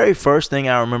 The very first thing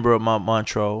I remember about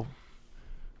Montreux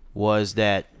was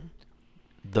that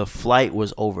the flight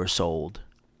was oversold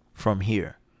from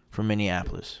here, from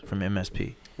Minneapolis, from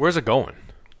MSP. Where's it going?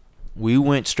 We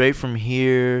went straight from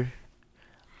here.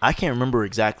 I can't remember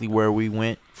exactly where we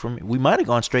went from. We might have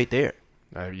gone straight there.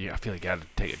 I feel like I got to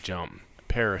take a jump.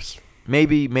 Paris.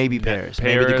 Maybe Paris.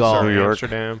 Maybe the Gulf. New York.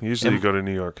 Amsterdam. Usually you go to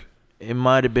New York. It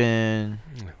might have been.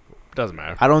 Doesn't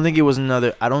matter. I don't think it was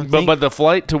another. But the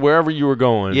flight to wherever you were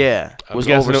going. Yeah, was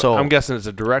oversold. I'm guessing it's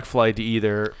a direct flight to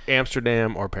either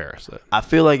Amsterdam or Paris. I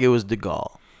feel like it was de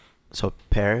Gaulle. So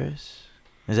Paris,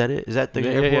 is that it? Is that the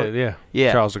airport?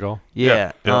 Yeah. Charles de Gaulle.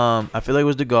 Yeah. I feel like it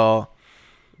was de Gaulle,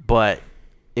 but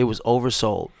it was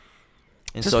oversold.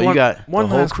 And so you got the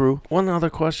whole crew. One other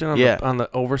question on the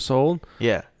oversold.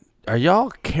 Yeah. Are y'all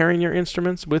carrying your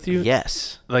instruments with you?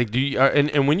 Yes. Like, do you?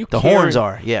 And when you the horns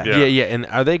are, yeah. And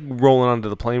are they rolling onto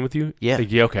the plane with you? Yeah.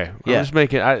 Like, okay. Yeah. I'm just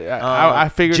making. I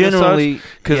figured generally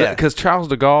because Charles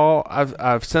de Gaulle.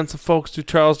 I've sent some folks to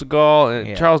Charles de Gaulle,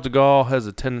 and Charles de Gaulle has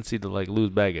a tendency to like lose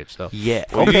baggage. So yeah.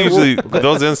 Well,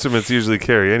 those instruments usually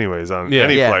carry anyways on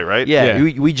any flight, right? Yeah.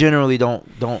 We generally don't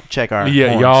check our horns.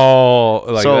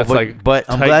 Y'all like so, that's but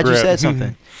I'm glad you said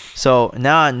something. So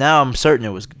now I'm certain it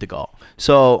was de Gaulle.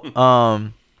 So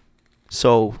the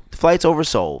flight's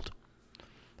oversold,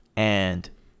 and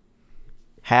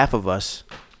half of us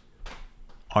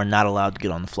are not allowed to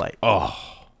get on the flight.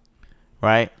 Oh,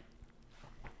 right.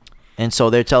 And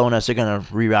so they're telling us they're gonna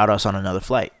reroute us on another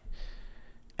flight,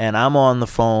 and I'm on the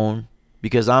phone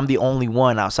because I'm the only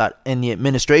one outside in the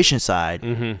administration side.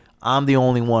 Mm-hmm. I'm the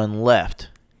only one left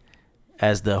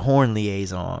as the horn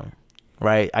liaison,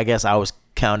 right? I guess I was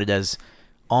counted as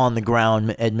on the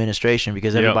ground administration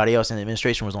because everybody else in the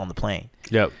administration was on the plane.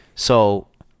 Yep. So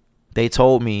they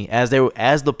told me as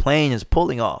the plane is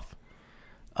pulling off,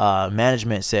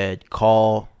 management said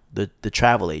call the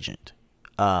travel agent.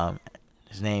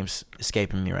 His name's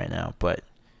escaping me right now, but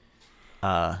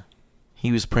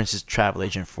he was Prince's travel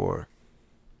agent for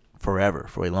forever,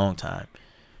 for a long time.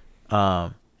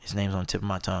 His name's on the tip of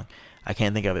my tongue. I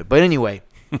can't think of it. But anyway,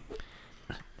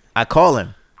 I call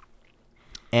him,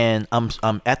 and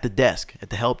I'm at the desk, at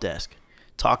the help desk,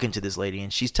 talking to this lady,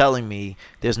 and she's telling me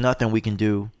there's nothing we can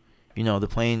do. You know,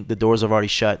 the doors have already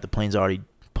shut. The plane's already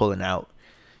pulling out.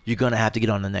 You're going to have to get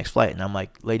on the next flight. And I'm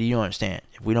like, lady, you don't understand.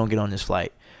 If we don't get on this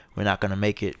flight, we're not going to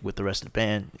make it with the rest of the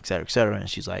band, et cetera, et cetera. And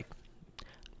she's like,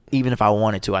 even if I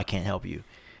wanted to, I can't help you.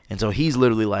 And so he's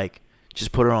literally like,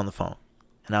 just put her on the phone.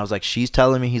 And I was like, she's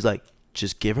telling me. He's like,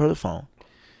 just give her the phone.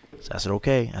 So I said,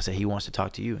 okay. I said, he wants to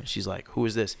talk to you. And she's like, who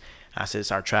is this? I said,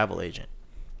 it's our travel agent.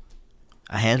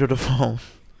 I hand her the phone.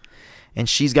 And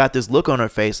she's got this look on her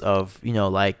face of, you know,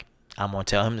 like, I'm going to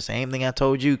tell him the same thing I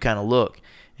told you kind of look.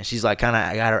 And she's like, kind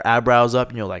of got her eyebrows up.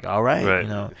 And you're like, all right. You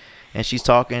know. And she's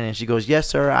talking. And she goes, yes,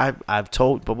 sir. I've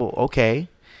told, okay.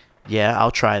 Yeah,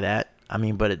 I'll try that. I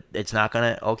mean, but it's not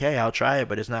going to, okay, I'll try it,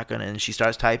 but it's not going to. And she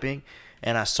starts typing.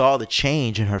 And I saw the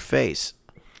change in her face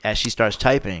as she starts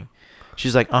typing.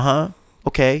 She's like,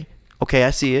 okay,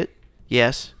 I see it.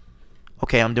 Yes.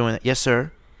 Okay, I'm doing it. Yes,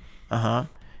 sir. And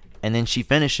then she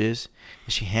finishes,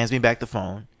 and she hands me back the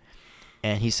phone.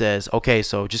 And he says, okay,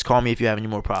 so just call me if you have any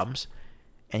more problems.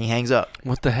 And he hangs up.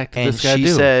 What the heck did this guy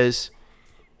do?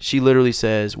 She literally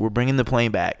says, we're bringing the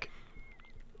plane back.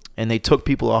 And they took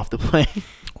people off the plane.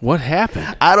 What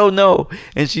happened? I don't know.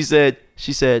 And she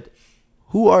said,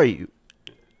 who are you?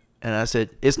 And I said,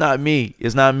 it's not me.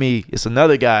 It's not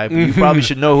another guy. But you probably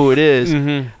should know who it is.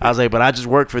 I was like, but I just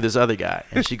work for this other guy.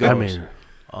 And she goes,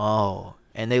 oh.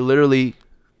 And they literally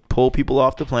pulled people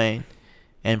off the plane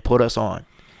and put us on.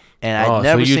 And I'd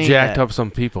never seen that. So you jacked up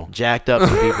some people.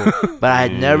 But I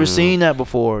had never seen that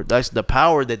before. That's the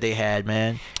power that they had,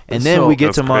 man. And then we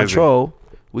get to Montreux.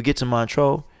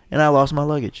 And I lost my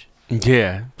luggage.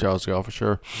 Yeah, Charles Gall for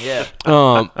sure. Yeah.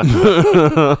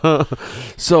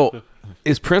 So,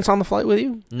 is Prince on the flight with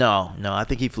you? No. I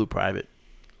think he flew private.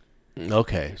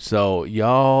 Okay, so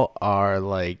y'all are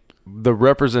like the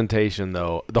representation,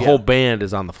 though. The whole band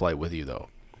is on the flight with you, though.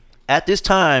 At this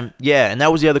time, yeah, and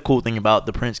that was the other cool thing about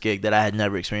the Prince gig that I had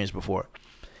never experienced before.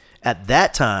 At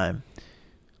that time,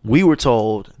 we were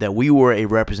told that we were a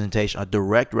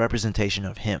direct representation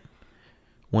of him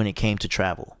when it came to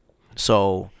travel.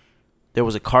 So there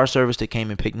was a car service that came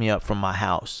and picked me up from my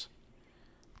house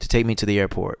to take me to the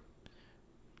airport.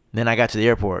 Then I got to the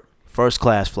airport, first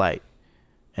class flight.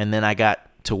 And then I got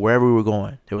to wherever we were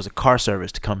going. There was a car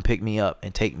service to come pick me up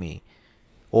and take me.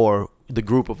 Or the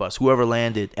group of us, whoever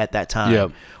landed at that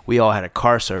time, we all had a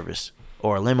car service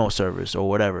or a limo service or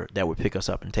whatever that would pick us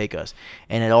up and take us.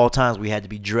 And at all times we had to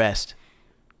be dressed,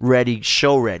 ready,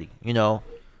 show ready, you know,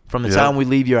 from the time we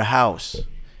leave your house,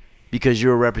 because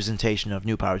you're a representation of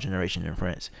New Power Generation and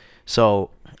Prince. So,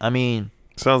 I mean,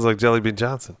 sounds like Jelly Bean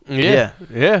Johnson. Yeah.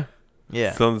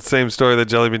 So the same story that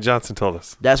Jelly Bean Johnson told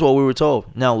us. That's what we were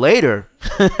told. Now later,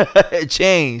 it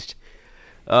changed.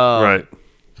 Right.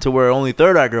 To where only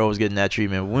Third Eye Girl was getting that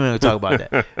treatment. We're going to talk about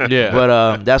that.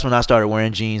 But that's when I started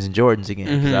wearing jeans and Jordans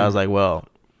again. Because I was like, well,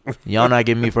 y'all not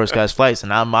giving me first class flights,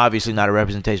 and I'm obviously not a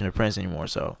representation of Prince anymore,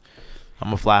 so I'm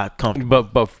going to fly comfortable.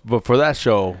 But for that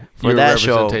show, you're a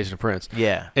representation of Prince.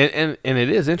 Yeah. And it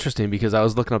is interesting because I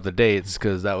was looking up the dates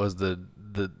because that was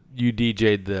you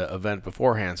DJ'd the event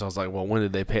beforehand. So I was like, well, when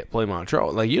did they play Montreux?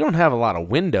 Like, you don't have a lot of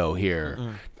window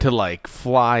here to, like,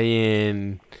 fly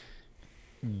in,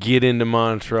 get into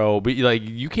Montreux, but like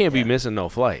you can't be missing no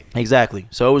flight. Exactly.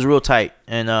 So it was real tight.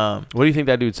 And what do you think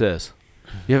that dude says?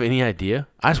 You have any idea?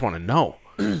 I just want to know.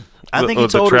 I think he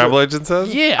told the travel agent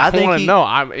says. Yeah, I want to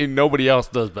know. Nobody else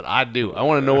does, but I do. I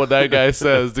want to know what that guy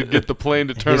says to get the plane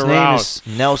to turn around. His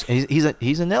name is Nelson.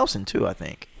 He's a Nelson too, I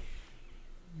think.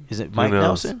 Is it Mike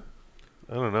Nelson?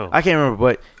 I don't know. I can't remember,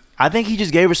 but I think he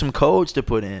just gave her some codes to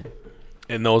put in.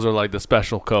 And those are like the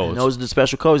special codes. And those are the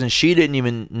special codes, and she didn't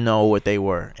even know what they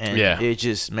were. And it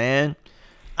just, man,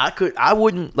 I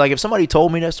wouldn't, like, if somebody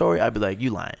told me that story, I'd be like,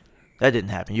 you lying. That didn't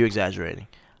happen. You're exaggerating.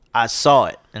 I saw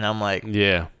it, and I'm like,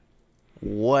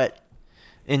 what?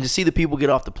 And to see the people get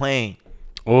off the plane.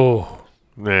 Oh,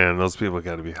 man, those people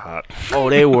got to be hot. Oh,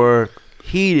 they were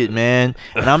heated, man.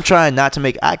 And I'm trying not to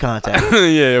make eye contact.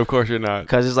 Yeah, of course you're not.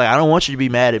 Because it's like, I don't want you to be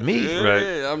mad at me.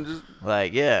 Right. I'm just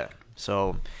like,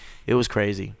 so it was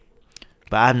crazy.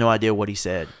 But I have no idea what he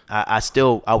said. I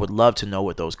would love to know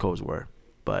what those codes were.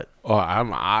 But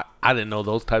I didn't know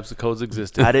those types of codes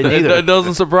existed. I didn't either. It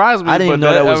doesn't surprise me. I didn't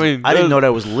know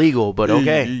that was legal, but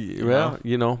okay. Well,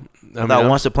 you know, I thought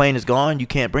once the plane is gone, you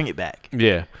can't bring it back.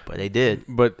 Yeah. But they did.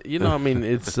 But, I mean,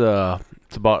 it's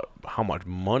about how much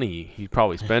money he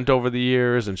probably spent over the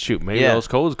years. And, shoot, maybe those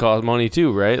codes cost money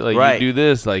too, right? Like, you do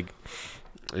this, like,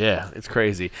 yeah, it's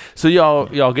crazy. So,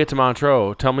 y'all get to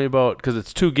Montreux. Tell me about, because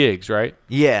it's 2 gigs, right?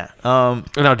 Yeah.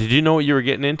 Now, did you know what you were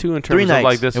getting into in terms 3 nights. of,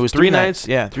 like, this? It was 3 nights?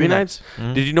 Yeah, 3 nights?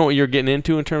 Mm-hmm. Did you know what you were getting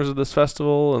into in terms of this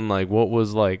festival? And, like, what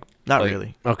was, like... Not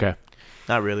really. Okay.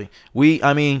 Not really. We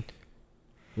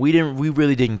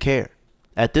really didn't care.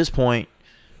 At this point,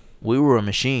 we were a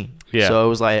machine. Yeah.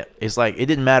 So it's like it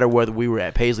didn't matter whether we were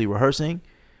at Paisley rehearsing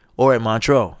or at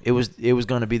Montreux. It was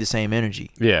going to be the same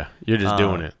energy. Yeah, you're just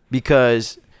doing it.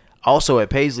 Because also at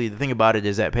Paisley, the thing about it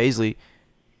is at Paisley,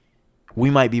 we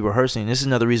might be rehearsing. This is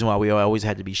another reason why we always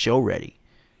had to be show ready.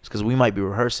 It's because we might be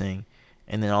rehearsing,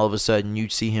 and then all of a sudden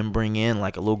you'd see him bring in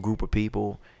like a little group of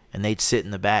people, and they'd sit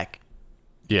in the back.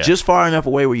 Yeah. Just far enough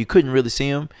away where you couldn't really see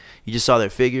them. You just saw their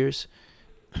figures.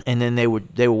 And then they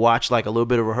would watch like a little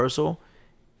bit of rehearsal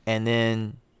and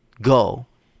then go.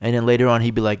 And then later on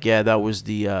he'd be like, yeah, that was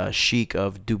the Sheik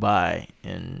of Dubai.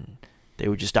 And they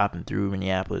were just stopping through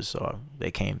Minneapolis, so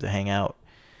they came to hang out.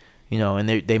 And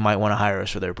they might want to hire us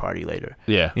for their party later.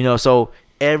 Yeah. So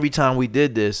every time we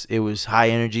did this, it was high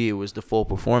energy. It was the full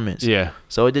performance. Yeah.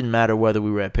 So it didn't matter whether we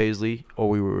were at Paisley or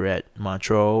we were at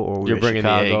Montreux or we You're were at bringing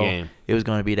Chicago. the A game. It was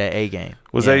going to be that A game.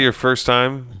 Was that your first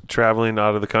time traveling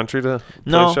out of the country to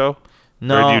play a show?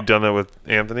 No. Or had you done that with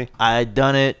Anthony? I had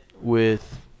done it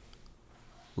with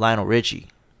Lionel Richie.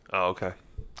 Oh, okay.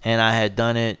 And I had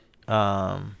done it.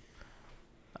 I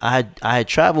had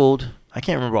traveled. I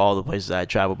can't remember all the places I had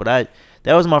traveled, but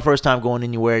that was my first time going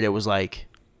anywhere that was like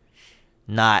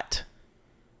not.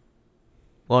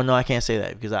 Well, no, I can't say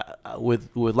that because with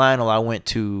Lionel I went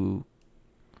to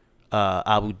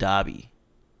Abu Dhabi,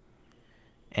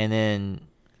 and then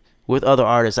with other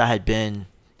artists I had been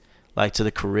like to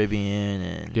the Caribbean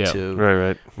and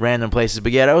to random places.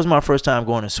 But yeah, that was my first time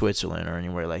going to Switzerland or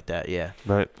anywhere like that. Yeah.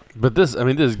 Right. But this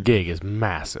gig is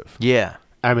massive. Yeah.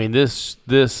 I mean, the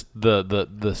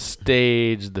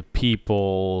stage, the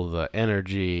people, the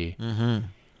energy. Mm-hmm.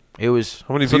 It was.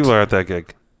 How many people are at that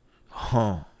gig?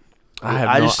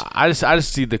 I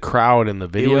just see the crowd in the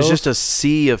video. It was just a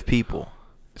sea of people.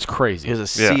 It's crazy. It was a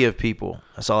sea of people.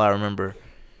 That's all I remember.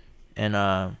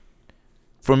 And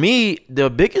for me,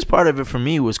 the biggest part of it for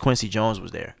me was Quincy Jones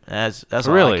was there. That's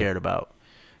all I cared about.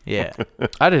 Yeah.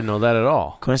 I didn't know that at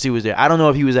all. Quincy was there. I don't know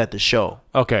if he was at the show.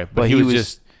 Okay, but he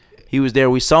was there.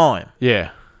 We saw him.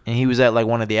 Yeah. And he was at like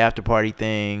one of the after party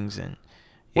things. And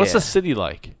what's the city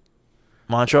like?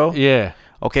 Montreux? Yeah.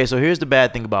 Okay, so here's the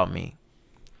bad thing about me.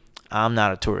 I'm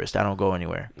not a tourist. I don't go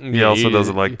anywhere. He also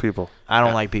doesn't like people. I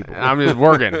don't like people. I'm just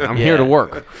working. I'm here to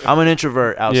work. I'm an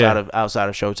introvert outside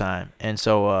of Showtime, and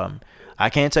so I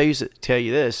can't tell you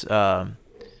this.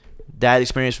 That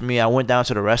experience for me, I went down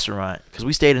to the restaurant because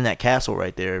we stayed in that castle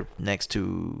right there next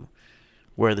to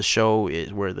where the show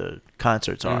is, where the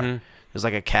concerts are. Mm-hmm. There's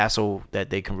like a castle that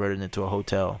they converted into a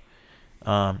hotel,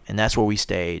 and that's where we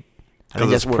stayed.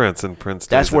 Because it's Prince, and Prince.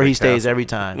 That's where he stays every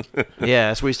time. Yeah,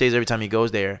 that's where he stays every time he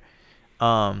goes there.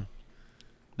 The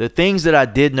things that I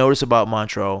did notice about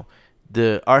Montreux,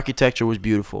 the architecture was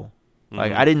beautiful. Mm-hmm.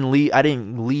 Like I didn't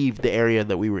leave the area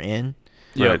that we were in.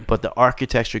 Yeah. But the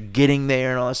architecture, getting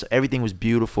there and all that stuff, everything was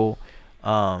beautiful.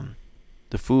 The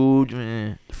food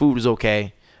was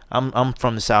okay. I'm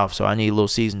from the South, so I need a little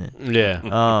seasoning.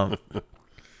 Yeah.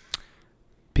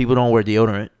 People don't wear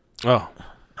deodorant. Oh.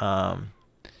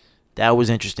 That was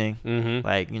interesting. Mm-hmm.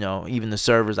 Like, even the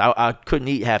servers, I couldn't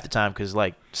eat half the time because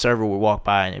like server would walk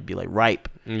by and it'd be like ripe.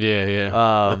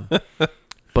 Yeah.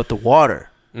 But the water.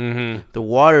 Mm-hmm.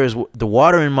 The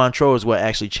water in Montreux is what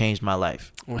actually changed my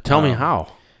life. Well, tell me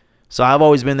how. So I've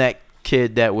always been that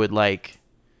kid that would like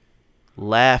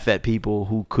laugh at people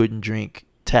who couldn't drink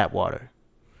tap water.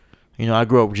 I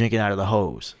grew up drinking out of the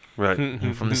hose. Right.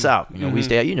 I'm from the South. We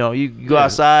stay. You go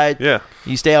outside. Yeah.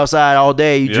 You stay outside all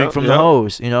day. You drink from the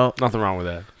hose. Nothing wrong with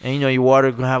that. And your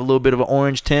water gonna have a little bit of an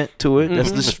orange tint to it.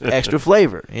 That's just extra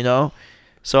flavor.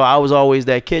 So I was always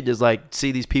that kid, just like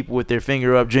see these people with their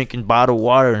finger up drinking bottled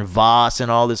water and Voss and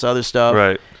all this other stuff.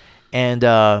 Right. And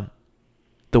the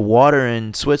water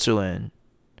in Switzerland,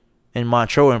 in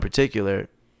Montreux in particular,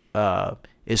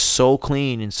 is so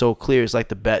clean and so clear. It's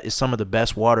like it's some of the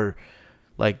best water,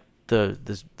 like the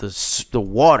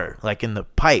water like in the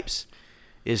pipes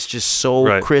is just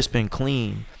so crisp and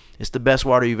clean. It's the best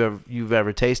water you've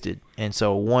ever tasted. And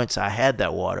so once I had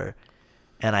that water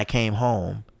and I came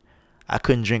home, I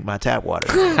couldn't drink my tap water.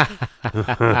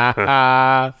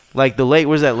 Like the lake,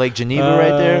 where's that Lake Geneva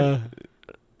right there?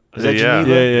 Is that Geneva?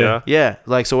 Yeah. Yeah.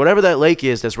 Like, so whatever that lake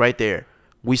is that's right there,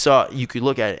 we saw, you could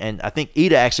look at it, and I think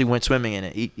Ida actually went swimming in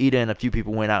it. Ida and a few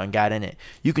people went out and got in it.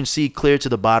 You can see clear to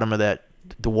the bottom of that.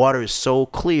 The water is so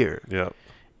clear. Yeah.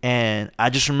 And I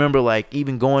just remember like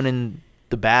even going in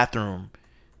the bathroom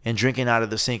and drinking out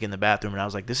of the sink in the bathroom, and I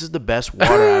was like, this is the best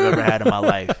water I've ever had in my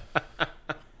life.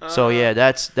 So yeah,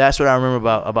 that's what I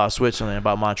remember about Switzerland,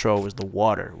 about Montreux, was the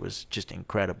water was just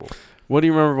incredible. What do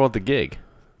you remember about the gigs?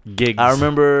 I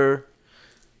remember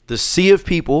the sea of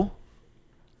people.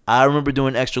 I remember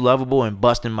doing Extra Lovable and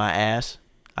busting my ass.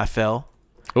 I fell.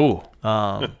 Ooh.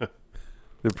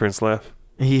 Did Prince laugh?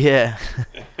 Yeah.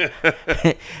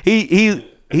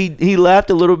 he laughed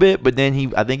a little bit, but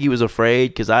then I think he was afraid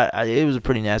because it was a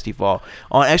pretty nasty fall.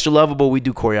 On Extra Lovable, we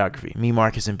do choreography. Me,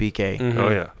 Marcus, and BK. Mm-hmm. Oh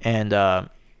yeah.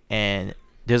 And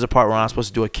there's a part where I'm supposed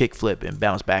to do a kick flip and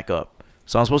bounce back up.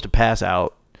 So I'm supposed to pass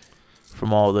out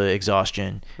from all the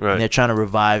exhaustion. Right. And they're trying to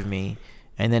revive me.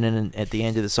 And then at the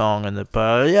end of the song, and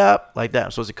like that,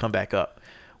 I'm supposed to come back up.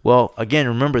 Well, again,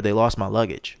 remember, they lost my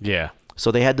luggage. Yeah.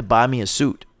 So they had to buy me a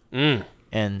suit. And,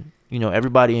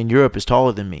 everybody in Europe is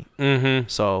taller than me. Mm-hmm.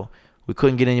 So we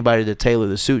couldn't get anybody to tailor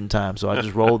the suit in time. So I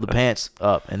just rolled the pants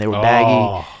up, and they were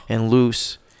baggy and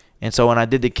loose. And so when I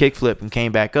did the kickflip and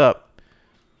came back up,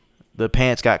 the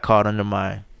pants got caught under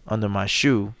my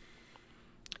shoe,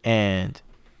 and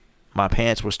my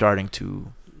pants were starting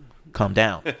to come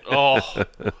down.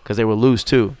 Because they were loose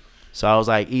too. So I was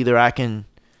like, either I can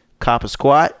cop a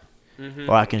squat,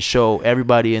 or I can show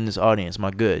everybody in this audience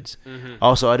my goods.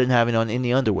 Also, I didn't have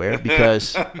any underwear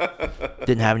because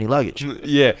didn't have any luggage.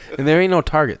 Yeah, and there ain't no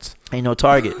Targets. Ain't no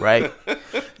Target, right?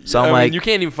 So I'm like, you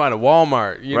can't even find a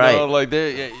Walmart. You know, like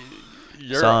they.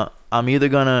 So I'm either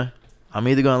gonna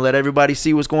let everybody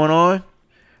see what's going on, or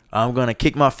I'm gonna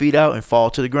kick my feet out and fall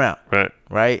to the ground.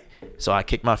 Right. So I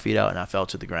kicked my feet out and I fell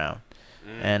to the ground,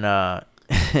 and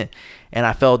and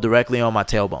I fell directly on my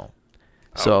tailbone.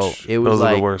 So Ouch. it was Those are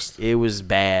like the worst. It was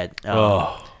bad.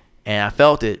 And I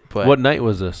felt it. But what night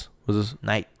was this? Was this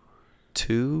night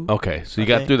 2? Okay, so you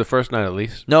got through the first night at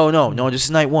least. No. This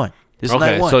is night 1. This is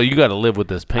night 1. So you got to live with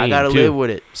this pain. I got to live with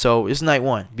it. So it's night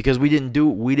 1 because we didn't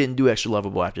do Extra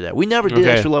Lovable after that. We never did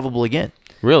Extra Lovable again.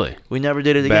 Really? We never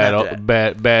did it again after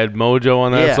that. Bad mojo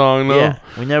on that song though. Yeah,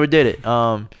 we never did it.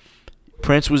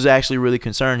 Prince was actually really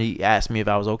concerned. He asked me if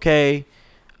I was okay.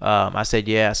 I said,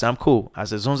 yeah. I said, I'm cool. I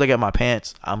said, as soon as I get my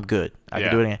pants, I'm good. I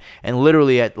can do it again. And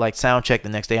literally at like sound check the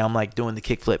next day, I'm like doing the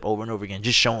kick flip over and over again,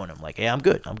 just showing him like, hey, I'm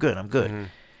good. Mm-hmm.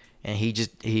 And he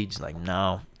just like,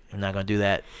 no, I'm not going to do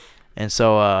that. And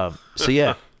so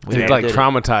yeah. We like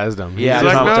traumatized him. Yeah.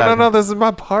 He's like, no, this is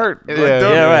my part. Yeah,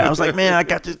 right. I was like, man, I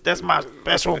got this. That's my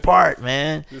special part,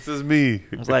 man. This is me.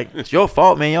 I was like, it's your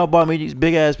fault, man. Y'all bought me these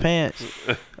big ass pants.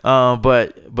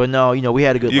 But no, we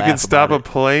had a good. You laugh can stop about a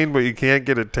plane, but you can't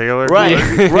get it tailored. Right.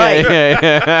 I'm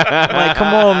like,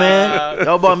 come on, man.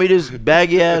 Y'all bought me this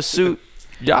baggy ass suit.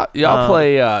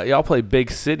 Y'all play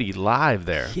Big City live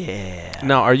there. Yeah.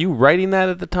 Now, are you writing that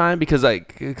at the time? Because I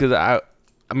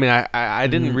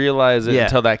didn't realize it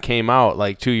until that came out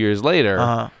like 2 years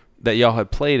later that y'all had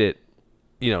played it,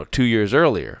 2 years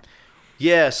earlier.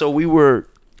 Yeah. So we were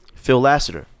Phil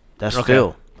Lassiter. That's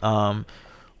Phil.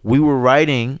 We were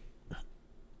writing.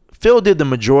 Phil did the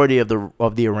majority of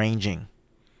the arranging,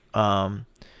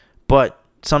 but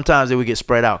sometimes they would get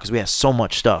spread out because we had so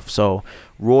much stuff. So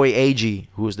Roy Agee,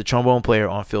 who was the trombone player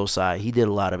on Phil's side, he did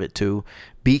a lot of it too.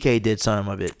 BK did some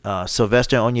of it.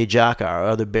 Sylvester Onyejaka, our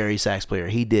other Barry sax player,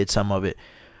 he did some of it.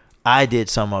 I did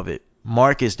some of it.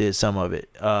 Marcus did some of it.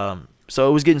 So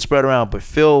it was getting spread around. But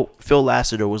Phil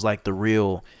Lassiter was like the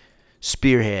real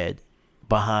spearhead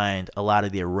behind a lot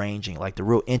of the arranging, like the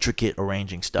real intricate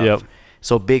arranging stuff. Yep.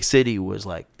 So Big City was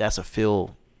like, that's a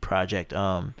Phil project.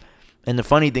 And the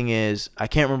funny thing is, I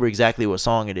can't remember exactly what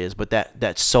song it is, but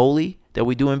that Soli that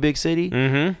we do in Big City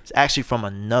is actually from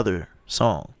another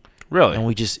song. Really? And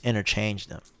we just interchanged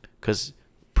them because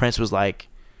Prince was like,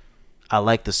 I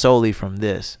like the Soli from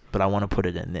this, but I want to put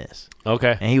it in this.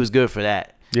 Okay. And he was good for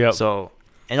that. Yeah. So,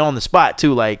 and on the spot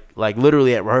too, like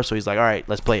literally at rehearsal, he's like, all right,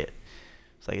 let's play it.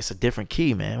 It's like, it's a different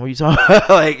key, man. What are you talking about?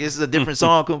 Like, this is a different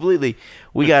song completely.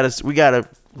 We gotta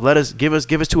give us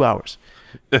 2 hours.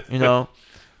 Figure out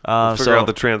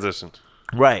the transition.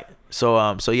 Right.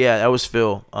 So yeah, that was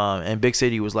Phil. And Big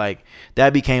City was like,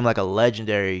 that became like a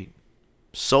legendary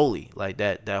Soli. Like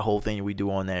that whole thing we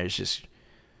do on there is just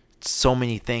so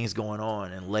many things going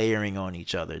on and layering on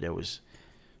each other. That was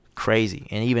crazy.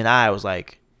 And even I was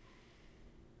like,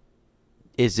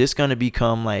 is this gonna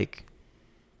become like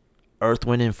Earth,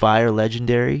 Wind, and Fire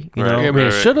legendary? You know? I mean,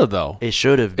 it should have though. It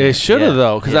should have. It should have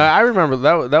though, because I remember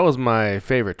that was my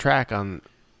favorite track on.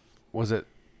 Was it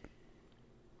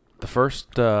the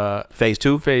first Phase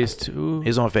 2. Phase 2.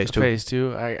 He's on Phase 2. Phase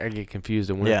 2. I get confused.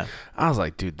 And when I was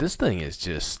like, dude, this thing is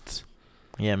just.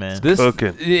 Yeah, man. This.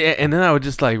 Yeah, and then I would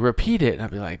just like repeat it, and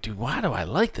I'd be like, dude, why do I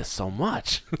like this so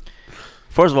much?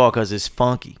 First of all, because it's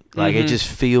funky. Like it just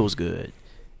feels good.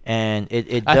 And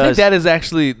it does. I think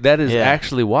that is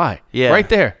actually why. Yeah. Right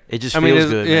there. It just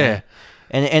feels good. Yeah.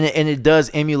 Man. And it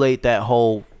does emulate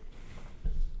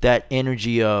that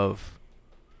energy of,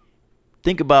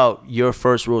 think about your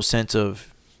first real sense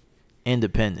of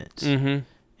independence.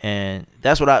 And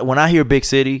that's what when I hear big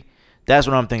city, that's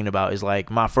what I'm thinking about, is like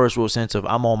my first real sense of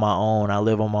I'm on my own, I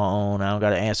live on my own, I don't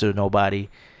got to answer to nobody,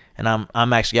 and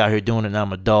I'm actually out here doing it, and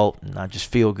I'm adult, and I just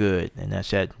feel good. And that's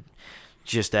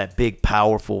that big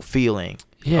powerful feeling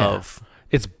of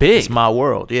it's big. It's my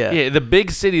world. Yeah, the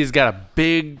big city has got a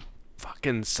big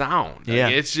fucking sound. Yeah,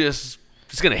 like, it's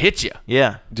gonna hit you.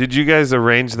 Yeah. Did you guys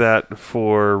arrange that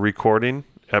for recording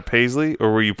at Paisley,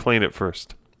 or were you playing it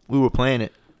first? We were playing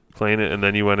it, and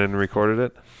then you went in and recorded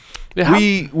it. Yeah,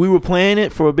 we were playing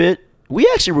it for a bit. We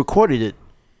actually recorded it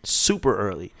super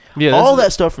early. Yeah, all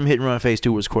that stuff from Hit and Run Phase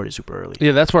 2 was recorded super early.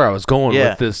 Yeah, that's where I was going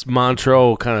with this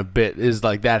Montreux kind of bit, is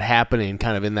like that happening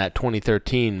kind of in that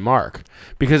 2013 mark,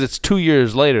 because it's 2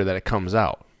 years later that it comes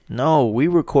out. No, we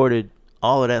recorded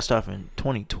all of that stuff in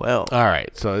 2012. All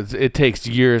right, so it takes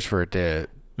years for it to.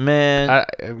 Man,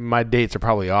 my dates are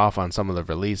probably off on some of the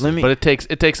releases, but it takes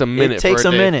a minute. It takes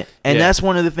a minute, and that's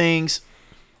one of the things.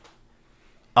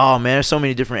 Oh man, there's so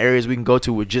many different areas we can go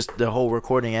to with just the whole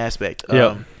recording aspect.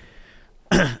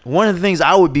 One of the things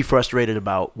I would be frustrated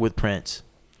about with Prince,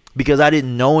 because I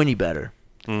didn't know any better,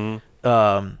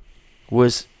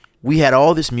 was we had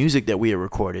all this music that we had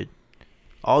recorded,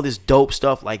 all this dope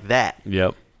stuff like that.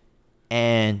 Yep.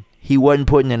 And he wasn't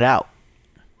putting it out.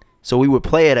 So we would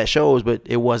play it at shows, but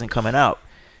it wasn't coming out.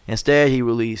 Instead, he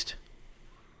released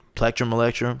Plectrum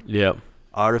Electrum, yep,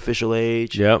 Artificial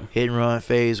Age, yep, Hit and Run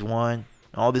Phase 1,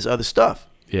 all this other stuff.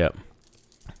 Yep.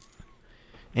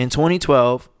 In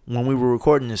 2012, when we were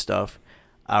recording this stuff,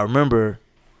 I remember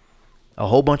a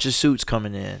whole bunch of suits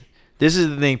coming in. This is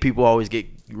the thing people always get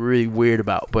really weird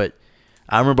about, but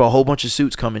I remember a whole bunch of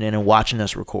suits coming in and watching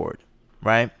us record,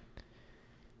 right?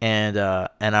 And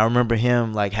I remember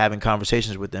him like having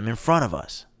conversations with them in front of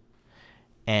us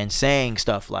and saying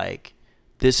stuff like,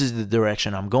 this is the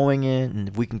direction I'm going in, and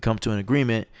if we can come to an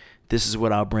agreement, this is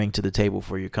what I'll bring to the table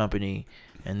for your company,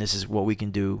 and this is what we can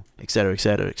do, et cetera, et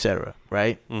cetera, et cetera,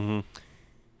 right? Mm-hmm.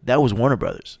 That was Warner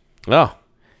Brothers. Oh.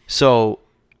 So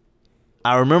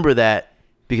I remember that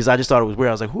because I just thought it was weird.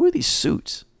 I was like, who are these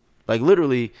suits? Like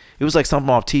literally, it was like something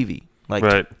off TV. Like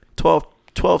right.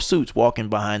 12 suits walking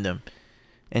behind them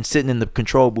and sitting in the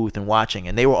control booth and watching.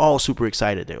 And they were all super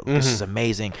excited. They were like, this is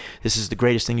amazing. This is the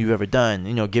greatest thing you've ever done.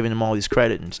 You know, giving them all these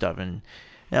credit and stuff. And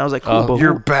I was like, cool. But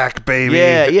you're back, baby.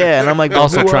 Yeah. And I'm like,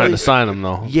 also trying to sign them,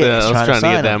 though. Yeah, I was trying to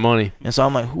get that money. And so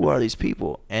I'm like, who are these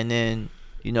people? And then,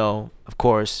 you know, of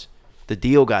course, the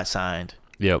deal got signed.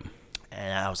 Yep.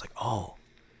 And I was like, oh,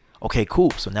 okay,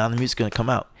 cool. So now the music's going to come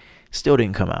out. Still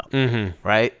didn't come out. Mm-hmm.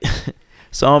 Right?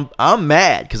 So I'm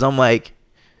mad because I'm like,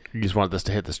 you just want this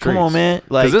to hit the streets. Come on, man!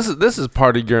 Like this is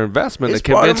part of your investment. It's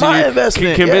part of my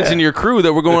investment. Convincing your crew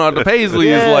that we're going out to Paisley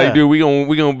is like, dude, we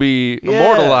gonna be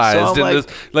immortalized. So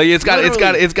like, it's got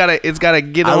to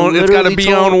get on. It's got to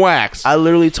be on wax. I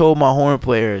literally told my horn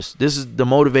players. This is the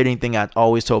motivating thing I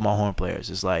always told my horn players.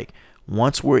 It's like,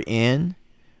 once we're in,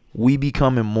 we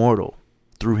become immortal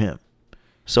through him.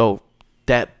 So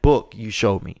that book you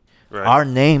showed me, right. Our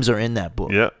names are in that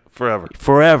book. Yeah,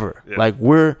 forever. Yeah. Like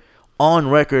we're on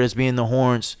record as being the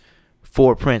horns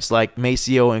for Prince, like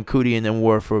Maceo and Cootie and them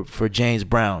were for James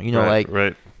Brown. You know,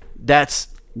 right.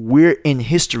 We're in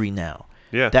history now.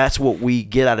 Yeah. That's what we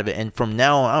get out of it. And from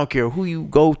now on, I don't care who you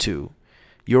go to,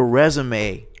 your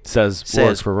resume says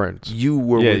for Prince. You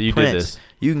were with you Prince. Did this.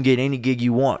 You can get any gig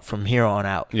you want from here on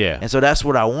out. Yeah. And so that's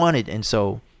what I wanted. And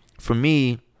so for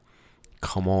me,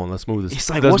 come on, let's move this.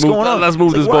 It's like, what's going on? Let's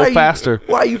move this boat faster.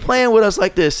 Why are you playing with us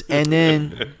like this? And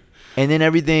then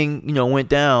everything, you know, went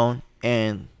down.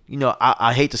 And, you know,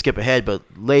 I hate to skip ahead, but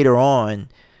later on,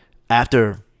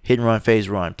 after Hit and Run, Phase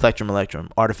Run, Plectrum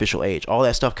Electrum, Artificial Age, all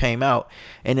that stuff came out.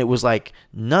 And it was like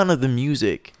none of the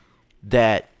music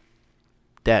that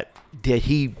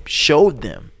he showed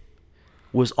them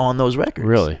was on those records.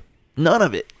 Really? None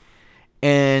of it.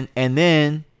 And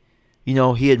then, you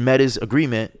know, he had met his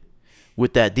agreement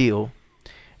with that deal.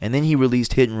 And then he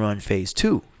released Hit and Run Phase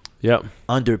 2. Yep.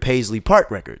 Under Paisley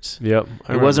Park Records. Yep.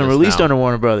 It wasn't released under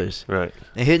Warner Brothers. Right.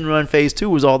 And Hit and Run Phase 2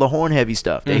 was all the horn heavy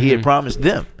stuff that he had promised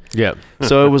them. Yep.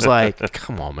 So it was like,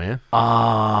 come on, man.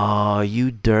 oh,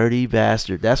 you dirty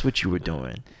bastard. That's what you were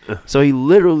doing. So he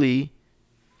literally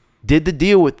did the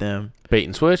deal with them. Bait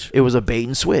and switch? It was a bait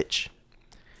and switch.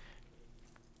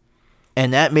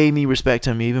 And that made me respect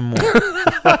him even more.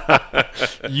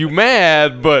 You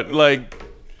mad, but like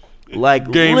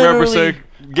game represent.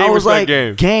 I was like,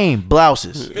 game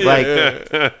blouses.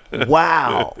 Like,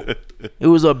 wow. It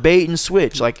was a bait and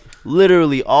switch. Like,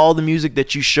 literally all the music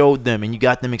that you showed them and you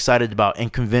got them excited about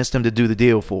and convinced them to do the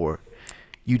deal for,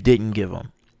 you didn't give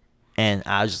them. And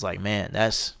I was just like, man,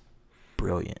 that's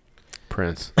brilliant.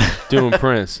 Prince doing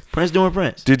Prince. Prince doing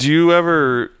Prince. Did you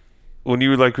ever, when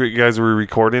you guys were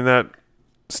recording that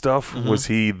stuff, was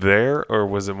he there or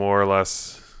was it more or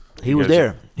less? He was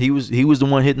there. He was the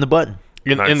one hitting the button.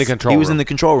 In the control room. He was in the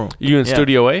control room. You in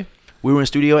Studio A? We were in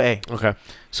Studio A. Okay.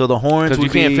 So the horns because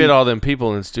you can't fit all them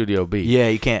people in Studio B. Yeah,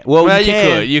 you can't. Well,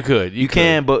 you could. You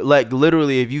can, but like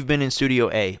literally, if you've been in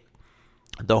Studio A,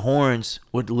 the horns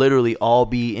would literally all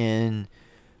be in,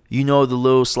 the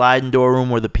little sliding door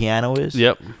room where the piano is.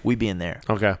 Yep. We'd be in there.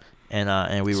 Okay.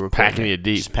 And we were packing you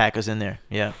deep. Just pack us in there.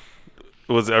 Yeah.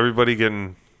 Was everybody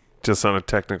getting just on a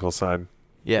technical side?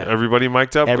 Yeah. Everybody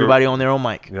mic'd up? Everybody on their own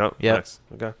mic. Yep. Nice.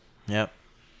 Okay. Yep.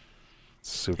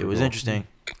 Super It was cool. interesting.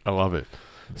 I love it.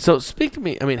 So speak to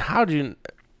me. I mean, how do you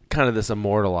kind of this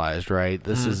immortalized, right?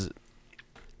 This is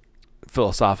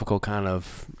philosophical kind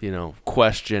of,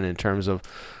 question in terms of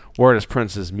where does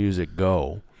Prince's music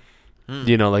go?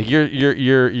 Like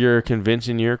you're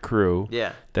convincing your crew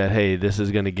that, hey, this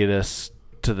is going to get us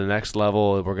to the next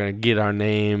level. We're going to get our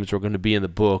names. We're going to be in the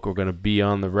book. We're going to be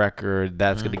on the record.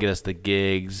 That's going to get us the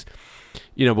gigs.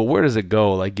 But where does it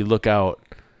go? Like you look out,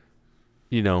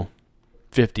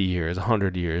 50 years,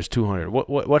 100 years, 200.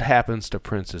 What happens to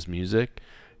Prince's music?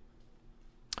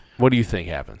 What do you think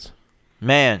happens?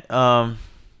 Man,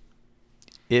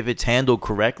 if it's handled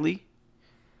correctly,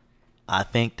 I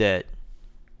think that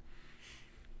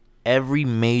every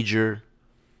major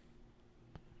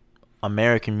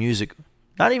American music,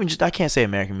 not even just, I can't say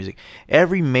American music,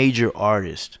 every major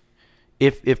artist,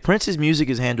 if Prince's music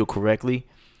is handled correctly,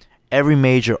 every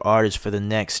major artist for the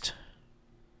next,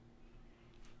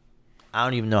 I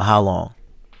don't even know how long,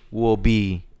 will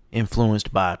be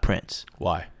influenced by Prince.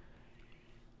 Why?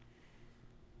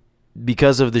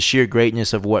 Because of the sheer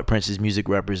greatness of what Prince's music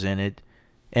represented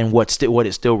and what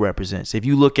it still represents. If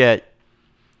you look at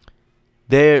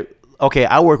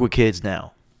I work with kids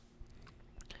now.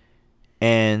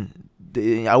 And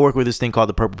I work with this thing called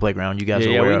the Purple Playground. You guys are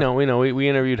aware of. we know. We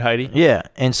interviewed Heidi. Yeah,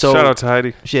 and so shout out to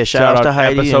Heidi. Yeah, shout out to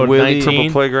Heidi episode and Willie. 19.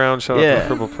 Purple Playground. Shout out to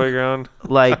Purple Playground.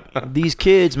 Like these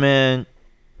kids, man.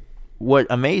 What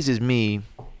amazes me,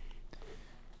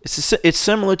 it's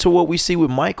similar to what we see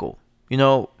with Michael.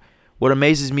 What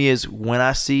amazes me is when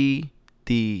I see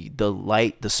the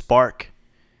light, the spark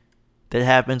that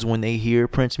happens when they hear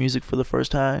Prince music for the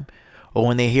first time, or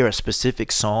when they hear a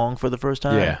specific song for the first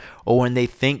time, or when they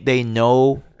think they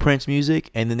know Prince music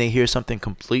and then they hear something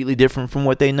completely different from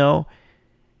what they know,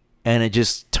 and it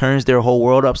just turns their whole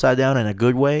world upside down in a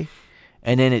good way,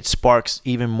 and then it sparks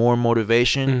even more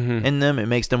motivation in them. It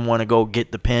makes them want to go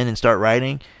get the pen and start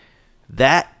writing.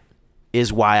 That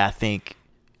is why I think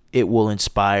it will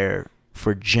inspire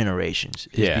for generations.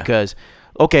 Because,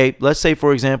 okay, let's say,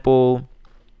 for example,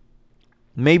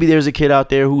 maybe there's a kid out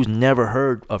there who's never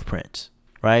heard of Prince,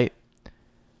 right?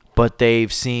 But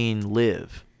they've seen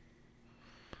Live,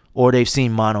 or they've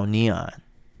seen Mono Neon,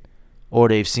 or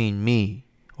they've seen me,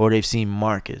 or they've seen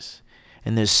Marcus.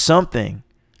 And there's something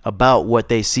about what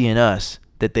they see in us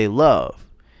that they love.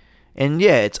 And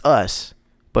yeah, it's us,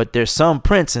 but there's some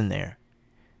Prince in there.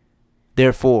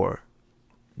 Therefore,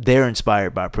 they're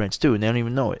inspired by Prince too, and they don't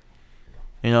even know it.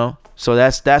 So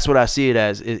that's what I see it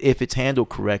as. If it's handled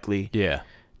correctly,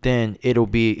 then it'll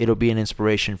be an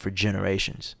inspiration for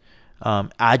generations.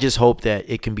 I just hope that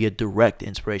it can be a direct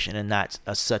inspiration and not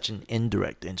such an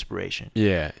indirect inspiration.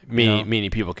 Yeah,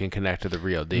 meaning people can connect to the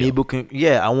real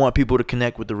deal. I want people to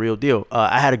connect with the real deal.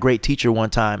 I had a great teacher one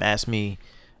time ask me,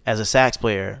 as a sax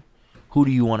player, who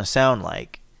do you want to sound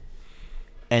like?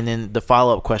 And then the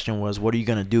follow-up question was, what are you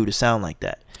going to do to sound like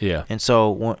that? Yeah. And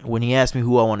so when he asked me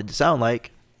who I wanted to sound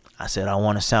like, I said I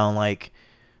want to sound like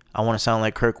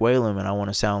Kirk Whalum, and I want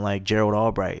to sound like Gerald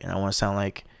Albright, and I want to sound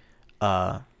like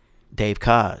Dave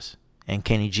Koz and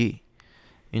Kenny G.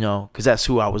 Because that's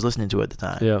who I was listening to at the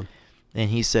time. Yeah. And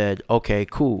he said, okay,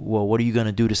 cool. Well, what are you going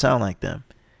to do to sound like them?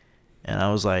 And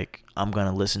I was like, I'm going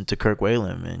to listen to Kirk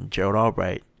Whalum and Gerald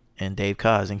Albright and Dave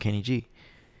Koz and Kenny G.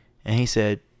 And he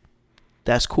said,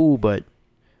 that's cool, but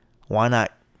why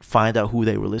not find out who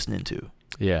they were listening to?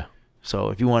 Yeah.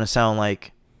 So if you want to sound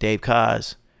like Dave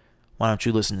Koz, why don't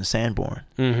you listen to Sanborn?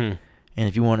 Mm-hmm. And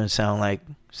if you want to sound like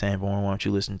Sanborn, why don't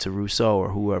you listen to Rousseau or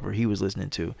whoever he was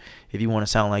listening to? If you want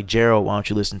to sound like Gerald, why don't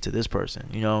you listen to this person?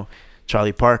 You know,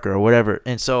 Charlie Parker or whatever.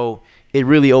 And so it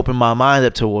really opened my mind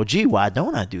up to, well, gee, why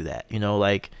don't I do that? You know,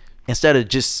 like instead of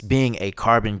just being a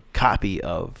carbon copy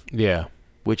of,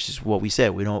 which is what we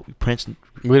said. We don't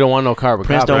want no carbon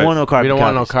Prince copy. Don't want no carbon. We don't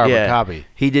want no carbon copy.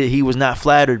 copy. He was not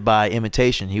flattered by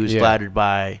imitation. He was flattered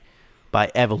by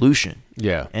evolution.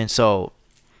 Yeah. And so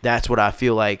that's what I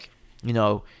feel like, you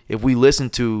know, if we listen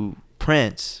to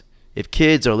Prince, if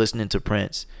kids are listening to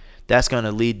Prince, that's going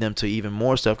to lead them to even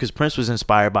more stuff, because Prince was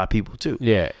inspired by people too.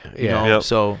 Yeah, you know?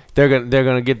 So they're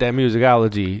gonna get that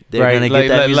musicology. They're right? gonna get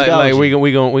that musicology. Like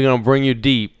we gonna bring you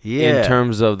deep Yeah. in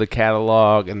terms of the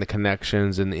catalog and the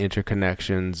connections and the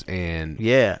interconnections and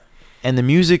and the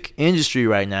music industry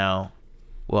right now,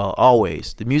 well,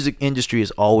 always the music industry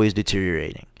is always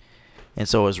deteriorating, and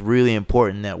so it's really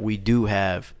important that we do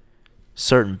have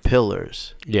certain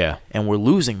pillars. Yeah, and we're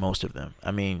losing most of them.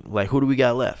 I mean, like, who do we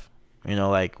got left? You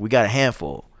know, like, we got a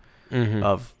handful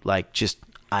of, like, just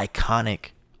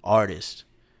iconic artists.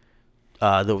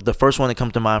 The first one that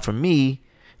comes to mind for me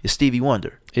is Stevie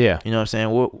Wonder. Yeah. You know what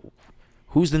I'm saying?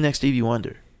 Who's the next Stevie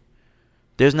Wonder?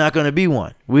 There's not going to be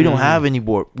one. We don't have any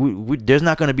more. There's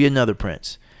not going to be another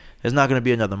Prince. There's not going to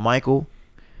be another Michael.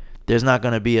 There's not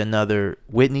going to be another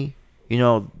Whitney. You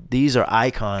know, these are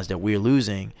icons that we're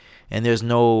losing, and there's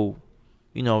no,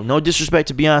 you know, no disrespect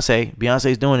to Beyonce.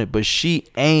 Beyonce's doing it, but she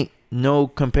ain't no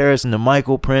comparison to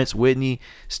Michael, Prince, Whitney,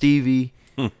 Stevie.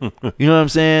 You know what I'm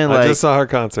saying? Like, I just saw her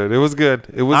concert. It was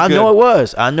good. I know it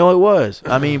was.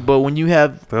 I mean, but when you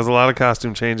have, there's a lot of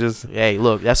costume changes. Hey,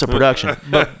 look, that's a production.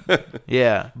 But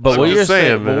yeah. But what you're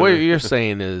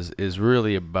saying, is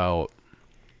really about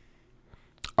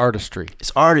artistry.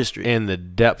 It's artistry and the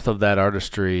depth of that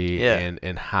artistry,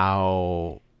 and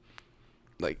how.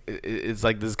 Like it's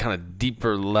like this kind of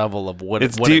deeper level of what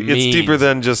it means. It's deeper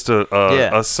than just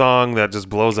a song that just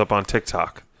blows up on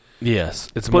TikTok. Yes,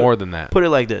 it's more than that. Put it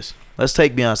like this: let's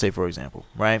take Beyonce for example,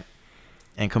 right,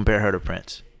 and compare her to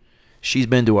Prince. She's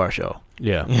been to our show.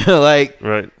 Yeah, like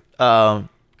right.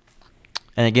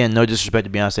 And again, no disrespect to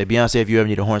Beyonce. Beyonce, if you ever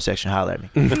need a horn section, holler at me.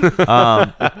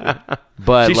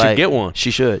 But she should get one.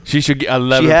 She should. She should get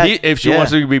 11 piece. If she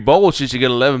wants to be bold, she should get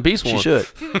 11-piece one. She should.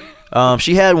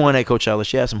 She had one at Coachella.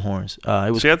 She had some horns.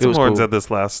 She had some horns cool. at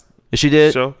this last she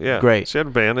did show. Yeah, great. She had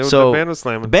a band. The band was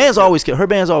slamming. Her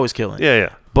band's always killing.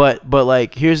 Yeah. But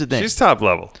like, here's the thing. She's top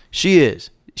level. She is.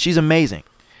 She's amazing,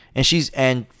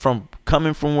 and from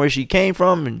coming from where she came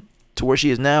from and to where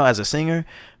she is now as a singer,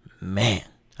 man.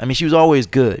 I mean, she was always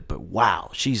good, but wow,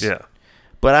 she's. Yeah.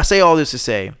 But I say all this to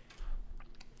say,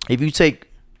 if you take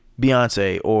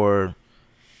Beyonce or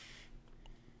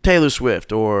Taylor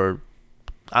Swift or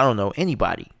I don't know,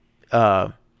 anybody,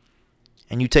 and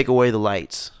you take away the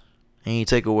lights and you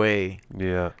take away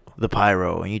the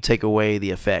pyro and you take away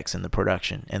the effects and the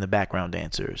production and the background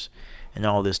dancers and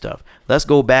all this stuff, let's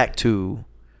go back to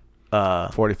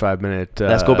 45-minute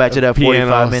let's go back to that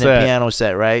 45-minute set. piano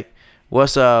set, right?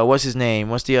 What's his name?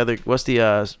 What's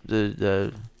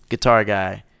the guitar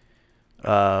guy?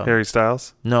 Harry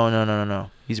Styles?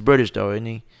 No. He's British though, isn't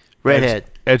he? Redhead.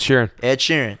 Ed Sheeran. Ed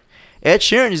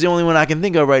Sheeran is the only one I can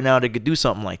think of right now that could do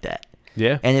something like that.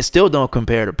 Yeah. And it still don't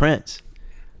compare to Prince.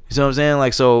 You see what I'm saying?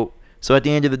 Like, so at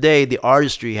the end of the day, the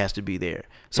artistry has to be there.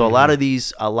 So a lot of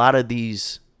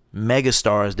these mega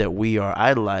stars that we are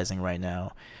idolizing right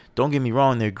now, don't get me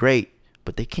wrong, they're great,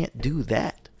 but they can't do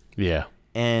that. Yeah.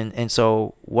 And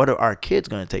so what are our kids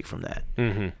going to take from that?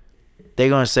 Mm-hmm. They're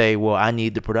going to say, well, I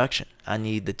need the production. I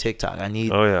need the TikTok. I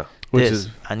need I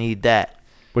need that.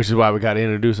 Which is why we got to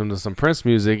introduce them to some Prince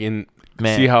music and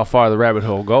see how far the rabbit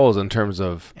hole goes in terms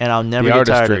of and I'll never get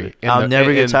tired of it. I'll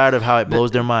never get tired of how it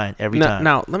blows their mind every time.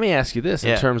 Now, let me ask you this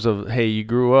in terms of, hey, you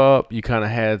grew up, you kind of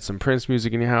had some Prince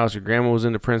music in your house. Your grandma was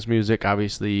into Prince music.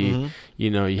 Obviously, you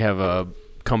know, you have a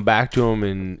come back to him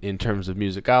in terms of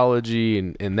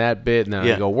musicology and that bit, and then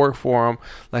I go work for him.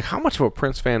 Like, how much of a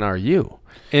Prince fan are you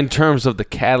in terms of the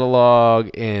catalog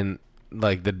and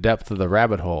like the depth of the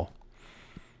rabbit hole?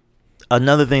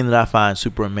 Another thing that I find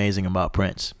super amazing about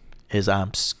Prince is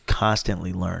I'm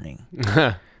constantly learning.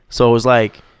 So it's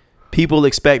like people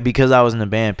expect, because I was in the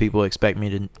band, people expect me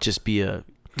to just be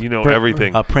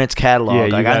everything, a Prince catalog.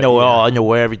 Like I know I know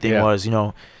where everything was. You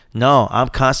know, no, I'm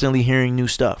constantly hearing new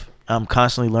stuff. I'm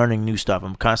constantly learning new stuff.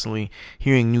 I'm constantly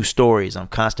hearing new stories. I'm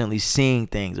constantly seeing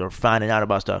things or finding out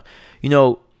about stuff. You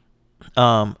know,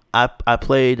 I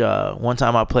played one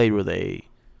time. I played with a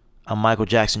Michael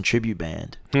Jackson tribute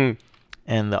band,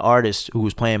 and the artist who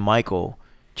was playing Michael,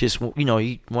 just,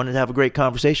 he wanted to have a great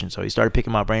conversation. So he started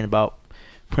picking my brain about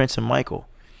Prince and Michael.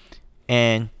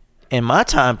 And in my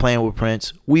time playing with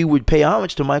Prince, we would pay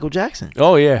homage to Michael Jackson.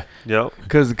 Oh, yeah. Yep.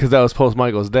 Because that was post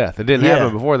Michael's death. It didn't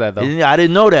happen before that, though. I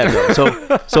didn't know that,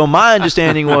 though. So my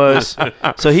understanding was,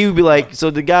 so he would be like, so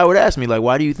the guy would ask me, like,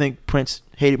 why do you think Prince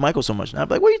hated Michael so much? And I'd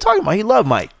be like, what are you talking about? He loved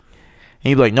Mike. And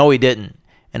he'd be like, no, he didn't.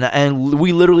 And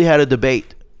we literally had a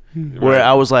debate where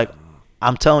I was like,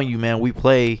 I'm telling you, man, we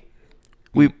play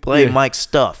Mike's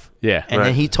stuff. Yeah. And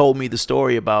then he told me the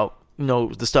story about,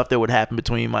 the stuff that would happen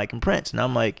between Mike and Prince. And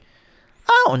I'm like,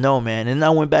 I don't know, man. And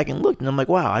I went back and looked, and I'm like,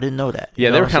 wow, I didn't know that.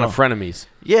 Yeah, they were kind of frenemies.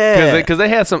 Yeah. Because they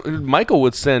had some, Michael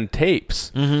would send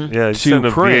tapes Yeah, to send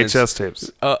them Prince. VHS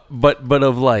tapes. But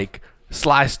of like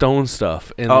Sly Stone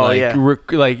stuff. And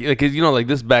like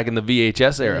this back in the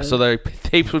VHS era. So the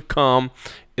tapes would come,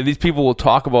 and these people will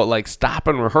talk about like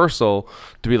stopping rehearsal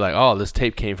to be like, oh, this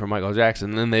tape came from Michael Jackson.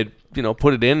 And then they'd,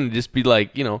 put it in and just be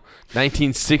like,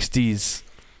 1960s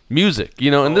music,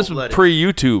 and this was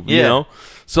pre-YouTube,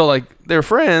 So like they're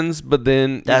friends, but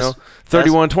then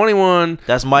 3121.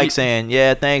 That's Mike saying,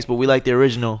 yeah, thanks, but we like the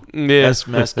original. Yeah, that's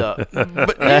messed up. But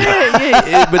but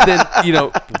then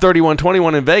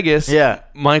 3121 in Vegas. Yeah,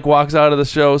 Mike walks out of the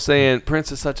show saying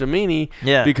Prince is such a meanie.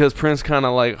 Yeah, because Prince kind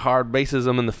of like hard bases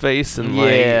him in the face and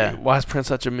like, why is Prince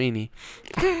such a meanie?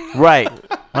 Right.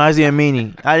 Why is he a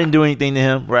meanie? I didn't do anything to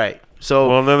him. Right. So,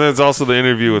 well, then there's also the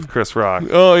interview with Chris Rock.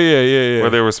 Oh, yeah. Where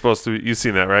they were supposed to. You've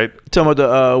seen that, right? Talking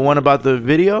about the one about the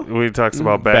video? When he talks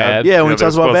about bad. Yeah, when he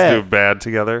talks about bad. They're supposed to do bad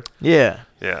together. Yeah.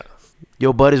 Yeah.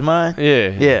 Your butt is mine?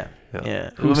 Yeah.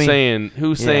 Who's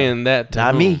saying that to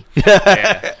Not whom? me.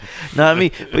 Not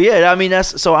me. But yeah, I mean,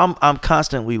 that's so I'm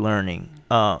constantly learning.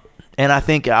 And I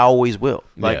think I always will.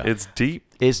 Like it's deep.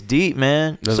 It's deep,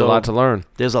 man. There's a lot to learn.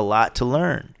 There's a lot to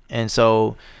learn. And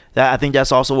so I think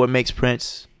that's also what makes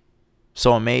Prince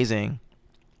so amazing.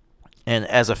 And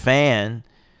as a fan,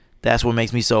 that's what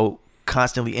makes me so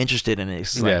constantly interested in it.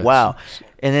 It's like, wow.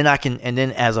 And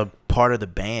then as a part of the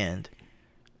band,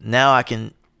 now I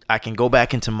can go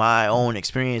back into my own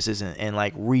experiences and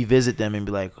like revisit them and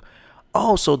be like,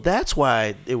 oh, so that's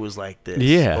why it was like this.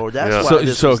 Yeah. Or that's why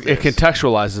this was it this.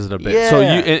 contextualizes it a bit. Yeah. So you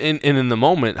and in the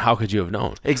moment, how could you have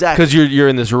known? Exactly. Because you're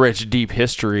in this rich, deep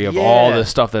history of all this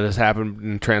stuff that has happened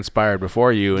and transpired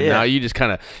before you, and now you just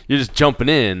you're just jumping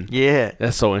in. Yeah.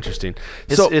 That's so interesting.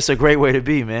 It's a great way to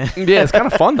be, man. Yeah, it's kind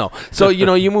of fun though. So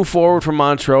you move forward from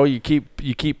Montreux, you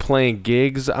keep playing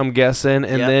gigs, I'm guessing,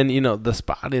 and then the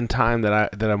spot in time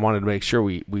that I wanted to make sure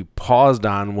we paused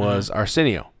on was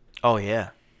Arsenio. Oh yeah.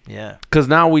 Yeah. Because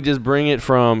now we just bring it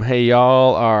from, hey,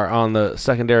 y'all are on the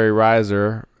secondary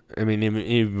riser. I mean,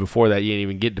 even before that, you didn't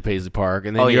even get to Paisley Park.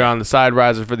 And then you're on the side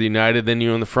riser for the United. Then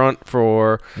you're on the front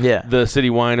for the City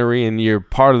Winery. And you're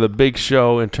part of the big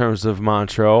show in terms of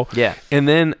Montreux. Yeah. And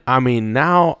then, I mean,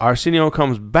 now Arsenio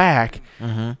comes back.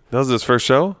 Mm-hmm. That was his first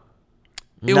show?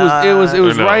 It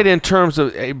was right in terms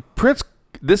of Prince.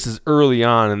 This is early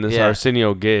on in this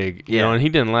Arsenio gig, and he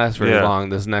didn't last very long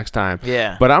this next time.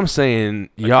 Yeah. But I'm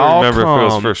saying, I y'all can't remember come,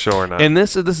 if it was first show or not. and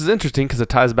this is interesting because it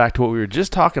ties back to what we were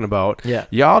just talking about. Yeah.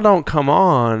 Y'all don't come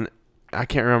on. I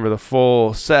can't remember the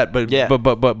full set, but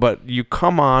but you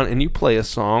come on and you play a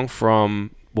song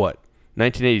from what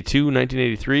 1982,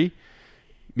 1983,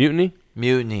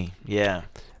 Mutiny. Yeah.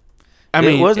 I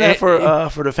mean, wasn't that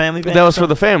for the family band? That was for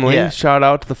the family. Yeah. Shout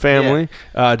out to the family.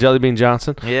 Jelly Bean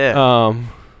Johnson. Yeah.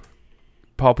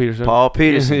 Paul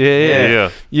Peterson.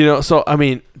 Yeah. So I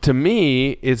mean, to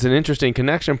me, it's an interesting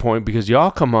connection point because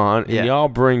y'all come on and y'all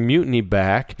bring Mutiny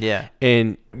back. Yeah.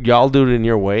 And y'all do it in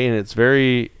your way, and it's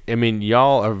very. I mean,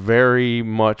 y'all are very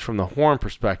much from the horn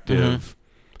perspective.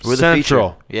 We're central.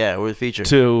 The feature. Yeah, we're the feature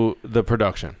to the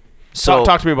production. So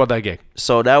talk to me about that gig.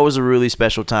 So that was a really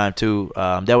special time too.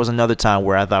 That was another time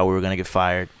where I thought we were gonna get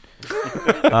fired,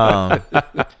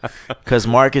 because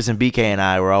Marcus and BK and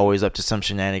I were always up to some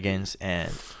shenanigans.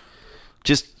 And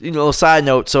just side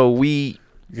note. So we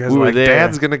were there.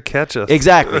 Dad's gonna catch us.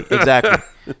 Exactly.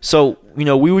 So we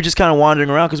were just kind of wandering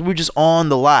around because we were just on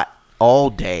the lot all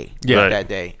day. That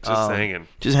day,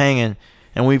 just hanging,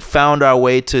 and we found our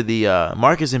way to the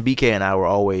Marcus and BK and I were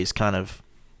always kind of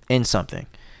in something.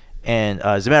 And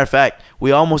as a matter of fact,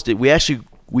 we almost did.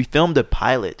 We filmed a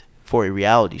pilot for a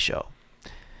reality show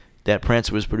that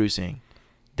Prince was producing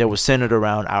that was centered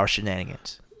around our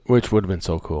shenanigans. Which would have been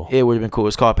so cool. It would have been cool.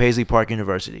 It's called Paisley Park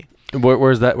University.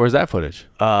 Where's that footage?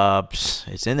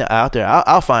 It's in there, out there.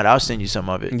 I'll find it. I'll send you some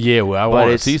of it. Yeah, well, I want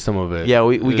to see some of it. Yeah,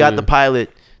 we got the pilot.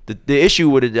 The issue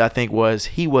with it, I think, was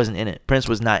he wasn't in it. Prince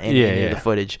was not in any of the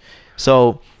footage.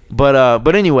 So...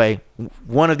 But anyway,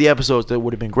 one of the episodes that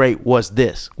would have been great was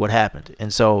what happened.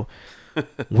 And so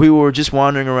we were just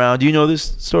wandering around. Do you know this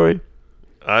story?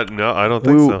 No, I don't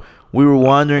think so. We were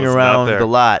wandering Was not around there. the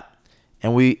lot,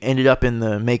 and we ended up in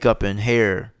the makeup and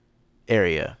hair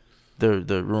area,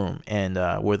 the room, and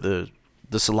where the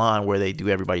salon where they do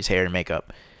everybody's hair and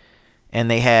makeup.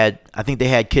 And I think they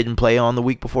had Kid and Play on the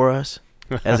week before us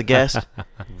as a guest.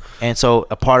 And so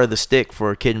a part of the stick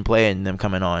for Kid and Play and them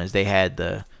coming on is they had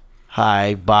the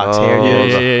high box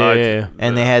hairdos. Yeah.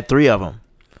 And they had 3 of them.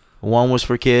 One was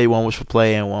for Kid, one was for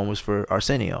Play, and one was for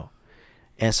Arsenio.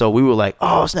 And so we were like,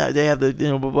 oh snap, they have the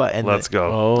blah, blah, blah. And Let's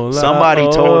go. Somebody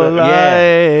told us,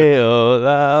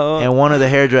 and one of the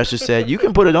hairdressers said, you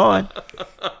can put it on.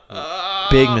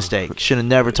 Big mistake. Should have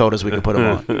never told us we could put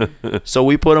them on. So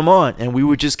we put them on, and we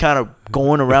were just kind of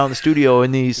going around the studio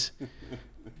in these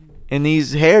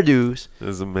hairdos. It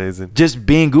was amazing. Just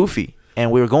being goofy. And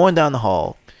we were going down the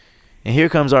hall, and here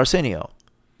comes Arsenio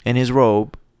in his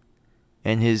robe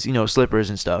and his, slippers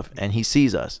and stuff, and he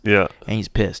sees us. Yeah. And he's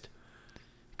pissed.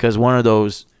 Because one of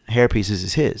those hair pieces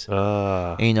is his.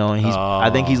 And I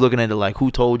think he's looking at it like,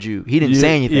 who told you? He didn't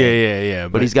say anything. Yeah.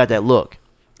 But he's got that look.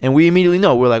 And we immediately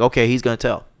know. We're like, okay, he's going to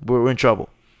tell. We're in trouble.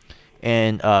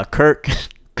 And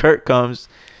Kurt comes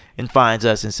and finds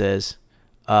us and says,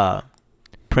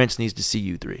 Prince needs to see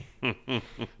you 3. And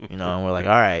we're like,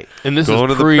 all right. And this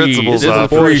Going is to the principal's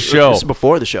office. pre-show. This is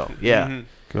before the show. Yeah. Mm-hmm.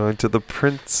 Going to the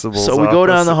principal's So we go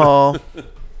down office. the hall,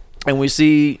 and we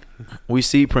see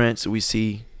Prince, we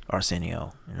see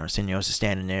Arsenio, and Arsenio's just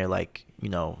standing there like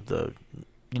the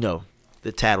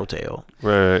tattletale,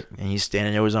 Right. and he's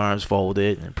standing there with his arms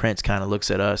folded, and Prince kind of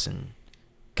looks at us and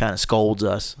kind of scolds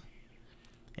us,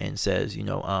 and says,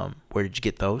 where did you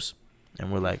get those?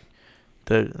 And we're like,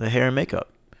 the hair and makeup.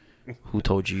 Who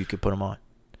told you could put them on?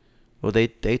 Well, they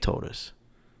told us.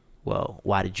 Well,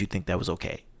 why did you think that was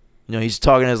okay? He's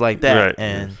talking to us like that, Right.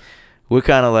 and we're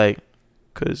kind of like,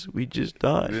 because we just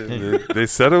thought. They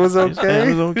said it was okay.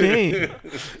 It was okay.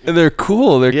 And they're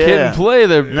cool. They're Kid and Play.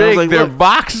 They're big. Like, they're look.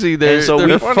 boxy. They're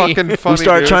fucking funny. We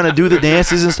start dude. trying to do the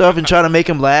dances and stuff and try to make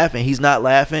him laugh, and he's not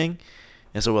laughing.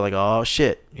 And so we're like, oh,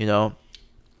 shit, And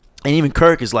even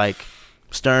Kirk is like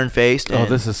stern-faced. Oh,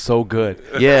 this is so good.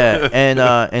 Yeah,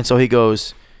 and so he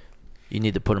goes, you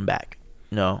need to put him back,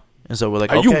 And so we're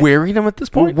like, Are okay. you wearing them at this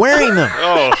point? We're wearing them.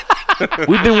 Oh.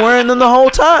 We've been wearing them the whole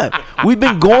time. We've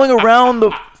been going around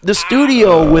the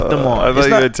studio with them on. I thought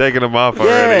you had taken them off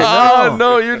already. Yeah,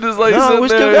 No, you're just like no, sitting we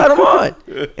there. still got them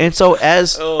on. And so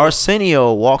as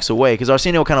Arsenio walks away, because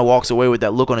Arsenio kind of walks away with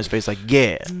that look on his face like,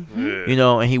 yeah,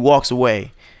 and he walks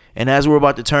away. And as we're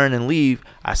about to turn and leave,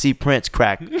 I see Prince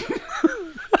crack.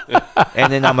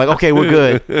 And then I'm like, okay, we're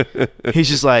good. He's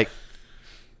just like,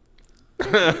 he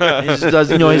just does,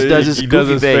 he does his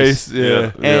goofy face.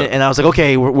 Yeah. And I was like,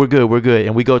 okay, we're good.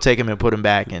 And we go take him and put him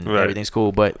back, and everything's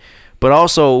cool. But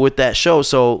also with that show,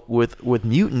 so with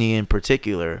Mutiny in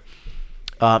particular,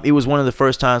 it was one of the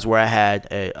first times where I had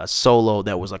a solo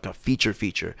that was like a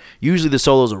feature. Usually the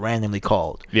solos are randomly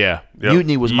called. Yeah. Yep.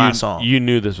 Mutiny was my song. You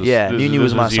knew this was. Mutiny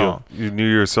was my you. song. You knew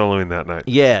you were soloing that night.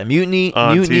 Yeah, Mutiny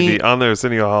On TV, on the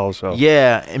Arsenio Hall show.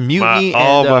 Yeah, and Mutiny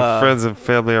all and my friends and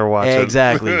family are watching.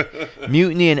 Exactly.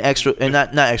 Mutiny and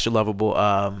not extra lovable.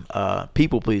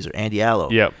 People Pleaser, Andy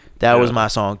Allo. Yep. That was my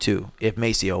song too. If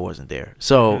Maceo wasn't there,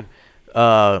 so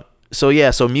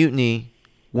so Mutiny.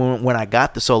 When I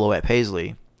got the solo at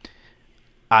Paisley,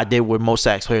 I did what most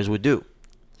sax players would do,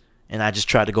 and I just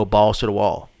tried to go balls to the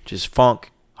wall, just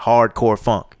funk, hardcore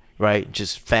funk, right,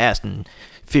 just fast and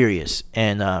furious.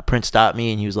 And Prince stopped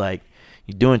me, and he was like,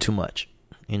 "You're doing too much,"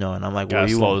 And I'm like, "Well,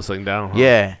 you slow this thing down." Huh?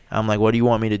 Yeah, I'm like, "What do you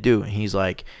want me to do?" And he's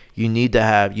like, "You need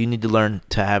to learn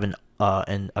to have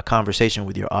a conversation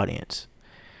with your audience."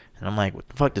 And I'm like, "What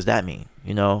the fuck does that mean?"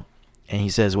 And he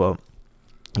says, "Well,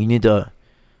 you need to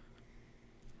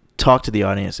talk to the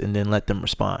audience and then let them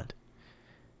respond."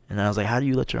 And I was like, how do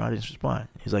you let your audience respond?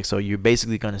 He's like, so you're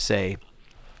basically going to say,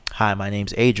 hi, my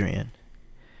name's Adrian.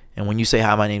 And when you say,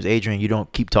 hi, my name's Adrian, you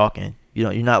don't keep talking.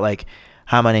 You're not like,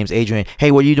 hi, my name's Adrian. Hey,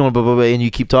 what are you doing? Blah, blah, blah. And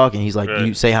you keep talking. He's like,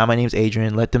 you say, hi, my name's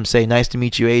Adrian. Let them say, nice to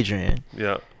meet you, Adrian.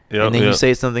 Yeah. And then you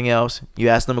say something else. You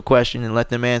ask them a question and let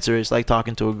them answer. It's like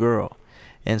talking to a girl.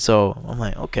 And so I'm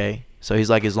like, okay. So he's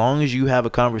like, as long as you have a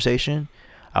conversation,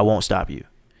 I won't stop you.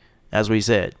 That's what he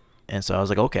said. And so I was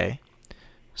like, okay.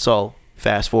 So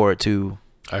fast forward to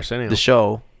the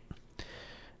show,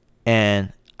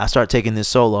 and I start taking this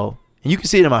solo, and you can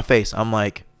see it in my face. I'm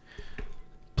like,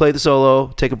 play the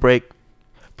solo, take a break,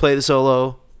 play the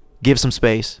solo, give some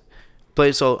space, play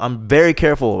the solo. I'm very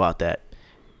careful about that.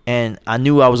 And I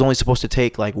knew I was only supposed to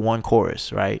take like one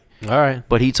chorus, right? All right.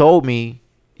 But he told me,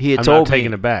 I'm not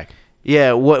taking it back.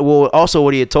 Yeah.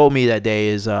 What he had told me that day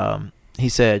is, he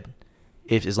said,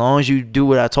 if as long as you do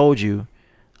what I told you,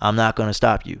 I'm not gonna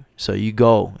stop you. So you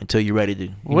go until you're ready to.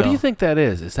 What do you think that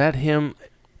is? Is that him?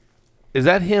 Is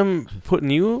that him putting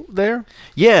you there?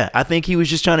 Yeah, I think he was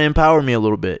just trying to empower me a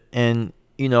little bit, and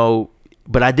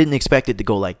but I didn't expect it to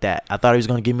go like that. I thought he was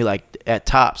gonna give me like at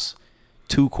tops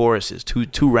 2 choruses,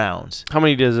 two rounds. How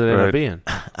many does it end up being?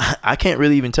 I can't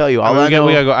really even tell you. I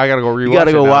gotta go rewatch. You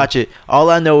gotta go watch it. All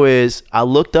I know is I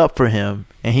looked up for him,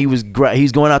 and he's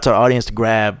going out to our audience to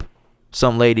grab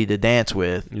some lady to dance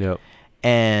with. Yep.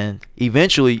 And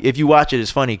eventually, if you watch it, it's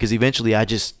funny because eventually I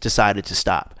just decided to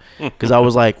stop because I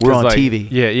was like, we're on TV.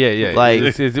 Yeah. Like,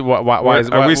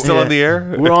 are we still on the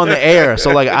air? We're on the air, so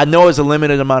like I know it's a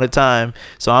limited amount of time,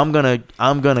 so I'm gonna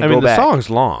go back. The song's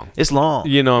long. It's long.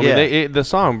 The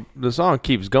song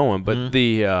keeps going, but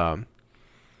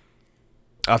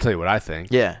I'll tell you what I think.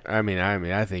 Yeah. I mean,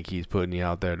 I think he's putting you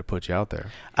out there to put you out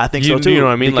there. I think so too. You know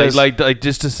what I mean? Like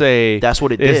just to say that's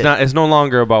what it did. It's no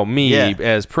longer about me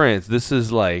as Prince. This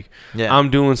is like I'm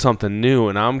doing something new,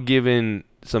 and I'm giving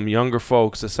some younger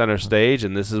folks a center stage,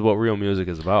 and this is what real music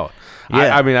is about.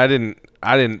 Yeah. I mean, I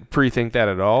didn't pre-think that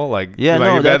at all.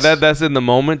 That's in the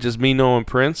moment. Just me knowing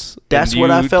Prince. That's and what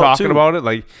I felt talking too. about it.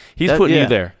 Like he's putting you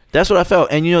there. That's what I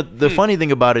felt. And the funny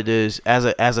thing about it is, as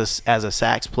a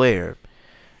sax player.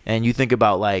 And you think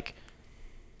about like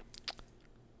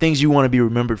things you want to be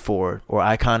remembered for, or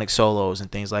iconic solos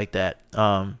and things like that.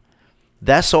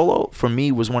 That solo for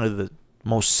me was one of the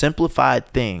most simplified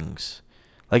things.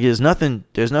 Like there's nothing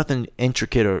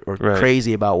intricate or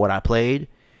crazy about what I played.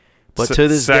 But to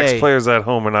this sax day, players at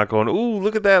home are not going, "Ooh,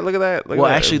 look at that, look at that." Well,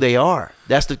 actually, they are.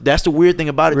 That's the weird thing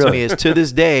about it to me is to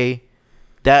this day,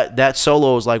 that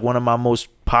solo is like one of my most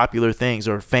popular things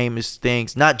or famous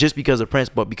things, not just because of Prince,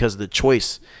 but because of the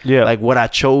choice. Yeah. Like what I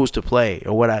chose to play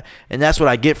or and that's what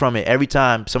I get from it. Every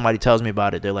time somebody tells me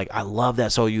about it, they're like, I love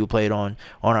that solo you played on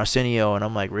Arsenio. And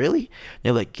I'm like, really? And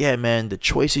they're like, yeah, man, the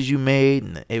choices you made.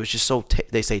 And it was just so,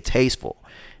 they say tasteful.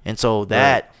 And so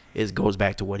that goes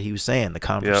back to what he was saying, the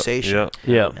conversation.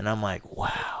 Yeah. And I'm like,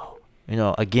 wow,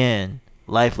 again,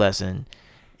 life lesson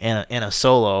in a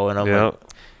solo. And I'm like,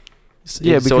 so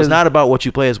it's not about what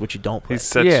you play, it's what you don't play. He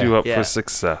sets you up for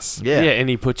success. Yeah, and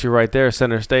he puts you right there,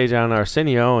 center stage on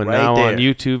Arsenio, and now on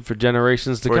YouTube for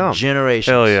generations to come.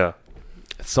 Generations. Hell yeah.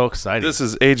 It's so exciting. This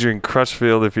is Adrian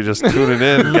Crutchfield, if you're just tuning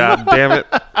in. God damn it.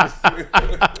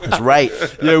 That's right.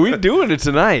 Yeah, we're doing it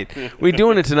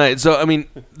tonight. So, I mean,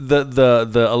 the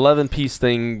 11-piece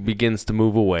thing begins to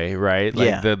move away, right?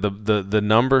 Like the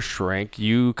numbers shrink.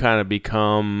 You kind of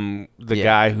become the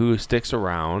guy who sticks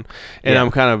around. And I'm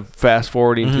kind of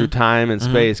fast-forwarding through time and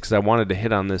space because I wanted to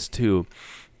hit on this, too.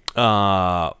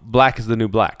 Black is the New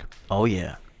Black. Oh,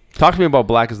 yeah. Talk to me about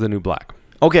Black is the New Black.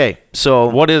 Okay, so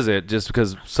what is it? Just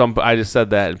because I just said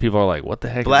that and people are like, "What the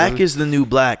heck?" Black is the New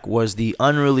Black was the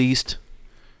unreleased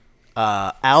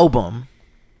album.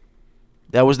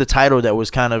 That was the title that was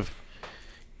kind of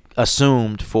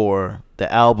assumed for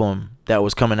the album that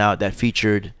was coming out that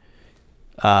featured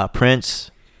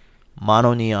Prince,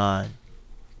 Mono Neon,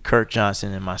 Kirk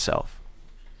Johnson, and myself,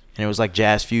 and it was like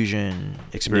jazz fusion,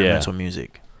 experimental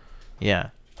music. Yeah.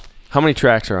 How many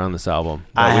tracks are on this album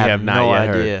that we have not no yet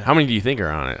idea. heard? How many do you think are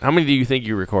on it? How many do you think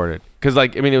you recorded? Because,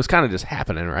 it was kind of just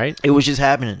happening, right? It was just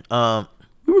happening.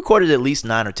 We recorded at least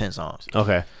 9 or 10 songs.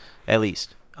 Okay. At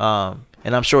least. And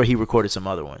I'm sure he recorded some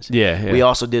other ones. Yeah. We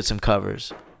also did some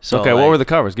covers. So okay, what were the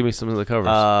covers? Give me some of the covers.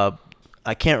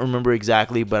 I can't remember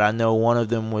exactly, but I know one of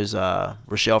them was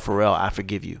Rochelle Farrell, I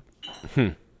Forgive You.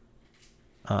 And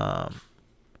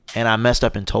I messed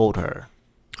up and told her.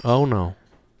 Oh, no.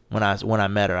 When I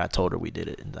met her, I told her we did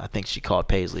it, and I think she called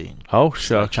Paisley. Oh,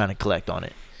 shucks. Trying to collect on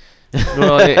it.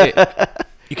 Well,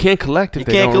 you can't collect if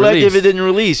they don't collect release. if it didn't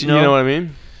release. You know what I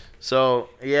mean? So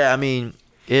yeah, I mean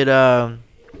it.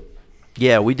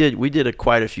 Yeah, we did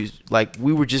quite a few. Like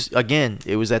we were just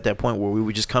it was at that point where we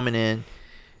were just coming in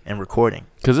and recording.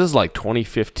 Because this is like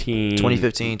 2015,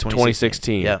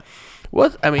 2016. Yeah.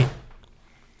 What I mean.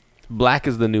 Black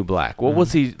is the New Black. What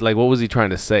was he like? What was he trying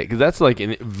to say? Because that's like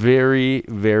a very,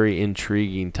 very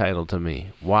intriguing title to me.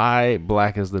 Why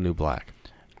Black is the New Black?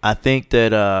 I think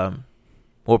that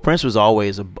Prince was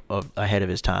always ahead of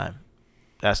his time.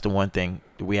 That's the one thing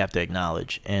that we have to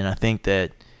acknowledge, and I think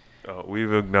that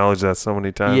we've acknowledged that so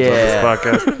many times on this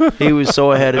podcast. He was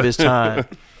so ahead of his time,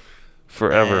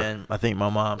 forever. And I think my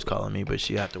mom's calling me, but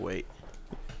she have to wait.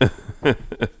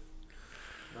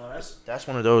 That's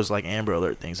one of those like Amber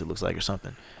Alert things it looks like or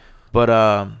something. But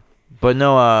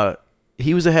no,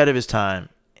 he was ahead of his time.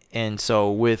 And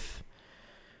so with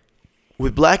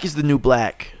Black is the New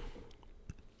Black,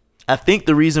 I think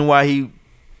the reason why he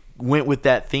went with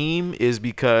that theme is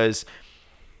because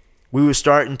we were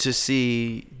starting to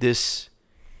see this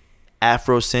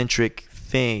Afrocentric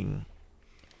thing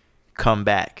come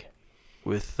back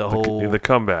with the whole the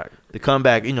comeback. The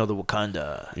comeback, the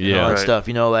Wakanda, yeah, all that right. stuff,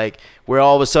 like where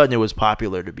all of a sudden it was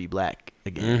popular to be black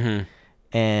again,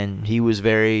 Mm-hmm. and he was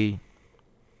very,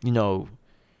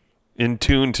 in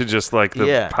tune to just like the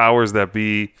Yeah. powers that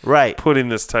be, right. putting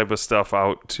this type of stuff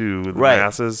out to the Right.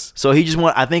 masses. So he just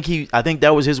I think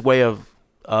that was his way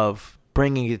of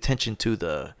bringing attention to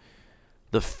the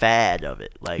fad of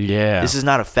it. Like, Yeah. this is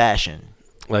not a fashion,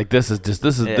 Like this is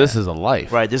a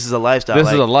life. right? This is a lifestyle. This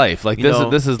like, is a life. Like you know,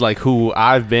 this is like who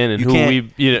I've been and you who can't,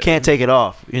 we you can't take it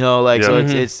off, like, Yeah. so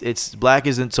Mhm. it's black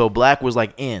isn't, so black was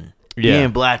like in. Yeah. Being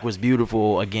black was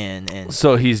beautiful again, and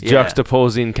So he's Yeah.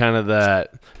 juxtaposing kind of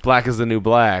that black is the new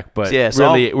black, but Yeah,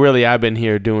 so really I've been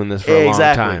here doing this for a long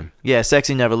time. Yeah,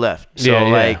 sexy never left. So Yeah,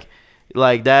 yeah.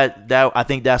 like that I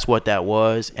think that's what that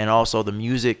was, and also the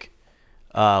music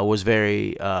was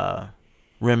very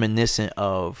reminiscent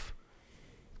of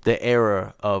the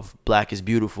era of Black is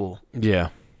Beautiful. Yeah.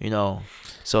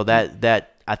 So that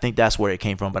I think that's where it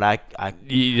came from. But I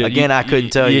You- I couldn't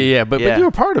tell you. Yeah, but you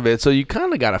were part of it, so you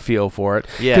kind of got a feel for it.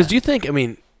 Yeah. Because do you think? I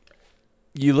mean,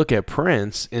 you look at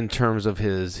Prince in terms of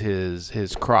his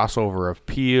crossover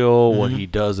appeal, what he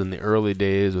does in the early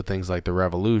days with things like the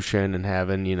Revolution and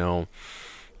having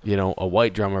a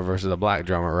white drummer versus a black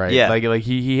drummer, right? Yeah. Like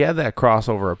he had that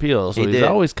crossover appeal, so He he's did.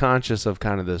 always conscious of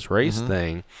kind of this race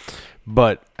thing.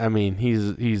 But I mean,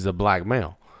 he's a black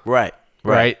male. Right.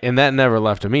 And that never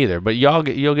left him either. But you'll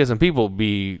get some people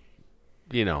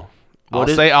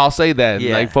I'll say that, and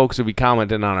Yeah. like folks will be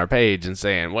commenting on our page and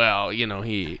saying, well,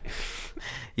 he.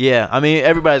 Yeah, I mean,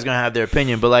 everybody's gonna have their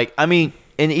opinion, but like, I mean,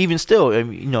 and even still,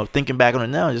 thinking back on it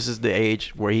now, this is the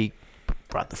age where he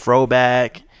brought the fro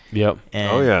back. Yep.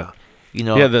 And, Oh yeah.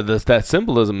 That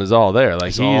symbolism is all there. Like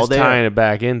It's all he's there. tying it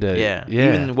back into. Yeah. Yeah.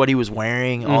 Even what he was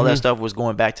wearing, all that stuff was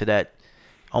going back to that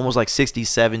almost like 60s,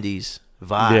 70s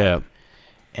vibe. Yeah.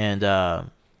 And,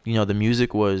 the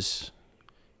music was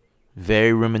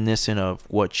very reminiscent of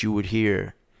what you would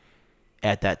hear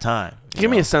at that time. Give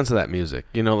me a sense of that music.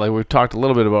 Like we've talked a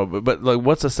little bit about, but like,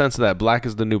 what's the sense of that? Black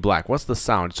is the new black. What's the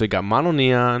sound? So you got Mono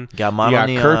Neon, You got Mono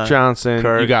Neon, Kurt Johnson,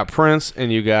 Kurt, you got Prince,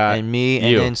 and you got and me,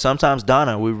 and you. then sometimes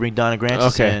Donna. We bring Donna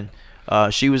Grantis Okay.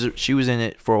 in. She was in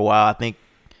it for a while. I think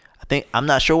I'm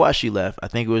not sure why she left. I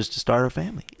think it was to start her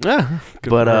family. Yeah. Good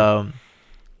But for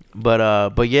her.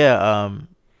 but yeah,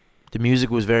 the music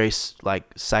was very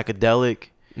like psychedelic,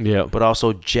 Yeah. but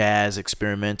also jazz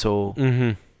experimental.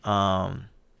 Mm-hmm.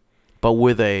 But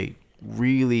with a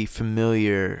really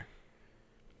familiar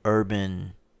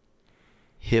urban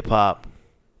hip hop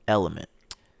element.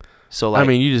 So like, I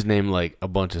mean, you just named like a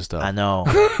bunch of stuff. I know,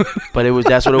 but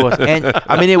that's what it was, and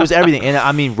I mean it was everything, and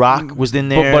I mean rock was in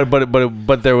there.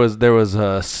 But there was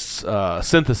a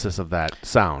synthesis of that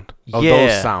sound of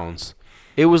those sounds.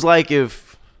 It was like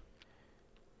if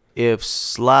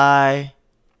Sly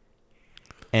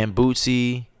and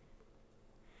Bootsy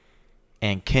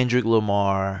and Kendrick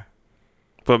Lamar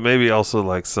But maybe also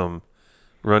like some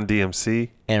Run DMC.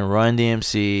 and Run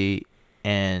DMC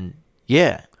and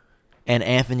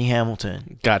Anthony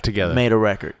Hamilton Got together, made a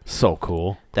record. so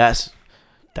cool. That's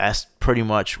pretty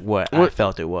much what I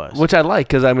felt it was. Which I like,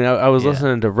 because I mean, I was Yeah.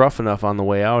 listening to Rough Enough on the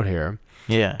way out here,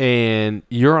 Yeah. and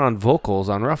you're on vocals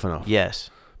on Rough Enough. Yes.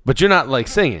 But you're not like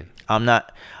singing. I'm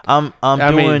not. I'm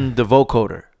I doing mean- the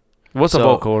vocoder. What's a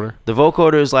So, vocoder? The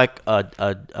vocoder is like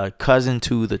a cousin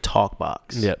to the talk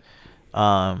box. Yep.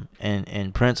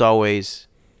 And Prince always,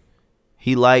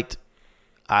 he liked,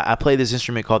 I play this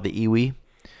instrument called the iwi,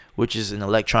 which is an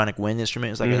electronic wind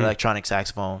instrument. It's like an electronic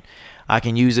saxophone. I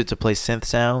can use it to play synth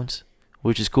sounds,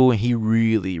 which is cool, and he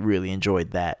really, really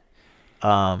enjoyed that.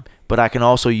 But I can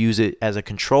also use it as a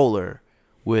controller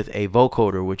with a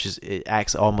vocoder, it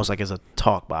acts almost like as a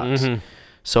talk box.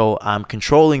 So I'm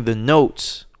controlling the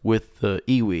notes with the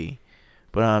iwi,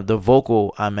 but the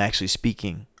vocal I'm actually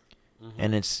speaking.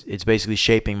 And it's basically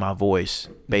shaping my voice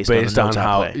based on the notes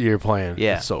how I play. you're playing.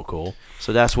 Yeah. That's so cool.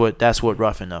 So that's what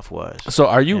Rough Enough was. So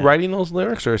are you Yeah. writing those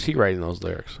lyrics, or is he writing those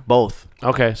lyrics? Both.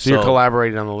 Okay, so you're So-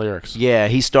 collaborating on the lyrics. Yeah,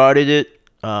 he started it.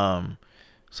 So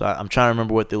I'm trying to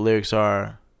remember what the lyrics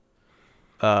are.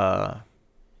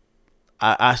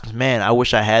 I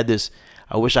wish I had this.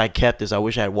 I wish I kept this. I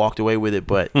wish I had walked away with it.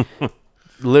 But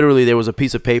literally, there was a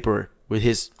piece of paper with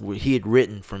he had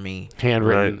written for me.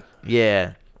 Handwritten. Right.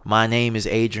 Yeah, my name is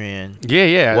Adrian.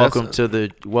 Yeah. Welcome to the.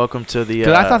 Because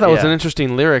I thought that was yeah. an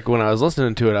interesting lyric when I was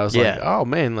listening to it. I was Yeah. like, oh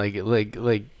man, like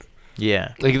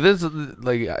Yeah. Like this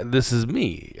is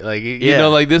me. Like you know,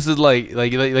 like this is like you're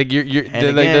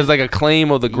again, there's like a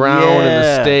claim of the ground and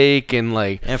the stake and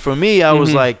like. And for me, I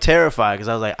was like terrified because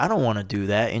I was like, I don't want to do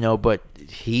that, but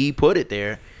he put it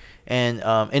there, and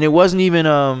it wasn't even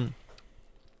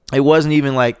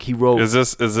like he wrote. Is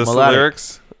this the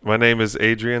lyrics? My name is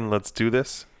Adrian. Let's do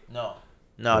this. No,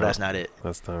 that's not it.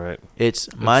 That's not right.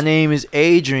 It's my name is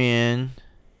Adrian.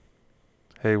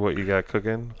 Hey, what you got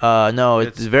cooking? No,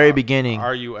 it's the very beginning.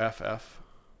 RUFF.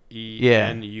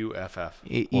 ENUFF.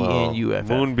 ENUFF.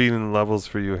 Moonbeam Levels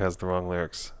for You has the wrong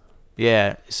lyrics.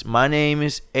 Yeah, my name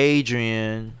is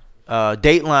Adrian.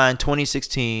 Dateline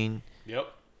 2016. Yep.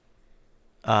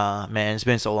 Man, it's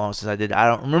been so long since I did. I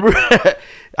don't remember.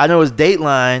 I know it's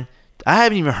Dateline. I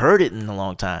haven't even heard it in a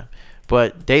long time.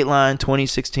 But Dateline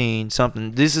 2016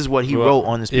 something. This is what he wrote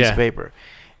on this piece of paper.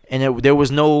 And there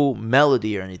was no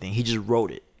melody or anything. He just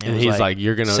wrote it. And he's like,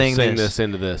 you're going to sing this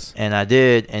into this. And I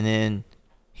did. And then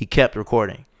he kept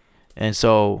recording. And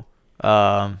so,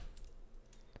 hey,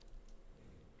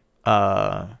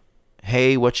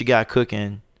 what you got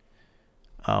cooking?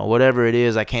 Whatever it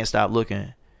is, I can't stop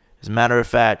looking. As a matter of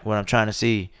fact, what I'm trying to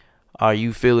see, are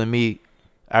you feeling me?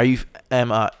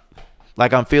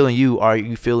 Like I'm feeling you, are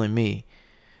you feeling me?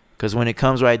 Because when it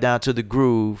comes right down to the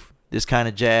groove, this kind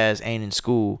of jazz ain't in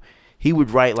school. He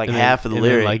would write like half of the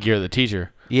lyric. Like you're the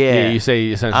teacher. Yeah. You say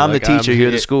essentially I'm the teacher,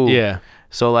 you're the school. Yeah.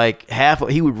 So like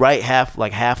he would write half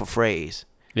a phrase.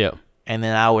 Yeah. And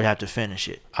then I would have to finish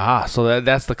it. So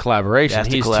that's the collaboration. That's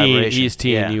the collaboration. He's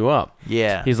teeing you up.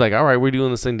 Yeah. He's like, all right, we're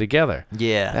doing this thing together.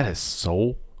 Yeah. That is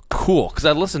so cool. Because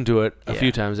I listened to it a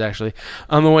few times actually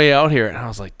on the way out here, and I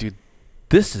was like, dude,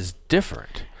 this is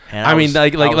different. And I mean,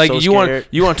 like so you want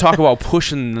to talk about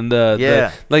pushing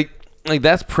the like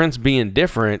that's Prince being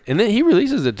different, and then he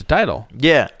releases it to Tidal.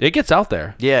 Yeah, it gets out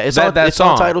there. Yeah, it's on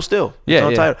Tidal still. It's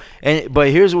on Tidal. But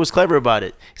here's what's clever about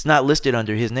it: it's not listed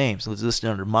under his name, so it's listed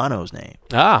under Mono's name.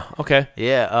 Okay.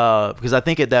 Yeah, because I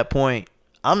think at that point,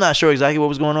 I'm not sure exactly what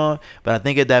was going on, but I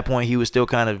think at that point he was still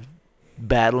kind of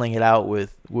battling it out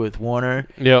with Warner.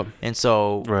 Yep. And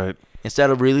so,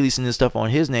 instead of releasing this stuff on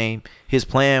his name, his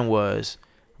plan was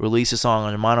release a song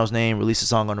under Mono's name, release a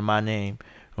song under my name,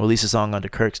 release a song under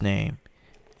Kirk's name,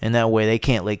 and that way they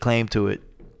can't lay claim to it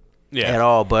at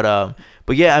all. But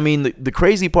yeah, I mean the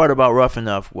crazy part about Rough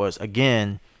Enough was,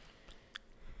 again,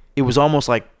 it was almost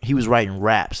like he was writing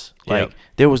raps. Like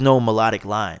there was no melodic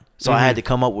line, so I had to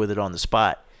come up with it on the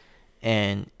spot,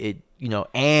 and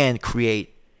and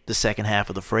create the second half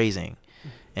of the phrasing,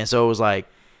 and so it was like.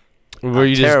 Were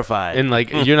you terrified? And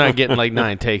like you're not getting like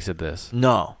 9 takes at this.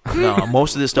 No.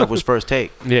 Most of this stuff was first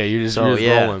take. Yeah, you're just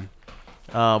rolling.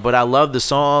 But I love the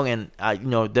song, and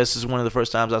this is one of the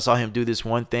first times I saw him do this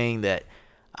one thing that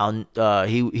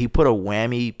he put a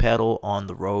whammy pedal on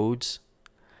the Rhodes.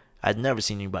 I'd never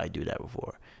seen anybody do that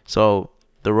before. So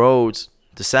the Rhodes,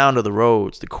 the sound of the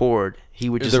Rhodes, the chord, he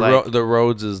would just the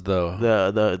Rhodes is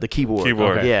the keyboard.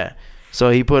 Okay. Yeah.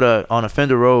 So he put on a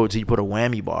Fender Rhodes, he put a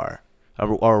whammy bar.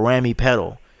 Or a whammy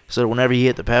pedal, so whenever he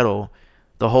hit the pedal,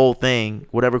 the whole thing,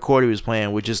 whatever chord he was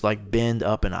playing, would just like bend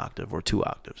up an octave or 2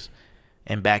 octaves,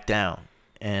 and back down,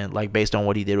 and like based on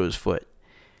what he did with his foot.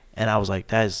 And I was like,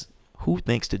 who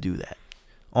thinks to do that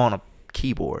on a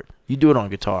keyboard? You do it on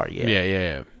guitar,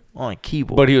 yeah, on a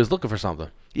keyboard. But he was looking for something.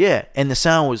 Yeah, and the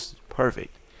sound was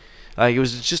perfect. Like it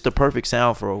was just the perfect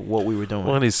sound for what we were doing.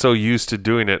 Well, and he's so used to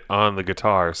doing it on the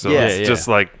guitar, so it's just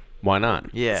like. Why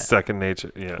not? Yeah. Second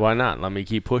nature. Yeah. Why not? Let me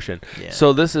keep pushing. Yeah.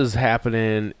 So this is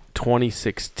happening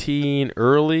 2016,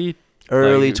 early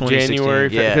 2016.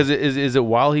 January. Yeah. Because is it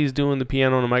while he's doing the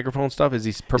piano and the microphone stuff? Is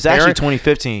he preparing? It's actually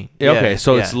 2015. Okay,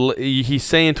 so he's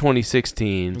saying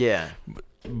 2016. Yeah.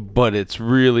 But it's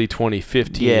really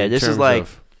 2015. Yeah.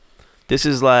 This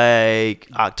is like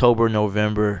October,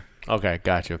 November. Okay,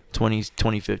 gotcha.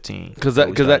 2015. Because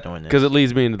it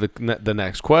leads me into the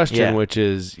next question, which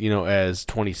is, as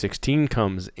 2016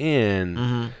 comes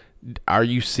in, are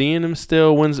you seeing him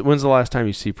still? When's the last time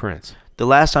you see Prince? The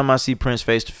last time I see Prince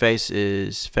face to face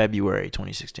is February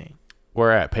 2016.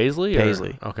 Where at? Paisley?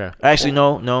 Paisley. Okay. Actually,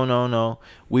 no.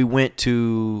 We went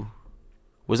to.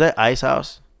 Was that Ice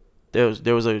House? There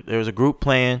was a group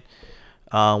playing.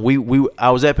 I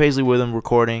was at Paisley with them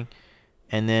recording,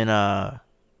 and then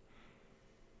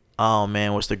oh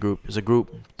man, what's the group? It's a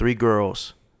group, 3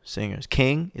 girls, singers.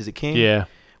 King? Is it King? Yeah.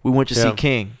 We went to see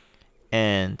King,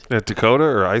 and at Dakota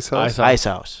or Ice House? Ice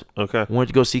House. Okay. We went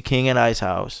to go see King at Ice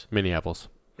House, Minneapolis,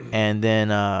 and then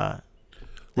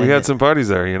we had some parties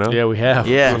there, Yeah, we have.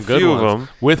 Yeah, some good ones. Of them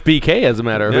with BK, as a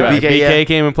matter of fact. BK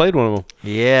came and played one of them.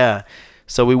 Yeah.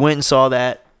 So we went and saw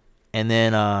that, and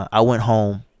then I went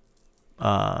home.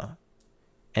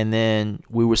 and then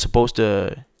we were supposed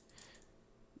to.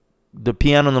 The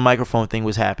piano and the microphone thing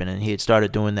was happening. He had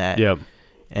started doing that. Yep.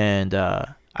 And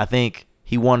I think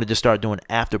he wanted to start doing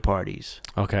after parties.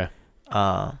 Okay.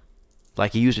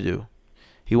 Like he used to do.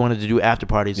 He wanted to do after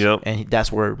parties. Yep. And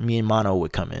that's where me and Mono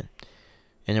would come in.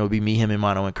 And it would be me, him, and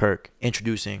Mono and Kirk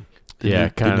introducing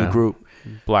the new group.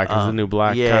 Black is the new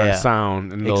black kind of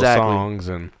sound in those songs.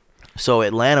 And so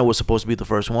Atlanta was supposed to be the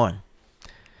first one.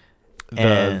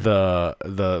 The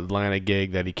Atlanta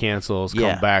gig that he cancels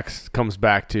comes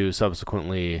back to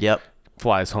subsequently. Yep.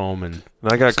 Flies home and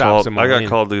I got called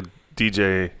to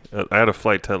DJ. I had a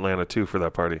flight to Atlanta too for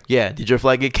that party. Yeah. Did your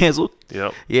flight get canceled?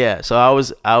 Yep. Yeah. So I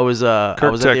was Kirk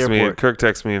texted me. Kirk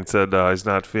texted me and said he's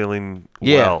not feeling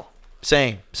well.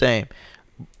 Same.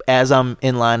 As I'm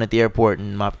in line at the airport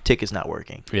and my ticket's not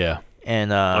working. Yeah.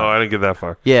 And I didn't get that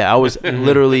far. Yeah, I was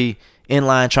literally in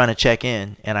line trying to check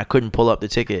in, and I couldn't pull up the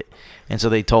ticket. And so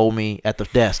they told me at the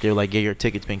desk, they were like, yeah, your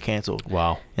ticket's been canceled.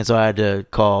 Wow. And so I had to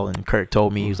call, and Kirk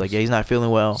told me, he was like, yeah, he's not feeling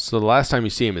well. So the last time you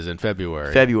see him is in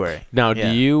February. Now, do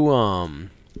you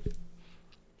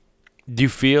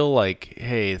feel like,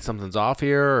 hey, something's off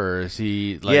here, or is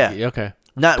he like, okay.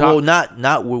 Not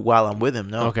while I'm with him,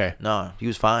 no. Okay. No, he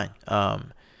was fine.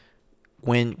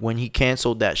 When he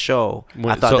canceled that show,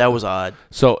 I thought that was odd.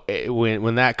 So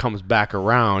when that comes back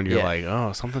around, you're like,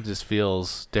 oh, something just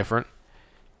feels different.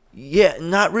 Yeah,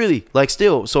 not really. Like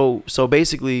still, so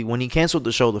basically, when he canceled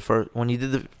the show, when he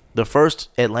did the first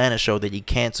Atlanta show that he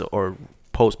canceled or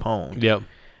postponed. Yep.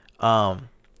 I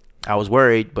was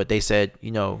worried, but they said,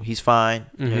 he's fine.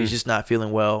 You know, he's just not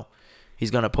feeling well.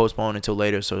 He's gonna postpone until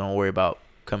later, so don't worry about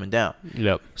coming down.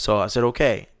 Yep. So I said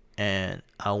okay, and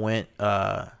I went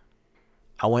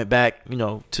back,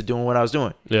 to doing what I was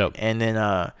doing. Yep. And then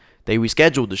they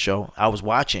rescheduled the show. I was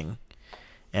watching.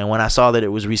 And when I saw that it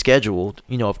was rescheduled,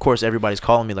 of course, everybody's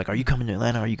calling me like, are you coming to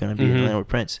Atlanta? Are you going to be in Atlanta with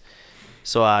Prince?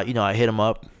 So, I hit him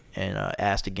up and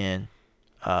asked again,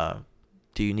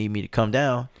 do you need me to come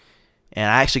down? And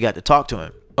I actually got to talk to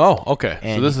him. Oh, okay.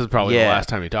 And so this is probably the last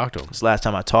time you talked to him. It's the last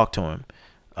time I talked to him.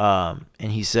 And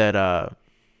he said, I'm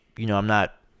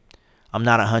not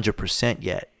 100%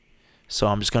 yet. So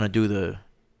I'm just going to do the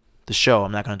show.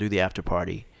 I'm not going to do the after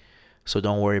party. So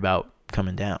don't worry about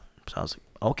coming down. So I was like,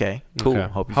 okay, cool.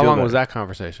 Okay. Hope you How feel long better. was that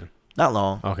conversation? Not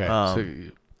long.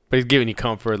 Okay. But he's giving you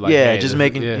comfort, like he's just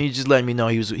letting me know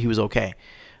he was okay.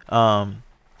 And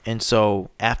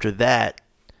so after that,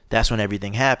 that's when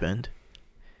everything happened,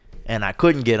 and I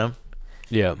couldn't get him.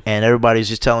 Yeah. And everybody's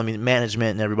just telling me,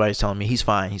 management and everybody's telling me he's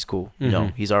fine, he's cool,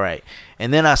 he's all right.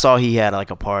 And then I saw he had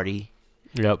like a party.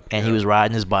 Yep. And he was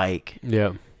riding his bike.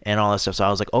 Yep. And all that stuff. So I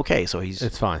was like, okay, so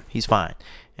it's fine. He's fine.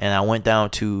 And I went down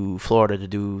to Florida to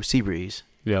do Seabreeze.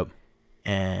 Yep.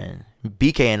 And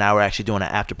BK and I were actually doing an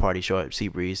after party show at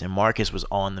Seabreeze, and Marcus was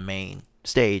on the main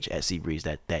stage at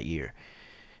Seabreeze that year.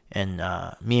 And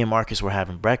me and Marcus were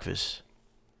having breakfast,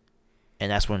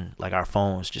 and that's when like our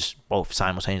phones just both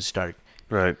simultaneously started.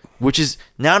 Right. Which is,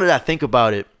 now that I think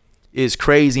about it, is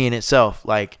crazy in itself.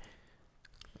 Like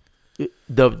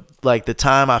the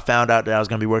time I found out that I was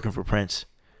gonna be working for Prince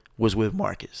was with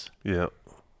Marcus. Yeah.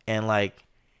 And like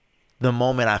the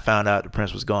moment I found out that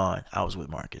Prince was gone, I was with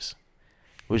Marcus,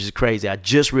 which is crazy. I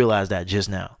just realized that just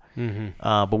now.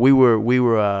 But we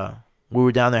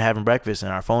were down there having breakfast,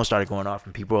 and our phone started going off,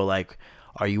 and people were like,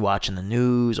 "Are you watching the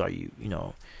news? Are you,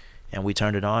 And we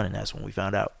turned it on, and that's when we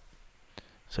found out.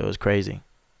 So it was crazy.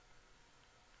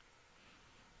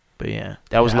 But yeah,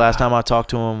 that was the last time I talked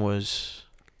to him. Was,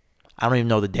 I don't even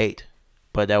know the date,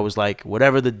 but that was like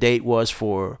whatever the date was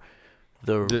for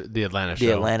the Atlanta show.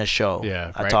 The Atlanta show.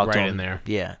 Yeah, I talked to him in there.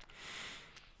 Yeah.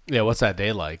 Yeah, what's that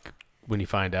day like when you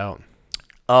find out?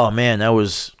 Oh man, that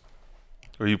was.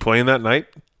 Were you playing that night?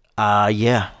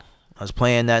 Yeah, I was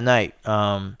playing that night.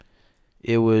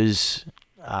 It was.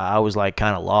 I was like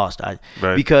kind of lost.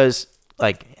 Because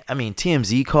like I mean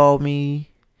TMZ called me.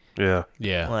 Yeah.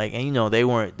 Yeah. Like, and they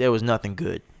weren't. There was nothing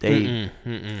good.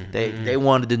 They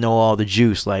wanted to know all the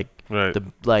juice, like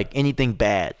anything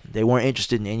bad. They weren't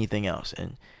interested in anything else,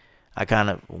 and I kind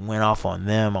of went off on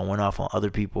them. I went off on other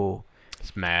people.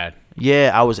 It's mad.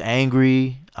 Yeah, I was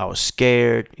angry. I was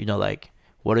scared. Like,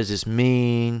 what does this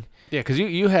mean? Yeah, because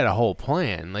you had a whole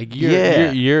plan. Like you're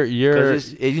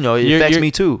it affects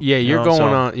me too. Yeah, you're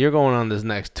going on this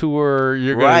next tour.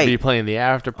 You're going to be playing the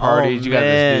after parties. You got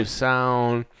this new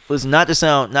sound. Listen, not to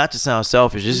sound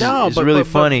selfish. It's really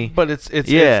funny. But it's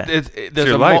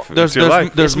your life.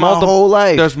 There's my whole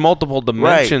life. There's multiple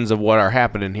dimensions of what are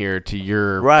happening here to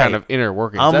your kind of inner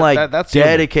workings. I'm that's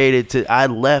dedicated to. I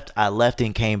left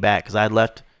and came back because I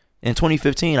left in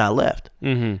 2015. I left,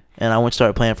 and I went and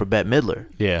started playing for Bette Midler.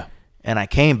 Yeah. and I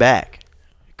came back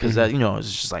because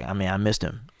it's just like, I mean, I missed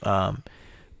him.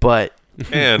 But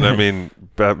and I mean,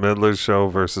 Bette Midler's show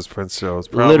versus Prince show is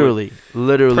probably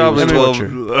literally was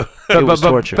torture. It was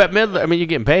torture. Bette Midler, I mean, you're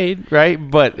getting paid, right?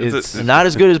 But it's not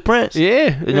as good as Prince.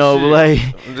 Yeah,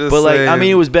 I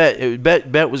mean, it was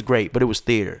Bette was great, but it was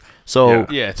theater. So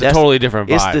it's a totally different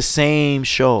vibe. It's the same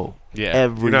show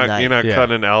every night. You're not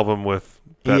cutting an album with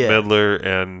Bette Midler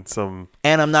and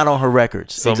I'm not on her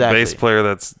records. Some bass player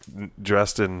that's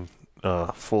dressed in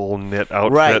full knit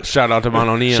outfit. Right. Shout out to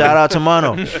Mono Neon. Shout out to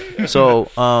Mono. So,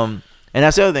 and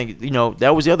that's the other thing.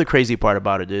 That was the other crazy part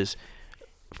about it is,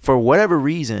 for whatever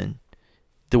reason,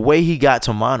 the way he got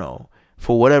to Mono,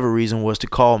 for whatever reason, was to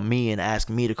call me and ask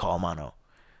me to call Mono,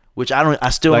 which I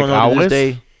still don't know to this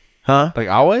day. Huh? Like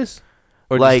always?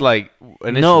 Or like, just like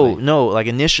initially? No, like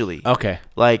initially. Okay.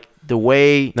 Like the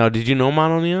way. Now, did you know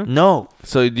Mono Neon? No.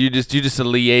 So you just a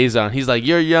liaison. He's like,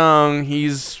 you're young.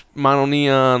 He's Mono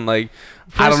Neon. Like,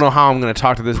 Prince, I don't know how I'm gonna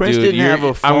talk to this Prince dude. Didn't have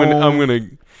a phone. I'm gonna.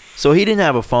 So he didn't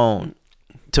have a phone,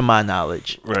 to my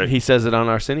knowledge. Right. He says it on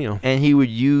Arsenio. And he would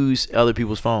use other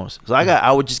people's phones. So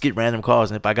I would just get random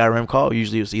calls, and if I got a random call,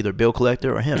 usually it was either bill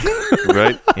collector or him.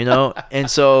 Right.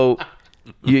 And so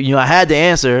I had to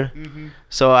answer. Mm-hmm.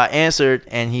 So I answered,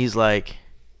 and he's like,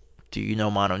 "Do you know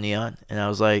Mono Neon?" And I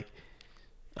was like,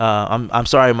 "I'm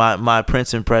sorry, my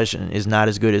Prince impression is not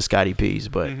as good as Scotty P's,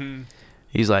 but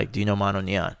he's like, do you know Mono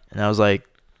Neon?" And I was like,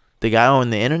 "The guy on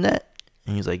the internet?"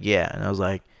 And he's like, "Yeah." And I was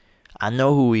like, "I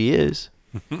know who he is."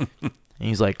 And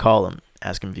he's like, "Call him,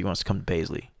 ask him if he wants to come to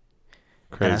Paisley."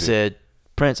 Crazy. And I said,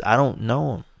 "Prince, I don't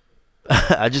know him.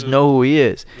 I just know who he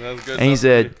is." And he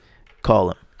said,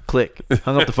 "Call him." Click.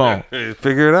 Hung up the phone.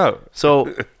 Figure it out.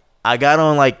 So I got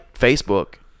on like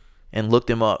Facebook and looked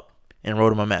him up and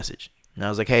wrote him a message. And I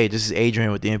was like, "Hey, this is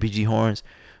Adrian with the NPG Hornz.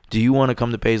 Do you want to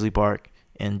come to Paisley Park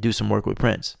and do some work with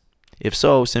Prince? If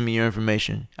so, send me your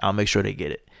information. I'll make sure they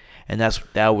get it." And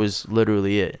that was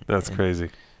literally it. That's crazy.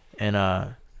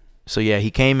 And so yeah,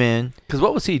 he came in. Because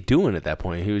what was he doing at that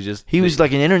point? He was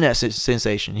like an internet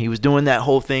sensation. He was doing that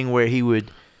whole thing where he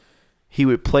would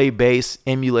play bass,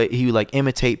 emulate. He would like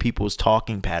imitate people's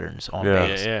talking patterns on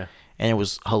bass. Yeah. And it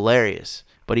was hilarious.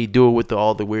 But he'd do it with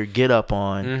all the weird get up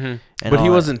on. Mm-hmm. But he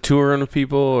wasn't touring with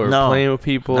people or playing with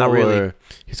people. Not really.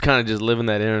 He's kind of just living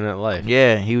that internet life.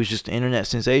 Yeah, he was just an internet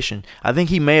sensation. I think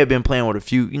he may have been playing with a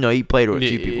few. He played with a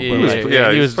few people.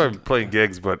 He was probably playing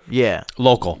gigs, but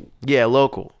local. Yeah,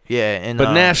 local. Yeah, and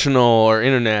but national or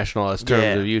international as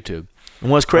terms of YouTube.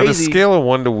 And what's crazy? On a scale of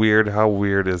 1 to weird, how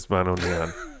weird is Mono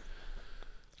Neon?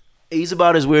 He's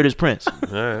about as weird as Prince. All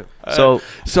right. So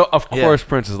of course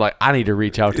Prince is like, I need to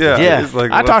reach out to him. Yeah. He's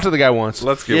like, I talked to the guy once.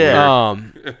 Let's get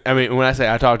weird. I mean, when I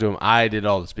say I talked to him, I did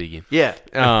all the speaking. Yeah.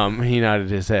 He nodded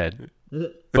his head.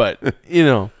 But,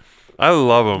 I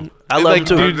love him. I love him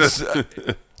too.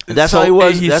 That's how he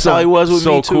was. That's how he was with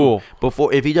me too. So cool.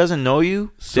 Before, if he doesn't know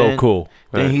you, cool.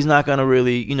 Then he's not gonna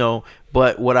really,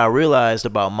 But what I realized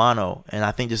about Mono, and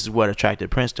I think this is what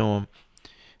attracted Prince to him,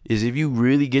 is if you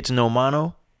really get to know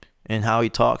Mono and how he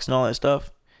talks and all that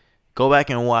stuff, go back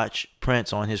and watch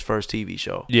Prince on his first TV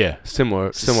show. Yeah,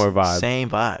 similar vibe. Same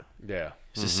vibe. Yeah,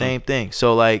 it's the same thing.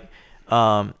 So like,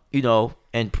 and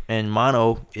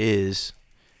Mono is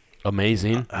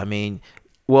amazing. I mean,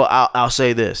 well, I'll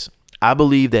say this. I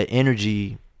believe that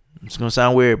energy. It's gonna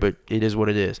sound weird, but it is what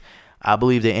it is. I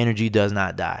believe that energy does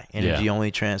not die. Energy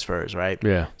only transfers, right?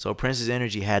 Yeah. So Prince's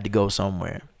energy had to go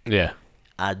somewhere. Yeah.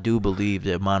 I do believe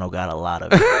that Mono got a lot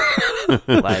of it.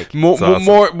 Like more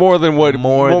than what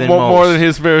more than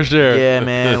his fair share. Yeah,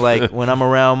 man. Like when I'm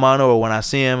around Mono or when I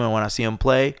see him and when I see him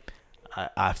play,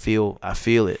 I feel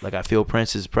it. Like I feel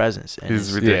Prince's presence. And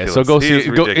he's ridiculous. Yeah, so go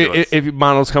if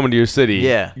Mono's coming to your city.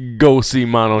 Yeah. Go see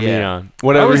Mono Neon.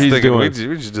 Whatever he's doing.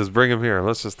 We should just bring him here.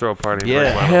 Let's just throw a party.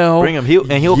 And bring him. He'll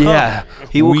come.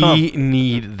 He will come. We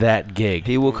need that gig.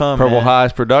 He will come. Purple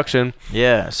Highs production.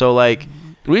 Yeah. So like.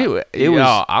 It was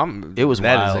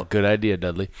that wild. Is a good idea,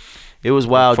 Dudley. It was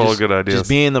wild. Full of good ideas. Just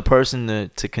being the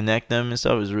person to connect them and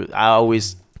stuff is really, I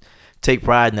always take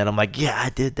pride in that. I'm like, yeah,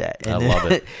 I did that. And I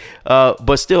love it.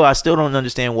 But still, I still don't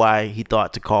understand why he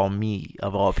thought to call me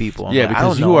of all people. I'm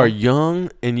because you are young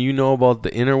and you know about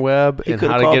the interweb and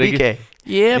how to get BK.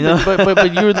 Yeah,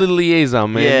 but you're the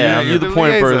liaison, man. Yeah, you're the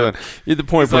point person. You're the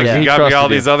point person. He got me all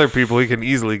these other people. He can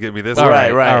easily get me this. All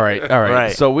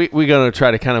right. So we're gonna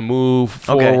try to kind of move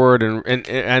forward, and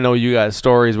I know you guys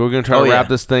stories. But we're gonna try to wrap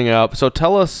this thing up. So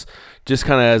tell us, just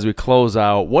kind of as we close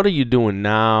out, what are you doing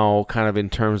now, kind of in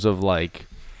terms of like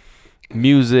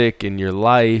music and your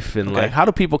life, and like how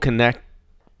do people connect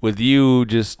with you,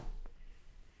 just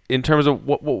in terms of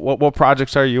what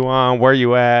projects are you on? Where are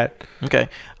you at? Okay.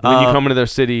 When you come into their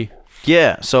city.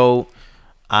 Yeah. So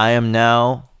I am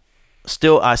now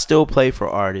I still play for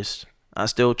artists. I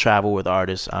still travel with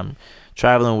artists. I'm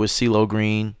traveling with CeeLo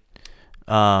Green,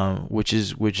 which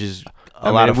is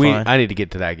a lot of fun. I need to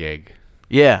get to that gig.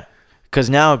 Yeah.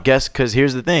 Because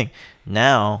here's the thing.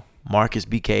 Now, Marcus,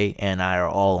 BK, and I are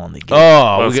all on the gig.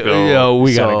 Oh,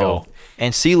 we gotta go.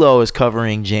 And CeeLo is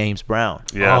covering James Brown.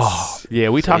 Yes. Oh, yeah,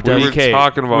 we talked to We BK. were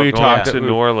talking about going to to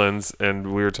New Orleans,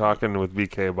 and we were talking with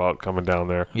BK about coming down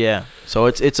there. Yeah. So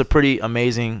it's a pretty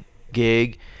amazing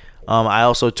gig. I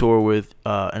also tour with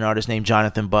an artist named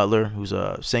Jonathan Butler, who's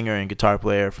a singer and guitar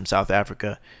player from South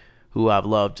Africa, who I've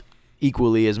loved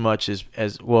equally as much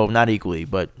as well, not equally,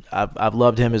 but I've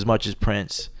loved him as much as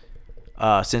Prince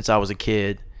since I was a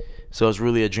kid. So it's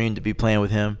really a dream to be playing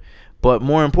with him. But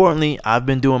more importantly, I've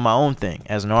been doing my own thing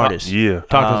as an artist. Talk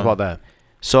to us about that.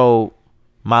 So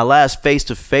my last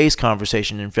face-to-face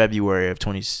conversation in February of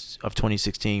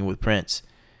 2016 with Prince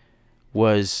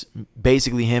was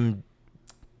basically him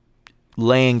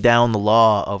laying down the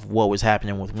law of what was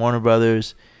happening with Warner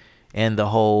Brothers and the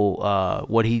whole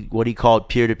what he called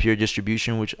peer-to-peer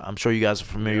distribution, which I'm sure you guys are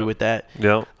familiar with that.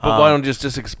 Yeah. But why don't you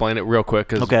just explain it real quick?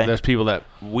 Because there's people that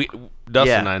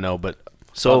Dustin and I know, but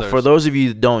so others. For those of you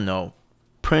that don't know,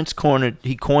 Prince coined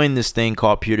this thing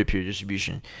called peer-to-peer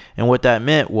distribution, and what that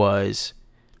meant was,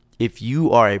 if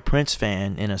you are a Prince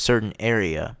fan in a certain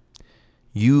area,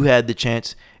 you had the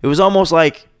chance. It was almost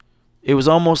like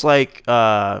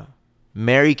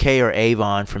Mary Kay or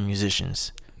Avon for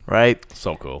musicians, right?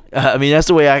 So cool. I mean, that's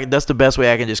the best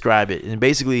way I can describe it. And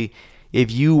basically, if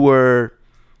you were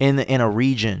in a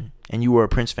region and you were a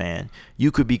Prince fan,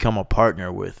 you could become a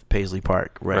partner with Paisley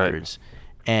Park Records. Right.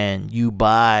 And you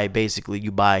buy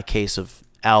a case of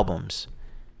albums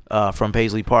from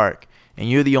Paisley Park, and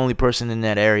you're the only person in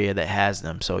that area that has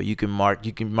them. So you can mark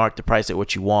the price at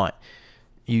what you want.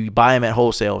 You buy them at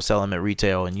wholesale, sell them at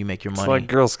retail, and you make your money. It's like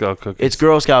Girl Scout cookies. It's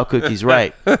Girl Scout cookies,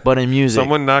 right? But in music,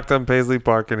 someone knocked on Paisley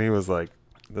Park, and he was like,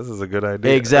 "This is a good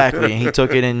idea." Exactly, and he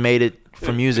took it and made it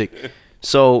for music.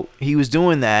 So he was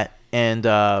doing that,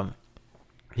 and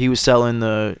he was selling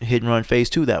the Hit and Run Phase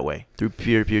 2 that way through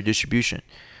peer-to-peer distribution.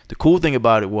 The cool thing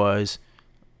about it was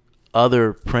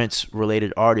other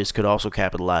Prince-related artists could also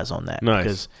capitalize on that.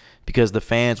 Nice. Because the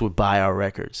fans would buy our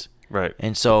records. Right.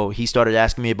 And so he started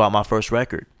asking me about my first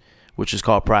record, which is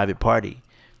called Private Party.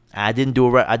 I did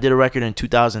a record in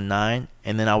 2009,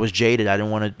 and then I was jaded. I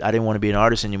didn't want to be an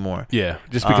artist anymore. Yeah,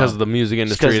 just because of the music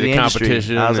industry, the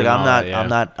competition. I was like,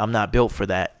 I'm not built for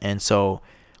that. And so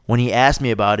when he asked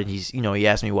me about it, he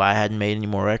asked me why I hadn't made any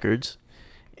more records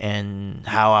and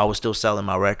how I was still selling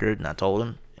my record, and I told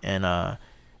him, and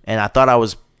I thought I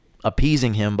was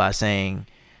appeasing him by saying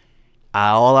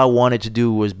all I wanted to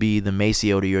do was be the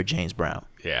Maceo to your James Brown.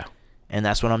 Yeah. And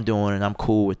that's what I'm doing, and I'm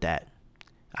cool with that.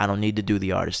 I don't need to do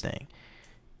the artist thing,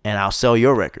 and I'll sell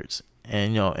your records.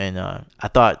 And I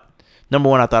thought, number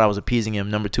one, I thought I was appeasing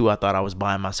him. Number two, I thought I was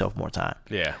buying myself more time.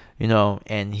 Yeah.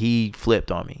 And he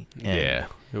flipped on me. And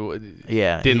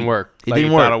didn't work. It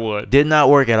didn't work. Thought it would. Did not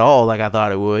work at all like I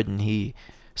thought it would. And he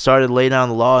started to lay down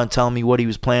the law and telling me what he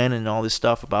was planning and all this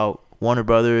stuff about Warner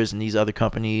Brothers and these other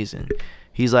companies. And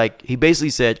he basically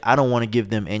said, I don't want to give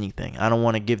them anything. I don't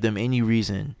want to give them any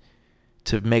reason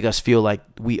to make us feel like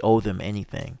we owe them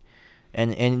anything.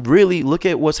 And really look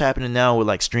at what's happening now with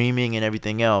like streaming and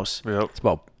everything else. Yep.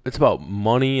 It's about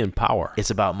money and power. It's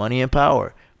about money and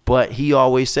power. But he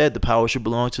always said the power should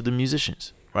belong to the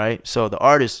musicians, right? So the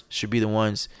artists should be the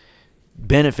ones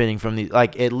benefiting from these,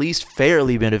 like at least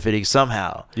fairly benefiting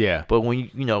somehow. Yeah. But when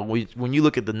you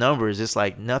look at the numbers, it's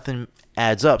like nothing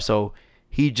adds up. So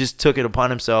he just took it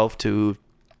upon himself to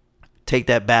take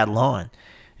that battle on.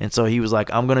 And so he was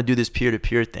like, I'm going to do this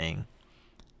peer-to-peer thing.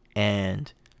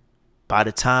 And by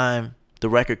the time the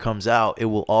record comes out, it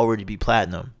will already be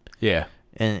platinum. Yeah.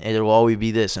 And it'll always be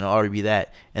this and it'll already be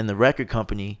that. And the record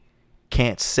company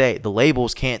the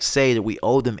labels can't say that we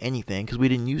owe them anything because we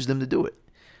didn't use them to do it.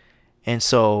 And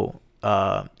so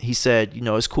he said,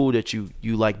 it's cool that you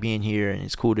like being here, and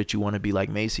it's cool that you want to be like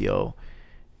Maceo.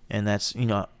 And that's,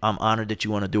 I'm honored that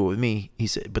you want to do it with me. He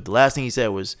said, but the last thing he said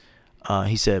was,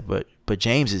 but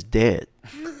James is dead.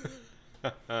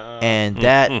 And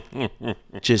that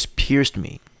just pierced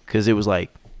me because it was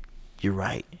like, you're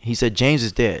right. He said, James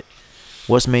is dead.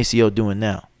 What's Maceo doing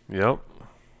now? Yep.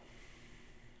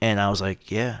 And I was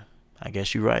like, yeah, I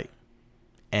guess you're right.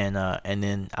 And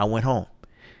then I went home,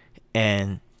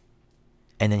 and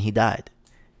then he died.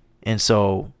 And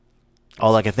so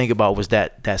all I could think about was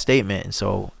that statement. And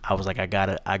so I was like, I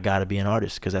gotta be an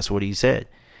artist because that's what he said.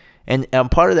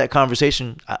 And part of that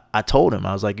conversation, I told him,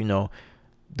 I was like, you know,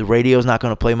 the radio's not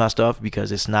going to play my stuff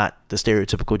because it's not the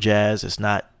stereotypical jazz. It's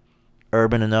not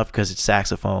urban enough because it's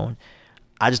saxophone.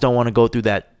 I just don't want to go through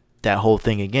that whole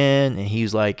thing again. And he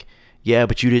was like, yeah,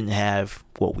 but you didn't have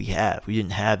what we have. We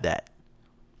didn't have that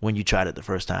when you tried it the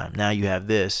first time. Now you have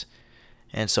this.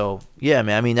 And so, yeah,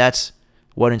 man, I mean, that's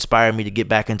what inspired me to get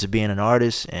back into being an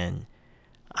artist. And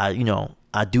I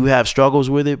do have struggles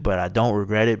with it, but I don't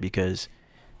regret it because,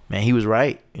 man, he was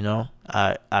right. You know,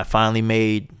 I finally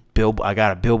made I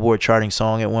got a Billboard charting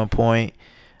song at one point.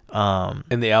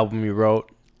 And the album you wrote?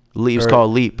 It was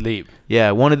called Leap. Leap.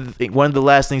 Yeah, one of the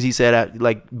last things he said,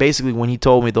 like basically when he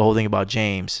told me the whole thing about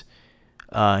James,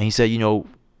 he said,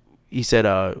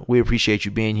 we appreciate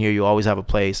you being here. You always have a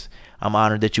place. I'm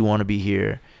honored that you want to be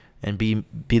here and be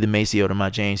the Maceo to my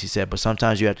James. He said, but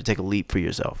sometimes you have to take a leap for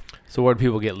yourself. So where do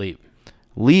people get Leap?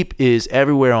 Leap is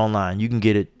everywhere online. You can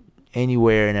get it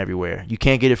anywhere and everywhere. You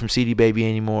can't get it from CD Baby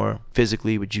anymore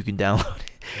physically, but you can download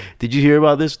it. Did you hear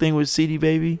about this thing with CD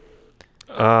Baby?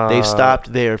 They've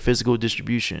stopped their physical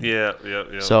distribution. Yeah.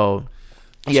 So,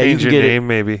 yeah, change you can your get name, it.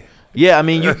 maybe. Yeah, I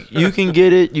mean, you can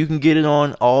get it. You can get it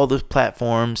on all the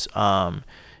platforms.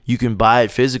 You can buy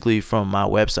it physically from my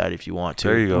website if you want to.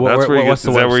 There you go. That's where you get. Is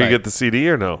that where you get the CD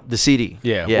or no? The CD.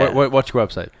 Yeah. What's your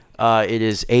website? It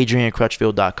is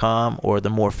adriancrutchfield.com, or the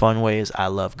more fun way is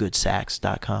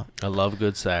ilovegoodsax.com. I love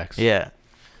good sax. Yeah.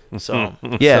 So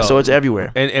so it's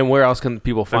everywhere. And where else can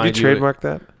people find you? Have you trademarked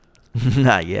that?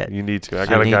 Not yet. You need to. I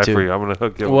got a guy for you. I'm gonna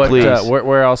hook you up. Please.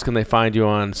 Where else can they find you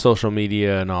on social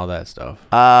media and all that stuff?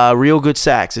 Real Good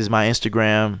Sax is my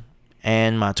Instagram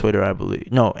and my Twitter, I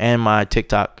believe. No, and my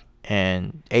TikTok,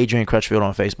 and Adrian Crutchfield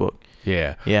on Facebook.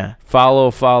 Yeah. Follow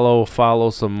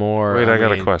some more. Wait, I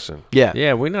got a question.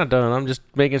 Yeah, we're not done. I'm just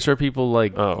making sure people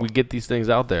we get these things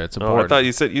out there. It's important.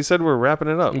 I thought you said we're wrapping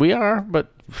it up. We are,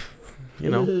 but you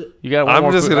got.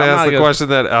 I'm just gonna ask the question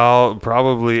that I'll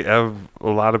probably have a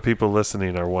lot of people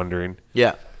listening are wondering.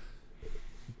 Yeah.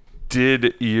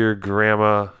 Did your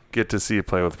grandma get to see you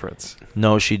play with Prince?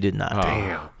 No, she did not. Oh.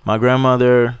 Damn. My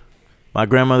grandmother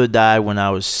died when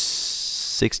I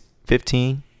was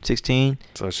 15, 16.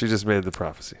 So she just made the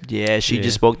prophecy. Yeah, she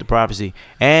just spoke the prophecy.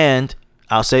 And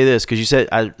I'll say this, because you said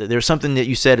there's something that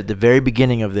you said at the very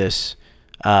beginning of this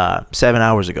 7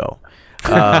 hours ago.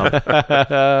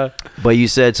 But you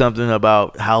said something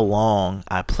about how long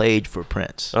I played for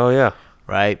Prince. Oh yeah,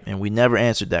 right. And we never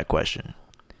answered that question.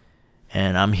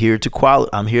 And I'm here to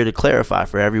clarify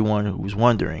for everyone who's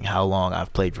wondering how long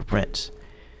I've played for Prince.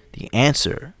 The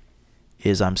answer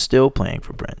is I'm still playing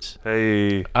for Prince.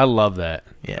 Hey, I love that.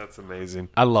 Yeah, that's amazing.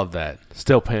 I love that.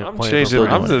 Still playing. I'm changing.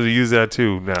 I'm going to use that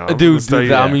too now. Dude,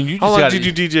 I mean, you just how long did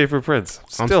you DJ for Prince?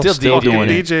 I'm still doing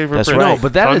it. DJ for That's Prince. right. No,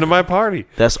 but come to my party.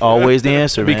 That's always the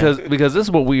answer, man. Because this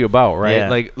is what we about, right?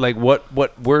 Yeah. Like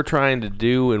what we're trying to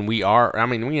do, and we are. I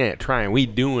mean, we ain't trying. We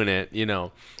doing it.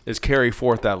 Is carry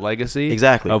forth that legacy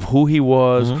exactly of who he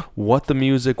was, what the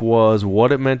music was,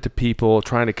 what it meant to people,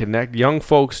 trying to connect young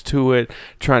folks to it,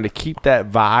 trying to keep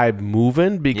that vibe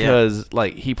moving because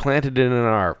he planted it in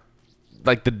our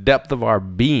the depth of our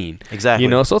being. Exactly.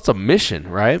 So it's a mission,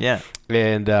 right? Yeah.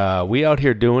 And we out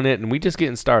here doing it, and we just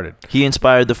getting started. He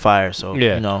inspired the fire, so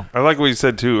I like what you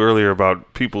said too earlier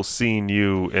about people seeing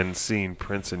you and seeing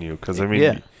Prince in you, because I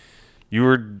mean you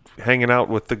were hanging out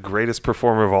with the greatest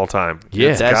performer of all time. Yeah,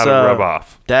 it's got to rub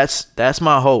off. That's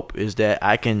my hope, is that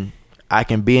I can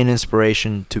be an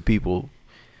inspiration to people.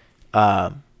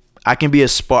 I can be a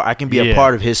spark. I can be a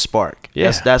part of his spark.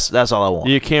 Yeah. That's all I want.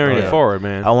 You're carrying it forward,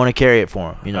 man. I want to carry it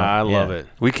for him. I love it.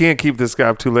 We can't keep this guy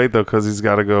up too late though, because he's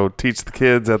got to go teach the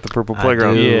kids at the Purple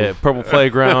Playground. Yeah, Purple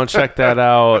Playground. Check that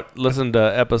out. Listen to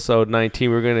episode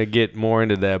 19. We're gonna get more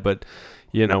into that, but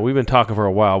we've been talking for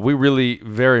a while. We really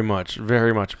very much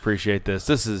appreciate this.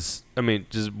 This is,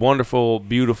 just wonderful,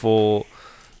 beautiful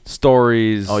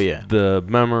stories. Oh yeah, the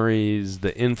memories,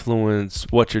 the influence,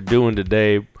 what you're doing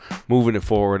today, moving it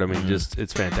forward. Just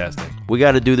it's fantastic. We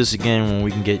got to do this again when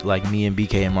we can get me and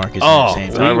BK and Marcus. In the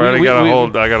same time. I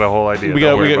got a whole idea. We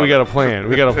got a plan.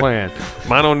 We got a plan.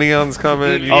 Mono Neon's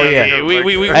coming.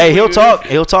 Hey, he'll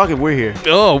talk if we're here.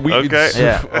 Okay.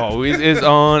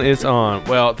 It's on.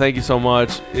 Well, thank you so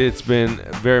much. It's been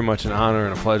very much an honor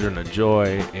and a pleasure and a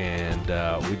joy, and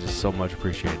we just so much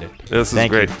appreciate it. This is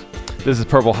great. This is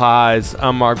Purple Highs.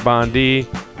 I'm Mark Bondi.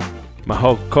 My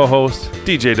co-host,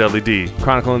 DJ Dudley D.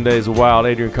 Chronicling Days of Wild,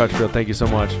 Adrian Crutchfield. Thank you so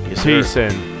much. Yes, Peace sir.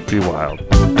 and be wild.